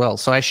opinion on as well.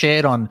 So I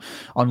shared on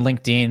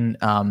LinkedIn,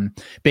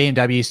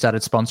 BMW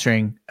started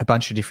sponsoring a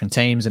bunch of different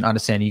teams, and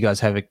understand you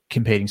guys have a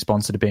competing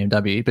sponsor to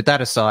BMW. But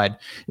that aside,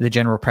 the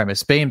general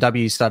premise,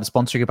 BMW started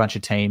sponsoring a bunch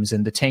of teams,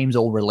 and the teams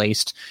all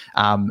released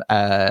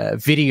a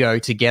video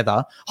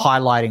together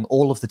highlighting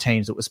all of the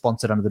teams that were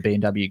sponsored under the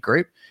BMW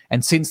group.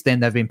 And since then,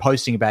 they've been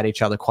posting about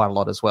each other quite a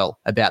lot as well,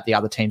 about the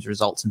other teams'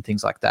 results and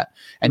things like that.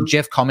 And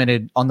Jeff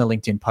commented on the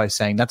LinkedIn post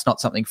saying that's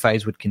not something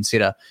FaZe would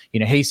consider.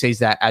 He sees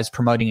that as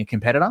promoting a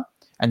competitor,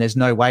 and there's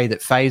no way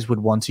that FaZe would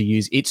want to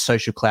use its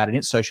social clout and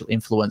its social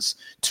influence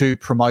to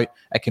promote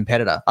a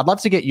competitor. I'd love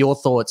to get your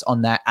thoughts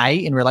on that, A,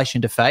 in relation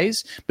to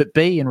FaZe, but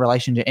B, in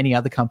relation to any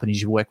other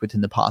companies you've worked with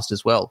in the past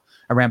as well,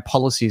 around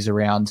policies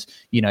around,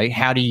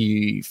 how do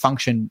you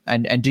function,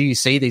 and do you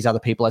see these other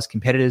people as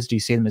competitors? Do you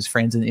see them as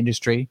friends in the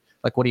industry?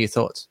 What are your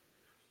thoughts?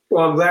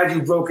 Well, I'm glad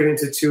you broke it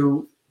into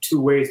two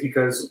ways,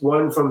 because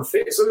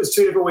so there's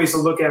two different ways to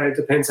look at it. It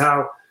depends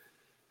how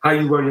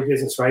you run your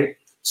business, right?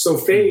 So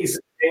FaZe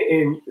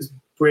and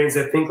brands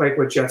that think like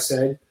what Jeff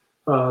said,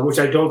 which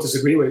I don't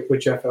disagree with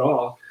Jeff at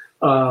all.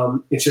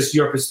 It's just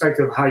your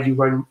perspective of how you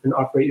run and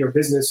operate your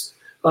business.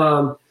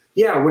 When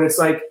it's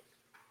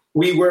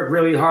we work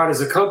really hard as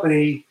a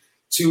company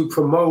to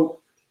promote,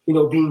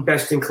 being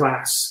best in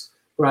class,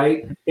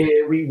 right?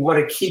 And we want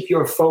to keep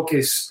your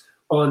focus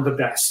on the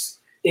best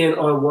and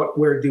on what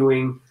we're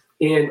doing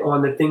and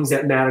on the things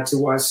that matter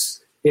to us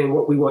and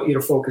what we want you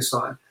to focus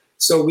on.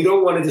 So we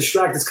don't want to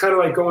distract. It's kind of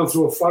like going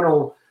through a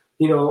funnel,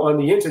 on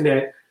the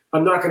internet.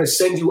 I'm not going to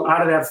send you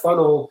out of that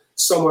funnel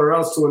somewhere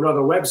else to another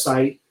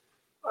website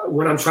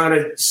when I'm trying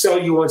to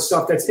sell you on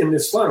stuff that's in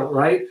this funnel,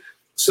 right?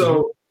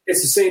 So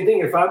it's the same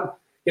thing.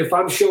 If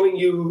I'm showing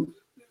you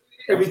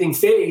everything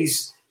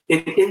FaZe,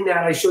 and in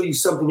that I show you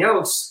something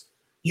else,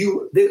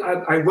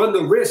 I run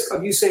the risk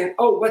of you saying,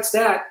 oh, what's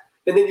that?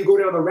 And then you go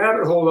down the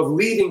rabbit hole of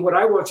leaving what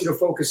I want you to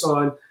focus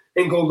on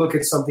and go look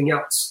at something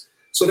else.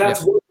 So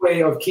that's one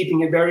way of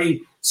keeping it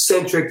very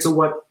centric to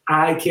what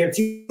I care. If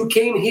you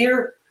came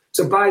here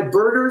to buy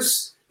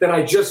birders, then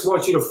I just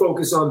want you to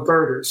focus on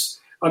birders.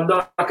 I'm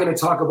not going to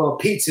talk about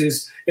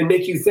pizzas and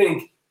make you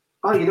think,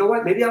 oh, you know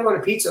what? Maybe I want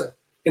a pizza.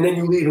 And then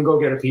you leave and go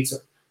get a pizza.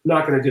 I'm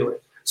not going to do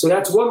it. So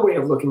that's one way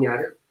of looking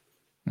at it.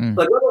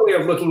 Another way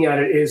of looking at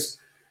it is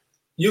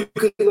you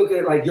could look at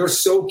it like you're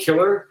so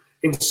killer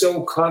and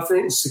so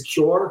confident and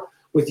secure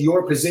with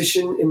your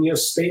position in your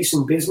space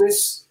and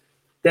business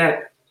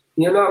that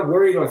you're not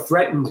worried or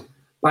threatened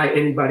by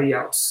anybody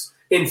else.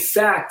 In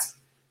fact,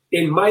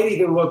 it might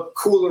even look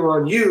cooler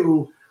on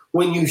you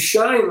when you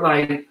shine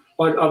light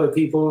on other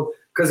people,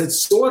 because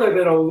it's sort of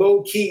in a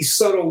low-key,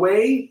 subtle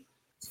way,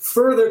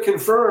 further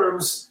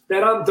confirms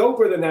that I'm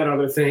doper than that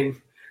other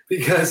thing,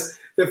 because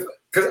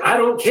I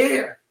don't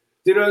care.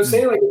 You know what I'm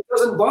saying? Like, it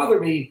doesn't bother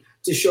me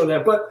to show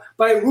that. But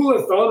by rule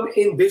of thumb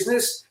in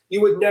business,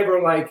 you would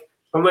never, like,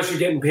 unless you're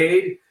getting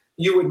paid,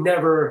 you would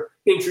never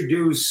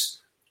introduce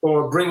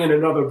or bring in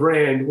another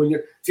brand.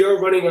 If you're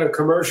running a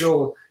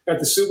commercial at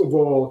the Super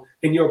Bowl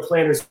and your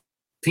plan is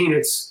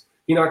peanuts,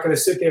 you're not going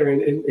to sit there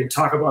and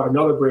talk about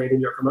another brand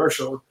in your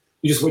commercial.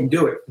 You just wouldn't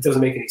do it. It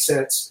doesn't make any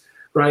sense,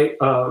 right?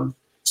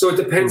 So it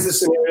depends the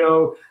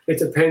scenario. It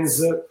depends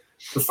the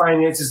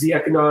finances, the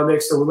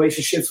economics, the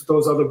relationships with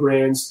those other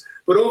brands.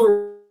 But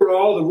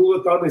overall, the rule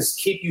of thumb is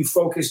keep you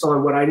focused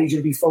on what I need you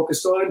to be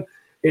focused on.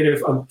 And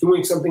if I'm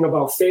doing something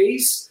about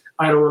FaZe,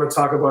 I don't want to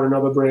talk about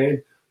another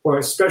brand, or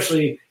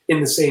especially in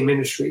the same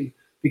industry,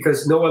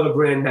 because no other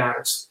brand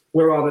matters.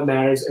 We're all that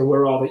matters, and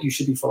we're all that you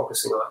should be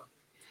focusing on.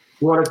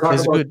 You want to talk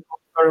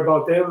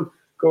about them,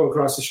 go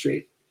across the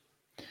street.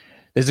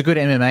 There's a good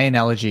MMA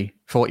analogy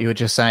for what you were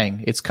just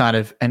saying. It's kind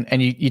of,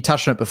 and you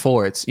touched on it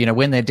before. It's,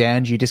 when they're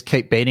down, do you just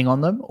keep beating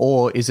on them,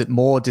 or is it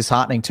more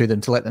disheartening to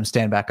them to let them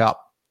stand back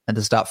up and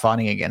to start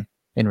fighting again?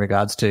 In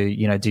regards to,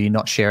 do you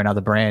not share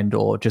another brand,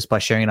 or just by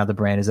sharing another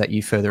brand, is that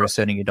you further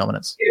asserting your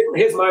dominance?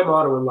 Here's my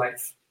motto in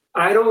life.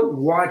 I don't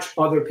watch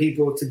other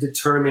people to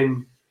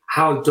determine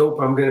how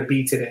dope I'm going to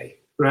be today,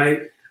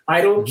 right?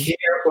 I don't care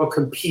or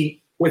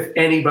compete with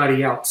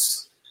anybody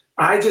else.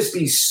 I just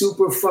be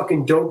super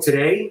fucking dope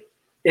today,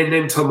 and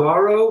then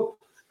tomorrow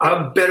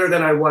I'm better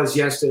than I was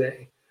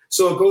yesterday.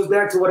 So it goes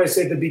back to what I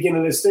said at the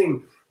beginning of this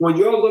thing. When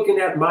you're looking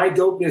at my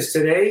dopeness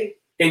today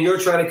and you're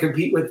trying to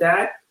compete with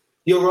that,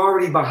 you're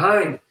already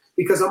behind,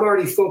 because I'm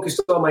already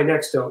focused on my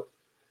next dope.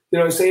 You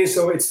know what I'm saying?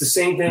 So it's the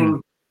same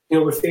thing,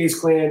 with FaZe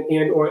Clan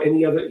and or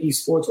any other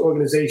esports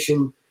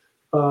organization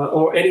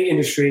or any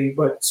industry,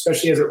 but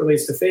especially as it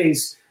relates to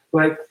FaZe.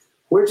 Like,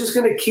 we're just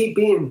going to keep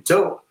being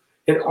dope,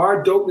 and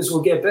our dopeness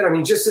will get better. I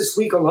mean, just this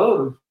week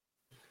alone,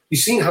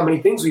 you've seen how many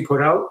things we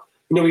put out.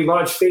 We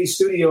launched FaZe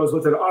Studios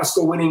with an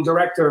Oscar-winning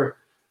director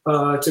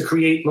to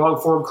create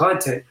long-form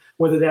content,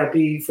 whether that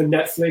be for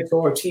Netflix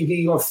or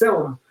TV or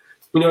film.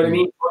 You know what I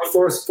mean?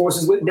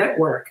 Forces with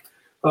Network.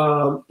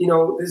 Our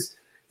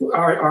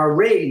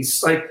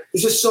raise. Like,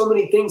 there's just so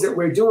many things that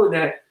we're doing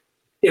that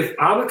if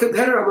I'm a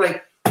competitor, I'm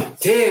like,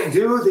 damn,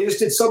 dude, they just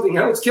did something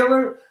else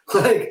killer.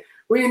 Like,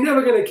 we're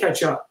never going to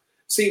catch up.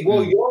 See,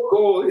 well, your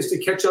goal is to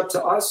catch up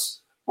to us.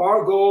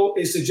 Our goal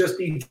is to just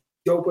be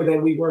doper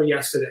than we were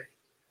yesterday.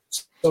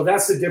 So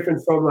that's the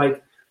difference from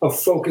like a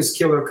focus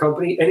killer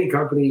company, any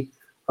company,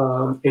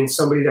 and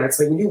somebody that's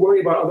like, when you worry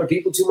about other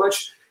people too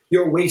much,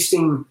 you're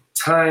wasting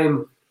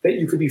time that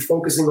you could be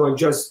focusing on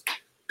just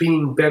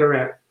being better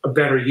at a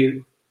better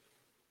you.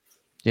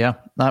 Yeah,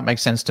 that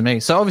makes sense to me.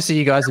 So obviously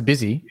you guys are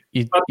busy.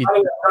 I'm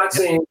not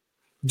saying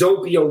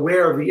don't be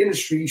aware of the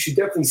industry. You should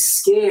definitely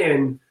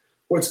scan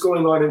what's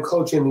going on in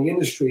culture in the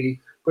industry,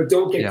 but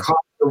don't get caught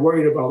or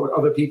worried about what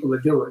other people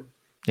are doing.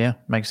 Yeah,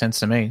 makes sense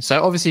to me.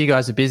 So obviously you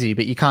guys are busy,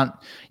 but you can't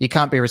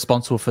be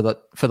responsible for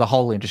the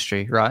whole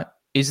industry, right?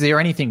 Is there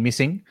anything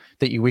missing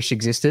that you wish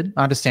existed?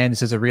 I understand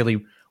this is a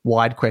really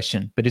wide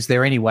question, but is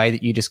there any way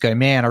that you just go,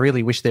 man, I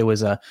really wish there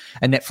was a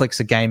Netflix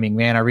of gaming,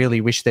 man, I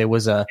really wish there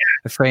was a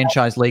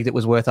franchise league that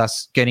was worth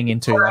us getting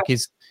into? Like,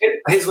 here's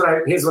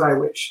what I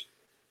wish,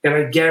 and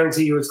I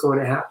guarantee you it's going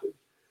to happen.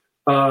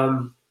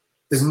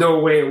 There's no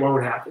way it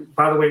won't happen.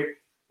 By the way,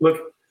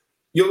 look,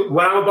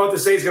 what I'm about to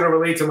say is going to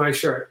relate to my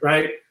shirt,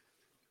 right?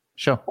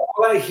 Sure.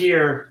 All I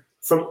hear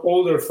from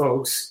older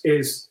folks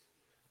is,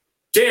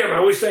 damn, I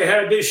wish they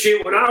had this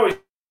shit when I was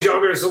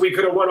younger so we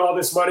could have won all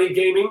this money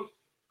gaming,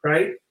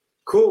 right?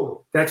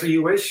 Cool. That's what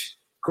you wish?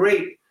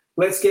 Great.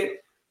 Let's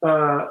get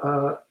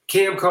Capcom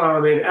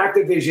and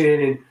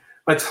Activision and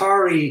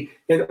Atari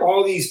and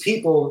all these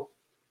people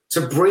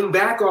to bring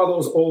back all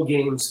those old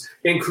games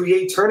and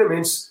create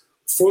tournaments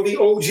for the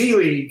OG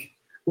League.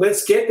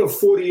 Let's get the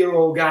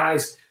 40-year-old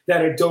guys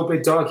that are dope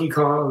at Donkey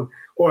Kong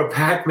or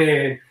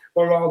Pac-Man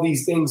or all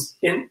these things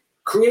and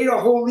create a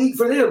whole league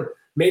for them.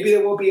 Maybe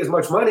there won't be as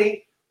much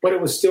money, but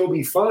it will still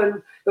be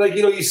fun. Like,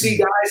 you see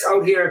guys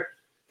out here,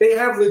 they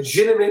have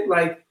legitimate,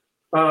 like,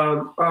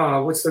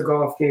 what's the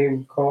golf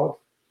game called?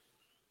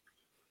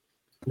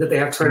 that they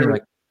have You mean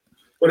tournaments.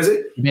 What is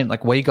it? You mean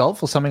like Wii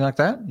Golf or something like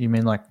that? You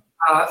mean like?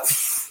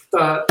 What's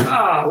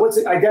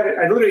it? I got it.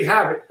 I literally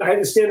have it. I had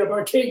a stand-up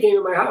arcade game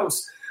in my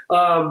house.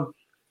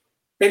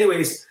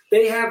 Anyways,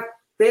 they have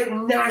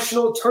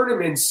national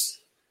tournaments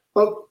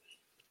of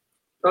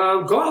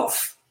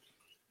golf.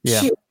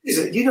 Yeah.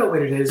 Shit, you know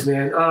what it is,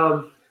 man.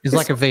 It's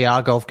like a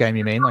VR golf game,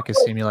 you mean, like a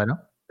simulator?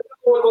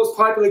 One of the most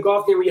popular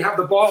golf game where you have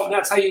the ball and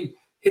that's how you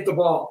hit the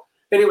ball.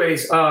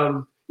 Anyways,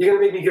 you're gonna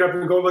make me get up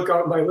and go look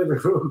out in my living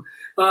room.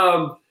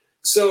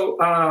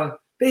 So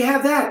they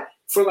have that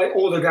for like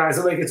older guys.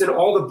 And like it's in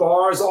all the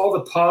bars, all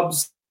the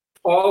pubs,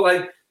 all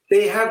like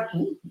they have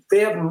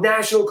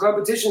national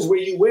competitions where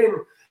you win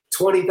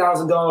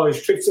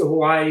 $20,000, trips to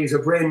Hawaii is a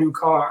brand new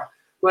car.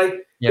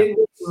 Like it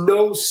makes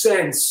no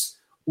sense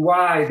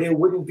why there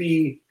wouldn't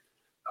be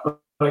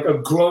like a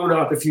grown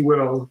up, if you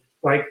will,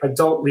 like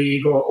adult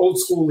league or old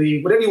school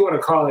league, whatever you want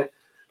to call it,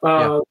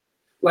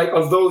 like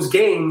of those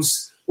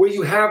games where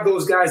you have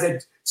those guys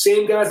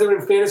same guys that are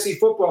in fantasy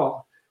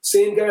football,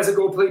 same guys that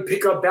go play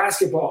pickup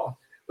basketball.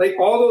 Like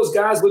all those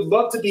guys would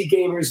love to be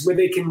gamers where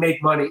they can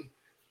make money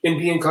and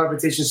be in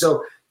competition.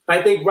 So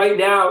I think right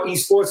now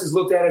esports is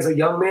looked at as a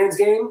young man's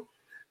game.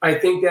 I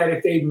think that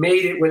if they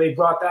made it where they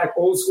brought back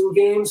old school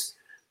games,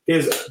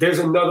 there's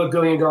another $1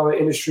 billion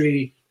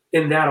industry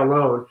in that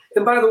alone.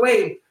 And by the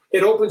way,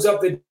 it opens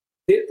up the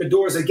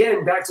doors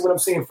again back to what I'm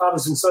saying,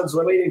 fathers and sons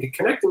relating and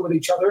connecting with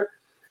each other.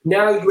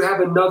 Now you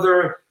have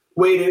another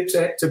way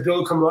to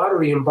build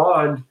camaraderie and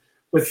bond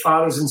with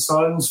fathers and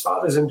sons,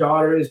 fathers and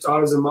daughters,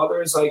 daughters and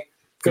mothers. Like,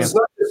 because it's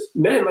not just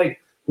men, like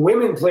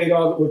women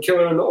were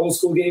killer in the old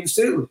school games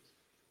too.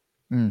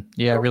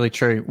 Yeah, really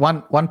true.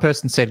 One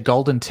person said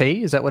Golden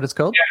Tee. Is that what it's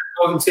called?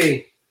 Yeah, Golden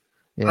Tee.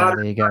 Yeah,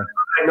 there you go.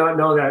 I not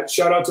know that.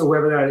 Shout out to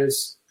whoever that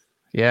is.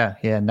 Yeah,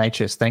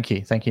 Natchez. Thank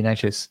you,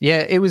 Natchez.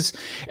 Yeah, it was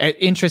an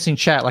interesting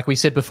chat. Like we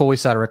said before we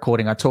started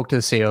recording, I talked to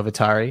the CEO of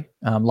Atari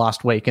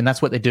last week, and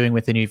that's what they're doing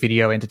with the new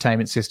video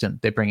entertainment system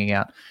they're bringing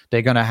out.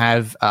 They're going to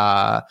have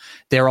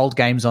their old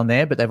games on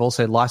there, but they've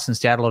also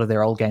licensed out a lot of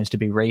their old games to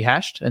be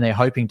rehashed, and they're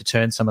hoping to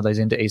turn some of those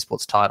into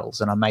esports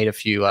titles. And I made a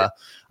few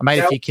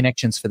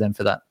connections for them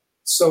for that.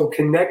 So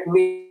connect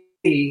me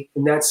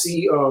and that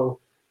CEO,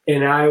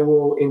 and I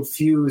will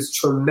infuse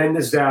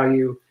tremendous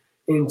value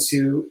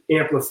into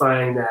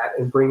amplifying that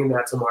and bringing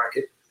that to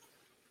market.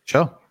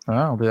 Sure. All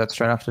right, I'll do that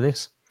straight after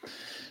this.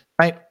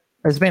 Mate,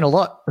 there's been a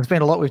lot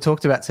we've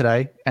talked about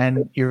today,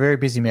 and you're a very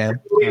busy man.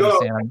 Mentioned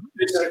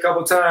it a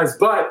couple times,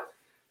 but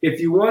if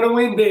you want to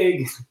win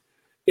big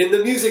in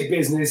the music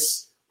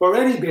business or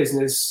any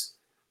business,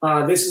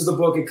 this is the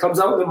book. It comes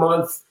out in a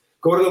month.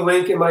 Go to the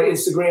link in my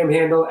Instagram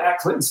handle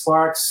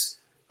 @ClintonSparks,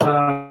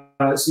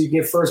 so you can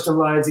get first in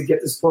line to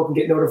get this book and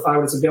get notified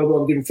when it's available.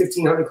 I'm giving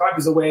 1,500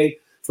 copies away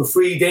for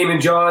free.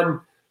 Damon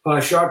John,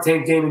 Shark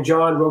Tank Damon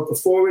John, wrote the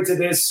foreword to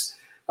this.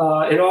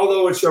 And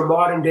although it's your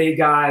modern day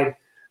guide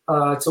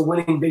to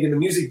winning big in the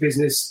music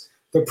business,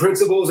 the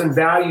principles and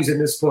values in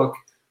this book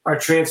are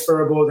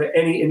transferable to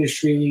any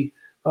industry,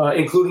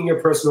 including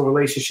your personal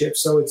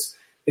relationships. So it's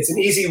an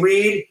easy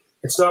read.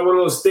 It's not one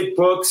of those thick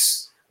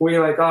books where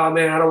you're like, oh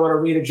man, I don't want to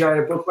read a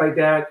giant book like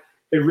that.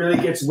 It really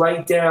gets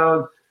right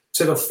down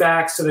to the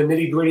facts, to the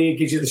nitty gritty. It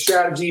gives you the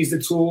strategies, the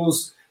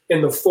tools,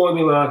 and the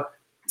formula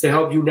to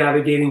help you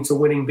navigating to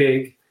winning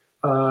big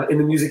in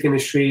the music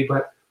industry,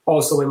 but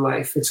also in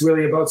life. It's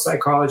really about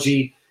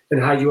psychology and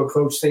how you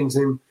approach things.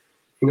 And,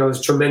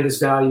 there's tremendous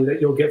value that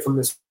you'll get from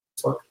this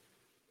book.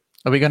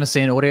 Are we going to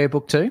see an audio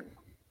book too?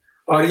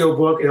 Audio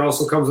book. It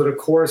also comes with a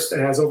course that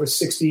has over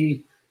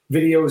 60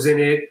 videos in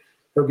it.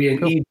 There'll be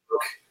an ebook.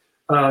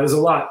 There's a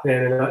lot,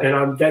 man. And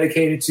I'm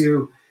dedicated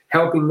to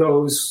helping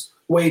those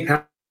way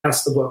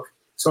past the book.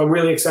 So I'm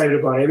really excited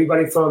about it.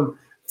 Everybody from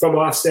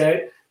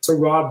Offset to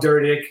Rob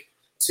Dyrdek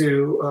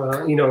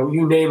to,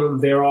 you name them.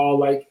 They're all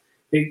like,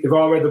 they've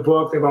all read the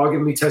book. They've all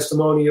given me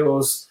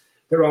testimonials.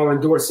 They're all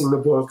endorsing the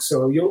book.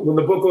 So when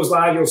the book goes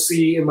live, you'll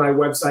see in my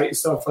website and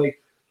stuff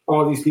like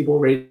all these people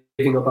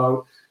raving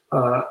about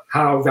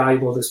how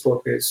valuable this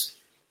book is.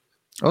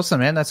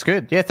 Awesome, man. That's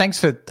good. Yeah, thanks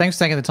for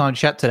taking the time to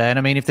chat today. And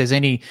I mean, if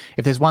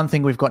there's one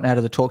thing we've gotten out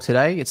of the talk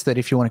today, it's that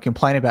if you want to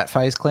complain about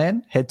FaZe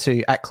Clan, head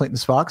to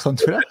 @ClintonSparks on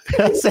Twitter.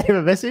 Send him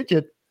a message.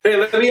 Hey,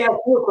 let me ask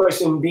you a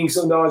question, being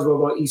so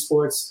knowledgeable about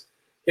esports.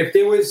 If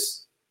there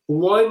was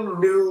one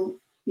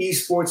new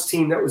esports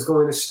team that was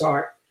going to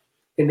start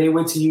and they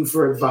went to you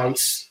for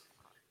advice,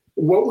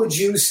 what would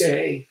you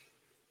say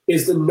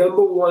is the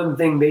number one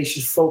thing they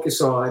should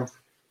focus on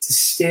to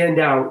stand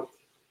out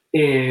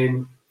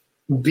and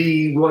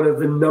be one of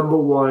the number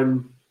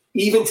one,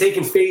 even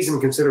taking FaZe into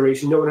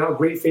consideration, knowing how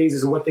great FaZe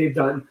is and what they've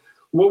done?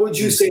 What would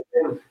you say to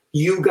them?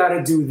 You got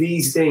to do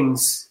these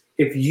things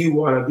if you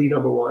want to be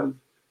number one.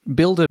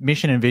 Build a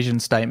mission and vision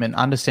statement,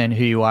 understand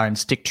who you are, and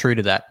stick true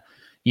to that.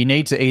 You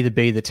need to either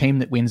be the team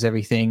that wins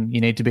everything,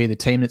 you need to be the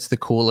team that's the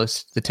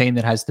coolest, the team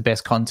that has the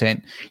best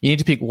content. You need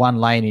to pick one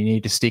lane and you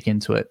need to stick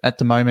into it. At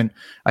the moment,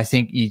 I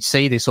think you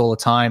see this all the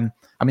time.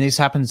 I mean, this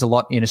happens a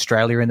lot in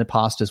Australia in the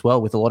past as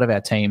well with a lot of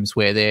our teams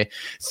where they're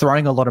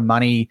throwing a lot of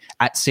money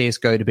at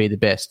CSGO to be the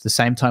best. At the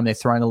same time, they're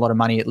throwing a lot of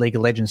money at League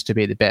of Legends to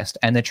be the best,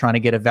 and they're trying to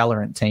get a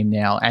Valorant team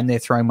now, and they're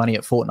throwing money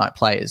at Fortnite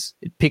players.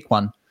 Pick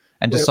one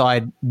and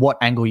decide what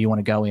angle you want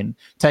to go in.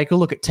 Take a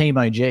look at Team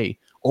OG.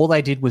 All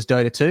they did was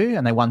Dota 2,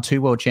 and they won 2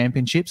 world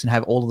championships and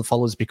have all of the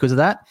followers because of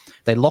that.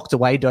 They locked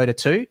away Dota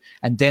 2,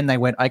 and then they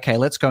went, okay,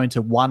 let's go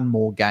into one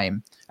more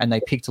game. And they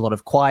picked a lot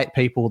of quiet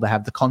people. They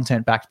have the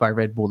content backed by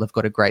Red Bull. They've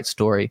got a great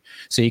story.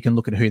 So you can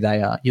look at who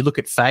they are. You look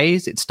at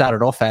FaZe, it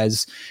started off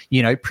as,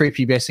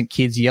 prepubescent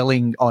kids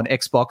yelling on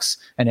Xbox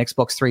and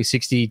Xbox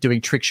 360 doing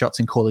trick shots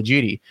in Call of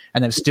Duty.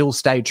 And they've still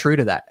stayed true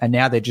to that. And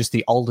now they're just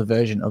the older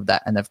version of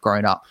that, and they've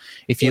grown up.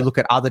 If you look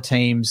at other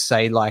teams,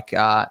 say like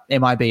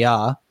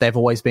MIBR, they've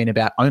always been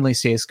about only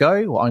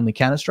CSGO or only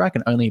Counter-Strike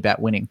and only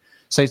about winning.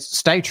 So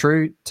stay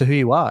true to who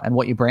you are and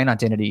what your brand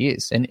identity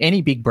is. And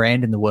any big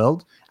brand in the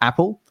world,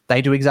 Apple,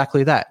 they do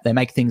exactly that. They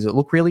make things that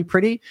look really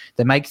pretty.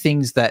 They make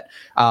things that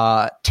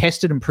are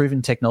tested and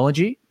proven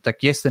technology. Like,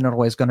 yes, they're not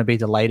always going to be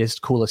the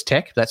latest, coolest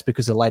tech. That's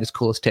because the latest,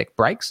 coolest tech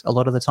breaks a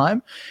lot of the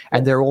time.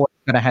 And they're all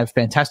going to have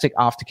fantastic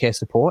aftercare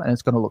support, and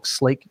it's going to look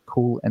sleek,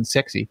 cool, and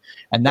sexy.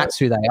 And that's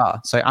who they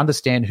are. So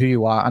understand who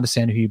you are,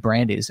 understand who your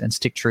brand is, and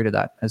stick true to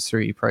that as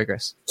through your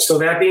progress. So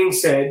that being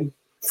said,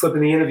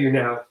 flipping the interview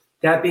now,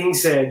 that being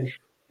said,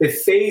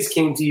 if FaZe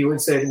came to you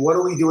and said, what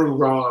are we doing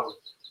wrong?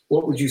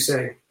 What would you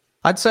say?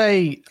 I'd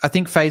say I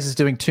think FaZe is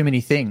doing too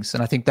many things,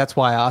 and I think that's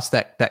why I asked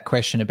that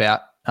question about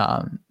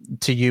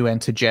to you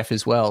and to Jeff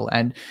as well.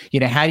 And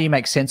how do you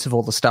make sense of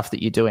all the stuff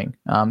that you're doing?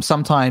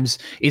 Sometimes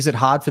is it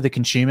hard for the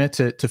consumer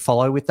to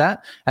follow with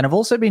that? And I've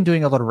also been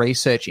doing a lot of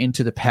research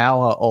into the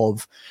power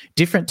of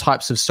different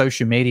types of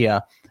social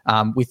media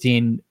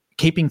within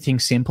keeping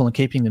things simple and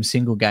keeping them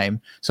single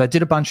game. So I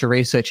did a bunch of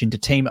research into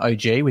Team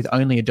OG with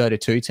only a Dota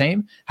 2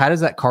 team. How does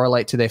that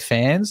correlate to their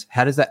fans?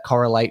 How does that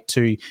correlate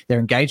to their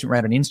engagement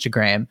rate on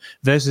Instagram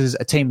versus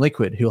a Team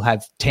Liquid who'll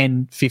have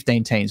 10,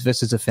 15 teams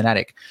versus a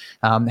Fnatic?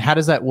 How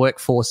does that work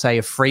for, say,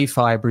 a Free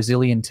Fire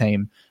Brazilian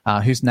team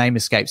whose name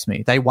escapes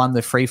me? They won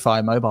the Free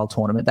Fire mobile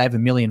tournament. They have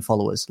 1 million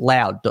followers,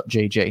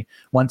 loud.gg.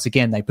 Once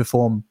again, they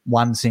perform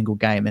one single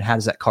game. And how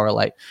does that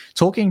correlate?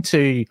 Talking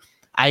to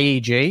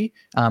AEG,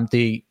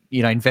 the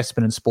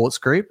investment and sports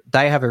group,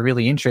 they have a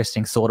really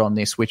interesting thought on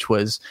this, which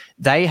was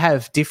they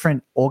have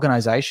different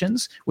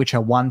organizations which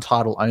are one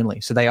title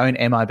only. So they own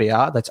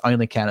MIBR, that's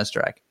only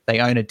Counter-Strike. They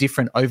own a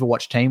different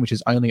Overwatch team, which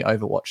is only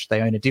Overwatch.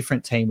 They own a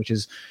different team, which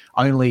is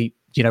only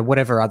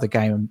whatever other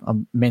game.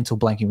 I'm mental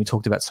blanking. We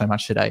talked about so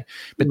much today.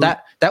 But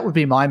that would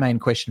be my main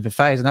question for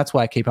FaZe, and that's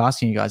why I keep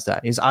asking you guys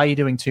that, is are you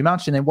doing too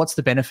much? And then what's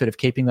the benefit of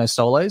keeping those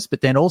solos?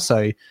 But then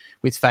also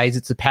with FaZe,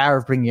 it's the power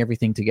of bringing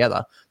everything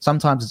together.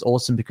 Sometimes it's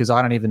awesome because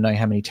I don't even know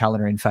how many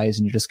talent are in FaZe,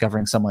 and you're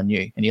discovering someone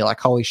new. And you're like,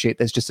 holy shit,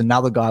 there's just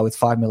another guy with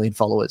 5 million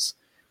followers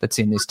that's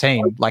in this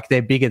team. Like,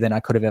 they're bigger than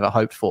I could have ever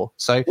hoped for.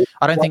 So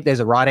I don't think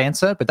there's a right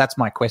answer, but that's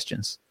my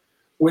questions.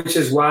 Which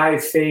is why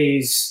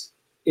FaZe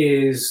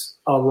is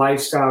a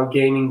lifestyle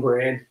gaming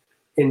brand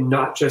and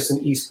not just an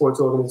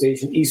esports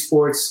organization.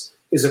 Esports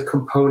is a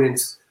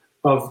component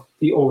of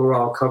the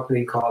overall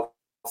company called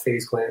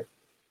FaZe Clan.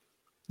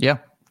 Yeah,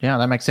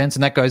 that makes sense.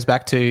 And that goes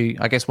back to,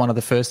 I guess, one of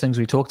the first things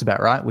we talked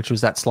about, right, which was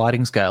that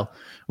sliding scale,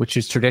 which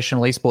is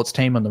traditional esports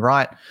team on the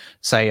right,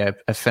 say a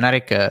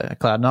Fnatic, a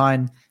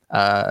Cloud9,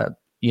 a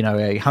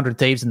 100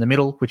 Thieves in the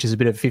middle, which is a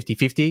bit of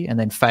 50-50, and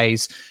then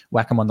FaZe,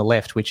 Wacom on the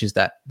left, which is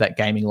that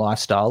gaming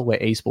lifestyle where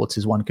esports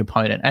is one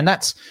component. And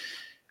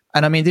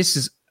I mean,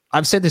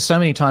 I've said this so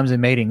many times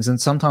in meetings, and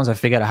sometimes I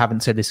forget I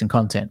haven't said this in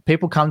content.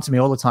 People come to me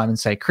all the time and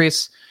say,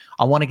 Chris,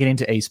 I want to get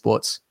into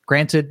esports.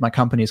 Granted, my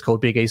company is called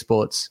Big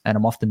Esports, and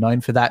I'm often known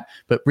for that.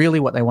 But really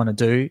what they want to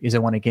do is they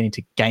want to get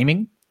into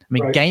gaming. I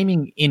mean, right.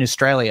 Gaming in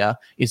Australia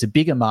is a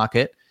bigger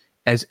market,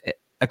 as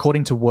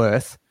according to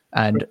worth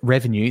and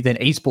revenue, than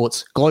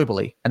esports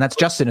globally. And that's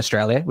just in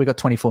Australia. We've got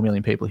 24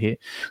 million people here.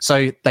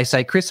 So they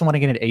say, Chris, I want to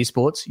get into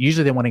esports.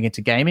 Usually they want to get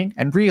into gaming,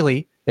 and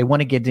really they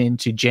want to get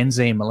into Gen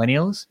Z and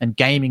millennials, and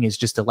gaming is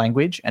just a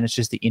language and it's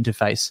just the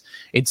interface.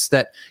 It's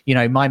that,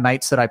 my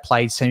mates that I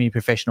played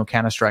semi-professional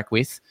Counter-Strike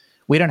with,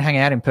 we don't hang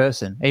out in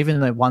person,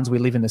 even the ones we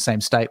live in the same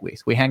state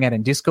with. We hang out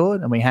in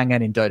Discord and we hang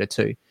out in Dota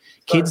 2.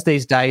 Kids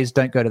these days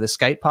don't go to the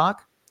skate park.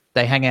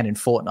 They hang out in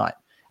Fortnite.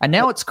 And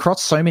now it's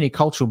crossed so many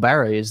cultural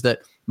barriers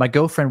that my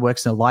girlfriend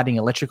works in the lighting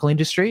electrical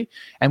industry.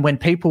 And when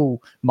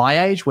people my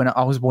age, when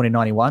I was born in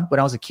 91, when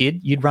I was a kid,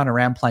 you'd run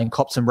around playing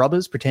cops and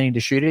robbers, pretending to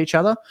shoot at each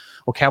other,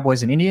 or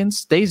cowboys and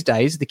Indians. These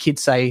days, the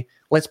kids say,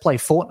 let's play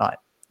Fortnite.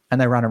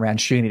 And they run around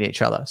shooting at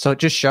each other. So it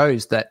just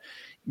shows that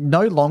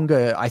no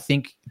longer, I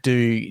think,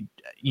 do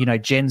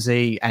Gen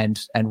Z and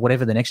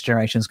whatever the next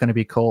generation is going to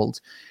be called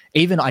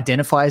even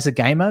identify as a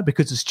gamer,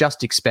 because it's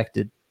just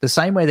expected. The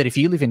same way that if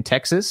you live in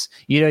Texas,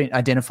 you don't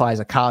identify as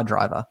a car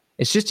driver.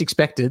 It's just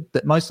expected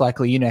that most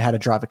likely you know how to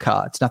drive a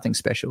car. It's nothing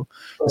special.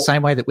 The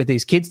same way that with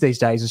these kids these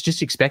days, it's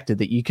just expected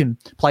that you can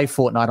play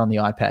Fortnite on the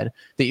iPad,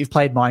 that you've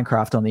played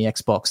Minecraft on the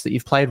Xbox, that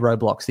you've played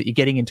Roblox, that you're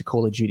getting into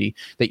Call of Duty,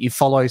 that you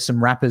follow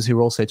some rappers who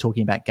are also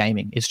talking about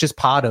gaming. It's just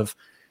part of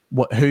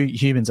who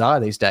humans are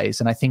these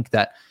days. And I think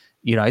that,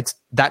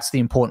 that's the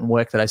important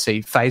work that I see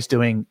FaZe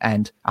doing,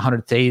 and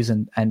 100 Thieves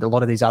and a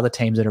lot of these other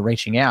teams that are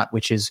reaching out,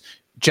 which is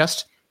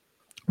just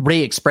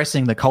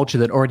re-expressing the culture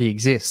that already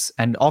exists.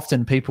 And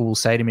often people will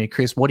say to me,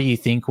 Chris, what do you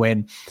think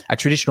when a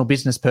traditional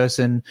business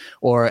person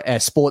or a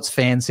sports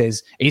fan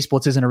says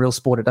esports isn't a real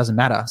sport, it doesn't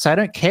matter? So I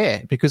don't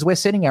care, because we're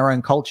setting our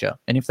own culture.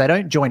 And if they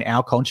don't join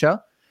our culture,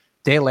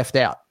 they're left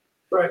out.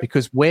 Right.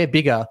 Because we're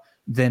bigger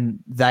than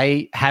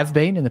they have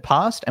been in the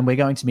past, and we're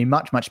going to be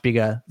much, much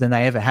bigger than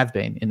they ever have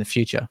been in the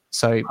future.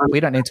 So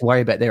we don't need to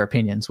worry about their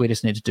opinions. We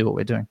just need to do what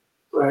we're doing.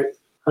 Right,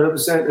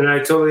 100%. And I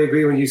totally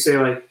agree when you say,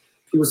 like,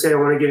 people say I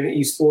want to get into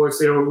esports.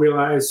 They don't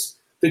realize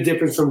the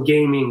difference from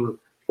gaming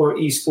or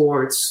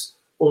esports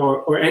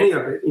or any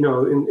of it.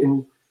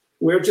 And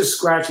we're just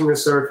scratching the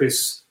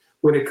surface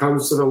when it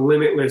comes to the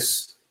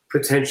limitless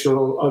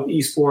potential of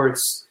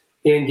esports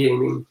and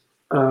gaming.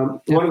 One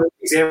of the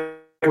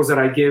examples that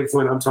I give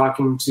when I'm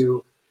talking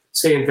to,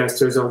 say,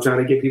 investors, I'm trying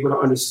to get people to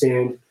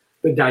understand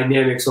the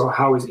dynamics or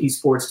how is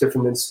esports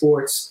different than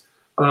sports.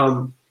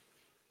 One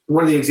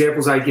of the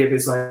examples I give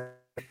is, like,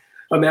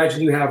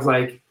 imagine you have,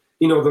 like,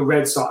 the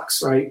Red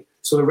Sox, right?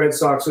 So the Red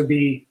Sox would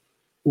be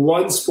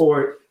one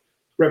sport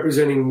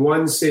representing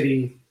one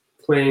city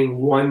playing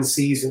one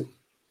season.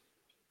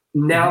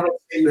 Now let's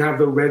say you have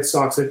the Red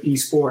Sox at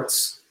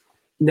esports.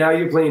 Now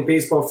you're playing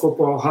baseball,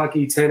 football,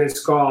 hockey, tennis,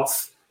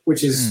 golf,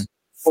 which is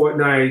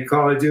Fortnite,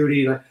 Call of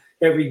Duty. Like,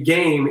 every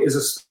game is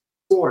a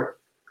sport.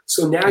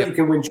 So now you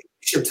can win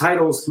championship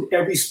titles in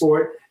every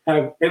sport,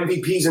 have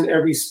MVPs in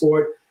every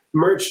sport,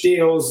 merch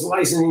deals,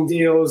 licensing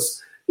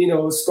deals,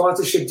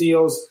 sponsorship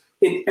deals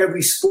in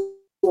every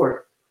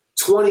sport,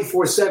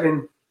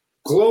 24/7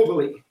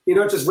 globally. You're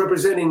not just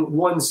representing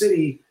one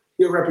city,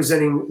 you're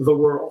representing the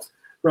world,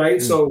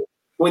 right? So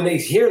when they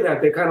hear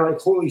that, they're kind of like,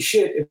 holy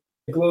shit, it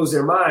blows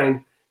their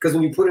mind. Because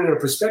when you put it in a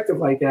perspective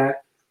like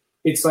that,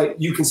 it's like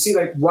you can see,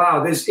 like,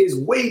 wow, this is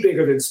way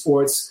bigger than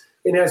sports.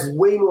 It has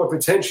way more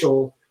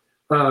potential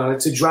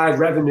to drive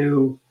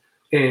revenue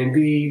and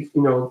be,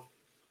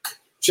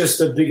 just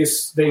the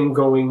biggest thing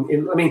going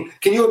in. I mean,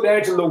 can you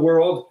imagine the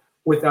world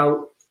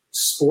without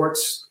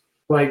sports?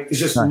 Like, there's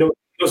just no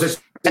such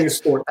thing as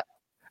sport.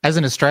 As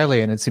an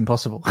Australian, it's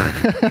impossible.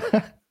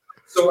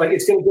 So, like,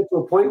 it's going to get to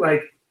a point,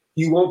 like,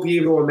 you won't be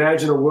able to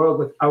imagine a world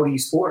without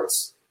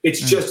esports.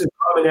 It's just as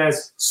common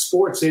as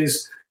sports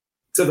is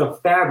to the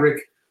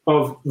fabric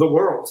of the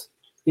world.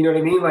 You know what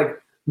I mean?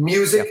 Like,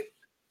 music,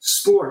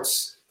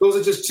 sports. Those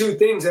are just two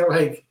things that,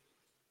 like,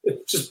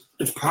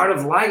 it's part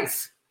of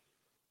life.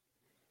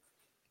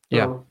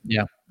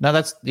 Yeah. No,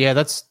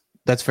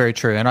 that's very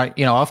true. And I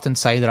often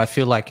say that I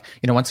feel like,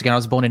 once again, I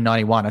was born in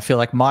 91. I feel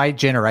like my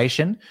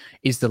generation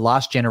is the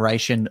last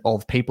generation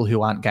of people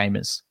who aren't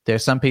gamers. There are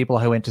some people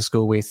who went to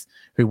school with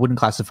who wouldn't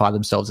classify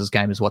themselves as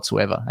gamers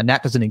whatsoever. And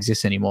that doesn't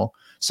exist anymore.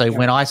 So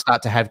when I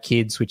start to have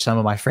kids, which some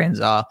of my friends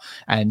are,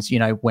 and,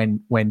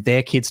 when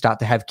their kids start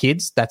to have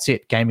kids, that's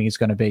it. Gaming is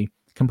going to be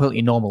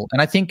completely normal.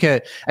 And I think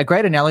a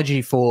great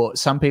analogy for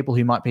some people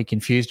who might be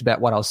confused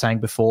about what I was saying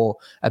before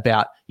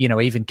about,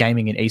 even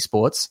gaming and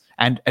esports,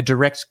 and a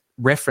direct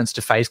reference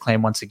to FaZe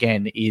Clan once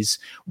again, is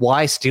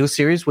why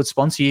SteelSeries would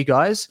sponsor you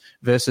guys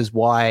versus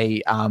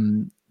why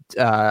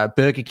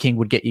Burger King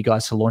would get you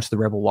guys to launch the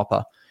Rebel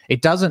Whopper.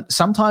 It doesn't.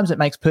 Sometimes it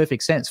makes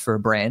perfect sense for a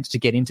brand to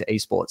get into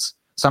esports.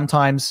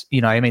 Sometimes,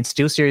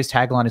 SteelSeries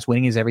tagline is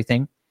winning is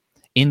everything.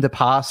 In the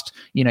past,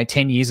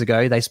 10 years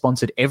ago, they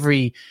sponsored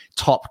every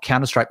top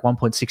Counter-Strike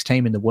 1.6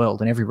 team in the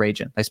world in every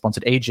region. They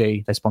sponsored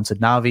EG, they sponsored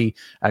Na'Vi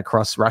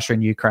across Russia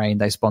and Ukraine,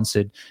 they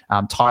sponsored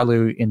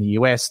Tyloo in the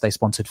US, they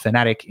sponsored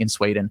Fnatic in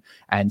Sweden,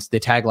 and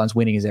their tagline's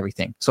winning is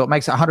everything. So it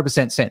makes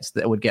 100% sense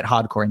that it would get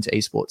hardcore into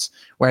esports.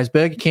 Whereas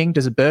Burger King,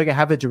 does a burger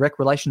have a direct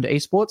relation to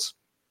esports?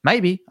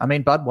 Maybe. I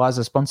mean,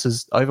 Budweiser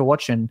sponsors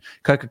Overwatch and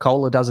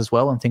Coca-Cola does as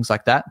well and things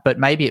like that. But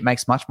maybe it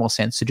makes much more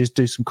sense to just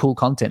do some cool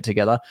content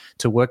together,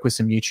 to work with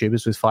some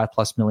YouTubers with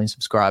 5+ million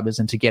subscribers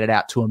and to get it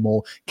out to a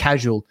more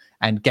casual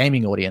and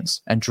gaming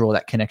audience and draw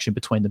that connection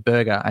between the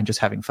burger and just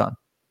having fun.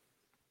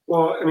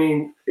 Well, I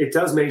mean, it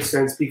does make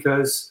sense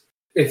because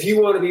if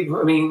you want to be,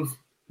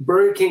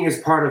 Burger King is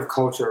part of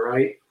culture,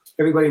 right?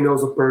 Everybody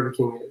knows what Burger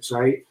King is,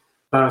 right?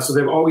 So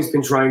they've always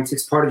been trying to,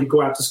 it's part of, you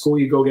go out to school,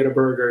 you go get a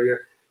burger,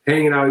 you're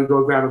hanging out, you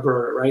go grab a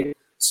burger, right?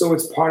 So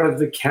it's part of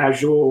the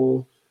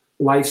casual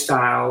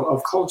lifestyle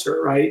of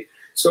culture, right?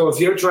 So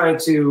if you're trying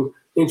to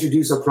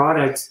introduce a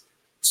product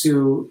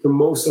to the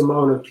most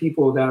amount of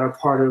people that are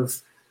part of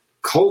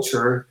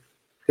culture,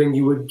 then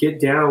you would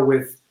get down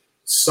with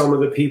some of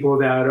the people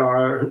that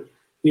are,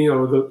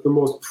 the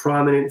most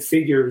prominent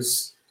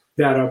figures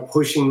that are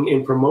pushing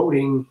and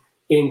promoting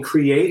and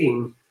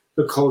creating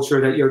the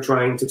culture that you're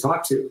trying to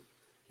talk to.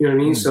 You know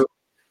what I mean? So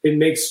it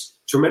makes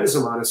tremendous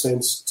amount of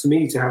sense to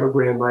me to have a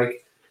brand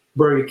like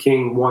Burger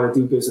King want to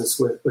do business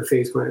with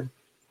FaZe Clan.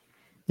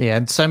 Yeah,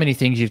 and so many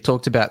things you've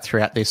talked about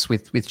throughout this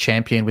with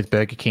Champion, with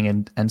Burger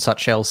King and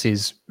such else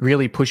is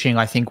really pushing,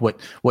 I think, what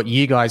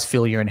you guys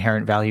feel your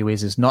inherent value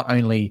is not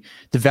only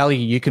the value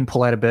you can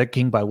pull out of Burger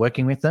King by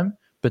working with them,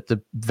 but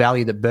the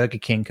value that Burger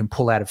King can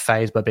pull out of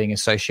FaZe by being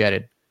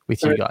associated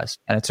with you guys.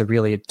 And it's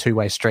a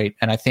two-way street.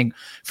 And I think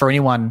for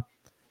anyone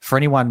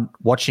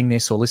watching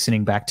this or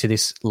listening back to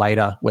this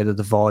later, whether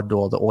the VOD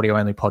or the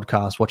audio-only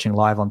podcast, watching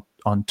live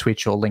on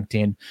Twitch or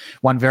LinkedIn,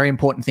 one very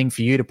important thing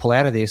for you to pull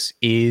out of this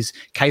is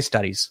case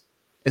studies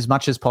as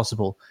much as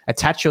possible.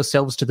 Attach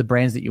yourselves to the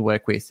brands that you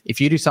work with. If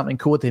you do something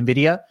cool with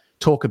NVIDIA,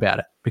 talk about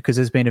it, because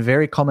there's been a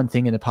very common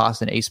thing in the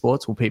past in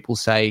esports where people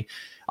say,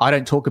 I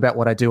don't talk about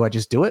what I do, I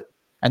just do it.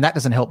 And that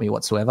doesn't help me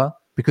whatsoever,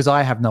 because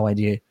I have no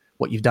idea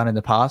what you've done in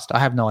the past. I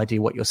have no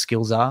idea what your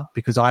skills are,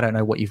 because I don't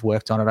know what you've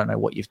worked on. I don't know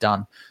what you've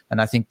done. And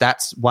I think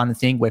that's one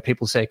thing where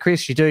people say,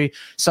 Chris, you do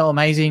so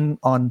amazing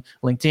on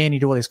LinkedIn.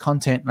 You do all this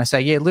content. And I say,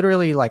 yeah,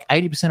 literally like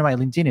 80% of my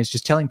LinkedIn is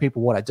just telling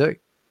people what I do.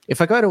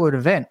 If I go to an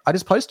event, I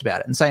just post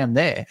about it and say I'm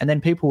there. And then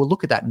people will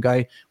look at that and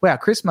go, wow,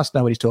 Chris must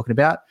know what he's talking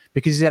about,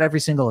 because he's at every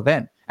single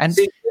event. And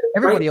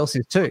everybody else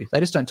is too. They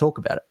just don't talk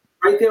about it.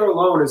 Right there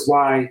alone is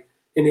why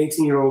an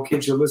 18-year-old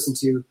kid should listen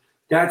to you.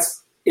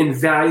 That's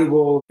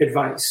invaluable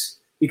advice.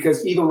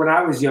 Because even when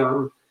I was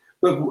young,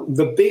 look,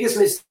 the biggest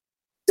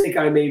mistake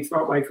I made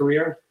throughout my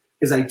career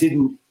is I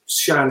didn't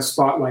shine a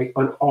spotlight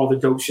on all the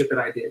dope shit that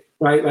I did,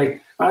 right?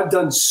 Like, I've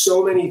done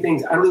so many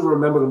things, I don't even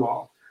remember them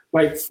all.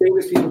 Like,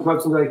 famous people come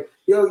up to me like,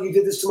 yo, you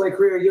did this to my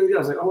career. Yo, I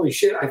was like, holy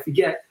shit, I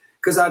forget.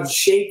 Because I've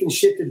shaped and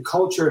shifted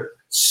culture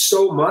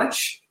so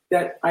much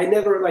that I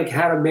never, like,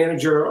 had a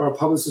manager or a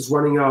publicist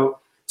running out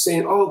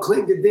saying, oh,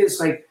 Clinton did this.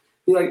 Like,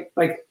 you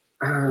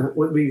know,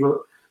 what we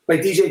wrote.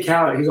 Like DJ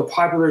Khaled, he's a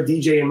popular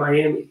DJ in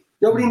Miami.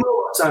 Nobody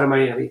knew outside of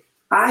Miami.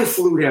 I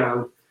flew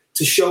down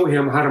to show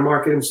him how to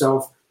market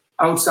himself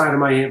outside of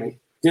Miami.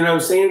 You know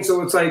what I'm saying?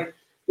 So it's like,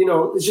 you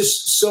know, there's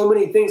just so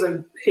many things.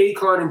 Like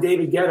Akon and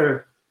David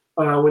Guetta,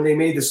 when they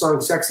made the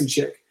song Sexy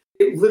Chick,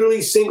 it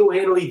literally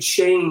single-handedly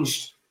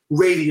changed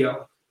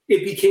radio.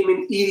 It became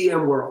an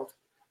EDM world.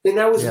 And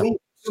that was me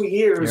for 2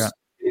 years.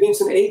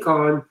 Vincent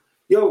Akon,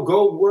 yo,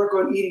 go work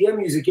on EDM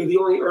music. You're the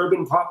only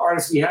urban pop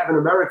artist we have in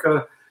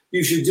America.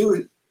 You should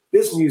do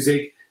this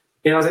music.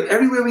 And I was like,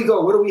 everywhere we go,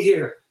 what do we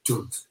hear?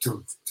 Doom,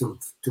 doom, doom,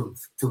 doom,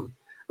 doom.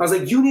 I was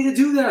like, you need to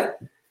do that.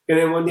 And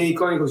then one day he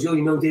called me, he goes, yo,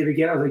 you know David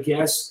Guetta? I was like,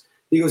 yes.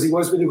 He goes, he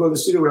wants me to go to the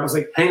studio. And I was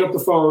like, hang up the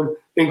phone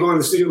and go to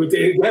the studio with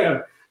David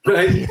Guetta.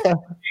 Right? He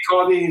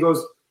called me and he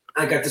goes,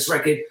 I got this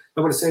record.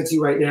 I'm going to send it to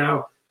you right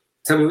now.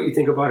 Tell me what you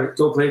think about it.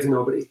 Don't play it to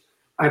nobody.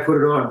 I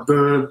put it on.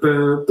 Boom,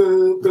 boom,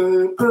 boom,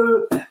 boom,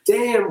 boom.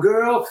 Damn,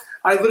 girl.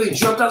 I literally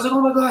jumped. I was like, oh,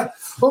 my God.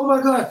 Oh,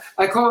 my God.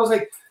 I called. I was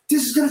like,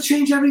 this is going to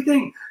change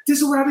everything. This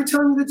is what I've been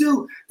telling you to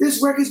do.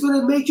 This record's going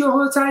to make your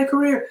whole entire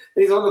career.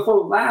 And he's on the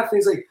phone laughing.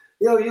 He's like,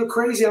 yo, you're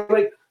crazy. I'm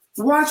like,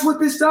 watch what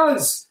this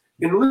does.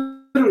 And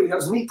literally, that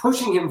was me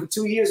pushing him for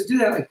 2 years to do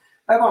that. Like,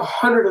 I have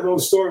 100 of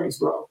those stories,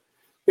 bro.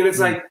 And it's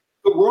like,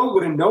 the world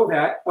wouldn't know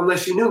that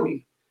unless you knew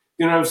me.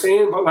 You know what I'm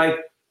saying? But like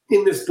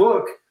in this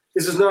book,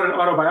 this is not an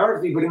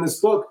autobiography, but in this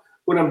book,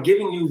 when I'm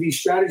giving you these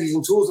strategies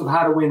and tools of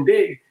how to win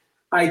big,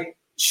 I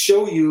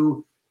show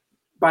you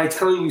by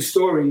telling you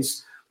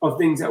stories of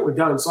things that were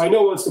done. So I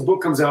know once the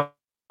book comes out,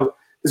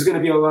 there's going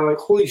to be a lot of like,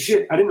 holy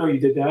shit, I didn't know you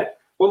did that.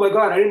 Oh my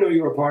God, I didn't know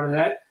you were a part of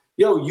that.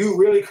 Yo, you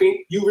really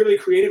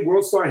created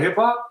World Star Hip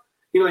Hop?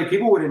 You know, like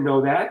people wouldn't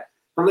know that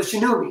unless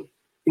you knew me.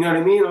 You know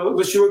what I mean?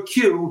 Unless you were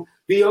Q,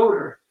 the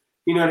owner.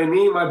 You know what I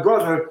mean? My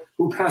brother,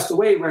 who passed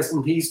away, rest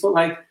in peace, but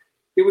like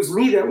it was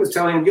me that was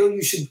telling him, yo,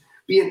 you should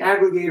be an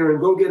aggregator and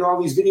go get all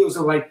these videos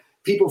of like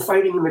people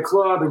fighting in the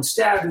club and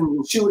stabbing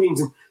and shootings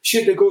and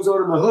shit that goes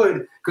on in the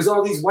hood because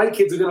all these white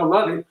kids are going to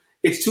love it.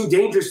 It's too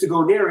dangerous to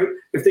go near it.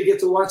 If they get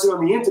to watch it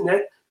on the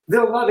internet,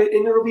 they'll love it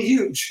and it'll be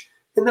huge.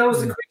 And that was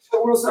the creation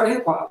of World Star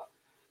Hip Hop.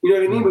 You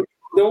know what I mean? But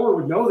no one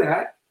would know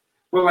that.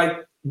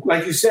 But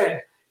like you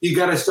said, you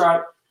got to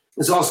start.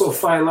 There's also a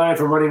fine line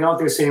from running out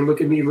there saying, look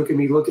at me, look at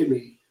me, look at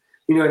me.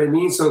 You know what I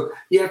mean? So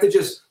you have to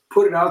just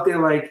put it out there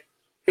like,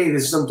 hey,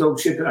 this is some dope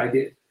shit that I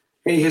did.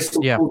 Hey, here's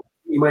some cool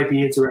you might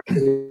be interested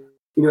in.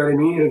 You know what I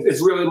mean?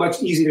 It's really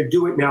much easier to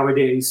do it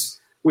nowadays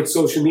with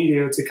social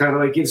media to kind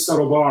of like give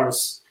subtle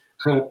bars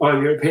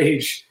on your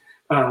page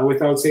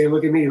without saying,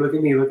 look at me, look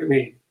at me, look at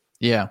me.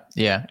 Yeah,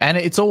 yeah. And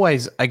it's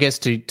always, I guess,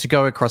 to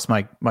go across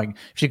my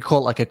if you could call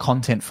it like a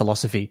content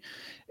philosophy,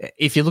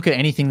 if you look at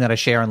anything that I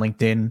share on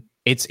LinkedIn,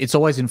 it's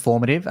always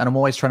informative and I'm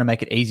always trying to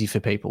make it easy for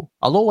people.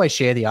 I'll always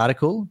share the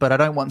article, but I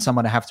don't want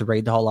someone to have to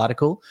read the whole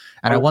article.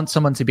 And I want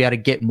someone to be able to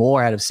get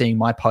more out of seeing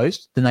my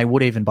post than they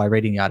would even by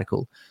reading the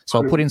article. So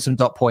I'll put in some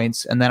dot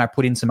points and then I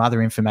put in some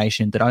other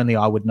information that only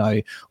I would know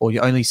or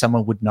only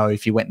someone would know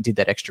if you went and did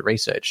that extra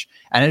research.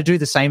 And it'll do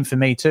the same for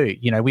me too.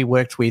 You know, we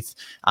worked with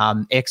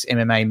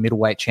ex-MMA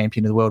middleweight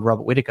champion of the world,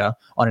 Robert Whittaker,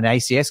 on an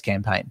ACS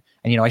campaign.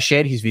 And, you know, I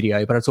shared his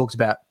video, but I talked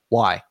about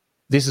why.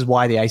 this is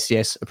why the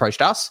ACS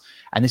approached us,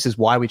 and this is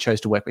why we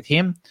chose to work with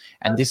him,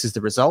 and this is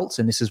the results,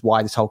 and this is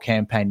why this whole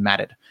campaign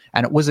mattered.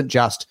 And it wasn't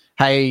just,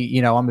 hey,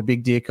 you know, I'm a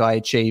big dick, I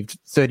achieved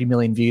 30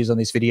 million views on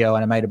this video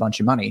and I made a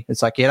bunch of money.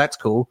 It's like, yeah, that's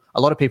cool.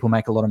 A lot of people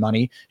make a lot of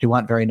money who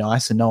aren't very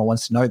nice and no one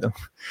wants to know them.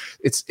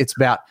 It's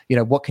about, you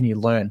know, what can you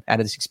learn out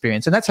of this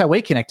experience? And that's how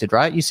we connected,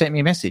 right? You sent me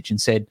a message and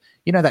said,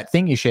 you know, that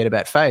thing you shared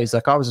about FaZe,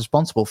 like I was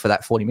responsible for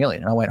that 40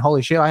 million. And I went,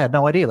 holy shit, I had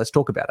no idea. Let's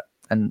talk about it.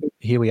 And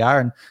here we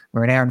are, and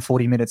we're an hour and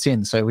 40 minutes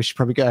in, so we should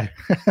probably go.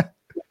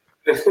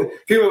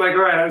 People are like,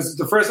 all right,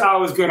 the first hour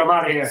was good. I'm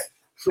out of here.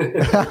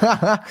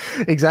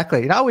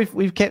 Exactly. No,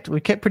 we've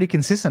kept pretty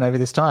consistent over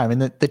this time,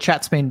 and the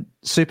chat's been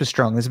super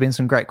strong. There's been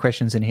some great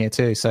questions in here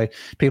too, so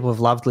people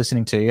have loved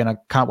listening to you, and I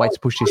can't wait to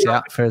push this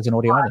out for as an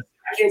audio only.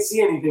 I can't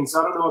see anything,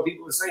 so I don't know what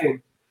people are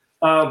saying.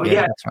 But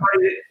yeah,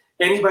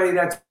 anybody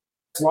that's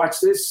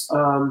watched this,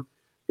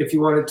 if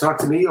you want to talk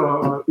to me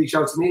or reach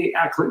out to me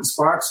at Clinton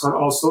Sparks on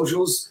all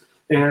socials,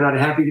 and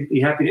I'd be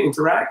happy to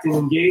interact and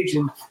engage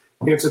and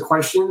answer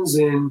questions.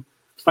 And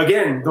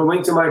again, the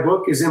link to my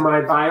book is in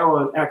my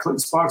bio at Clinton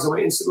Sparks on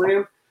my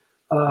Instagram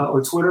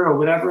or Twitter or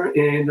whatever.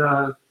 And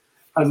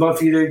I'd love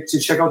for you to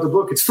check out the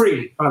book. It's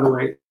free, by the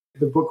way.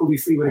 The book will be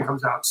free when it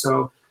comes out.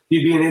 So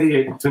you'd be an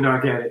idiot to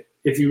not get it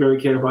if you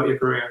really care about your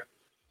career.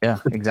 Yeah,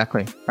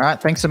 exactly. All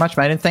right. Thanks so much,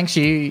 mate. And thanks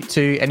you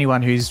to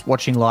anyone who's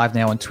watching live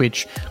now on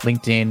Twitch,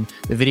 LinkedIn,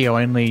 the video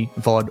only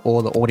VOD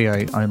or the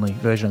audio only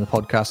version of the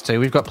podcast too.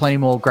 We've got plenty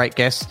more great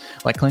guests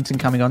like Clinton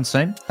coming on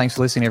soon. Thanks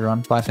for listening,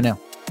 everyone. Bye for now.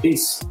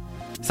 Peace.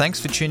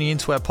 Thanks for tuning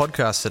into our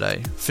podcast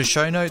today. For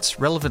show notes,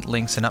 relevant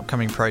links and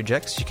upcoming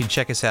projects, you can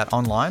check us out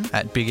online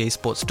at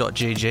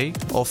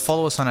bigesports.gg or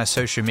follow us on our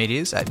social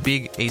medias at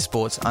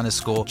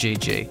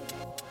bigesports_gg.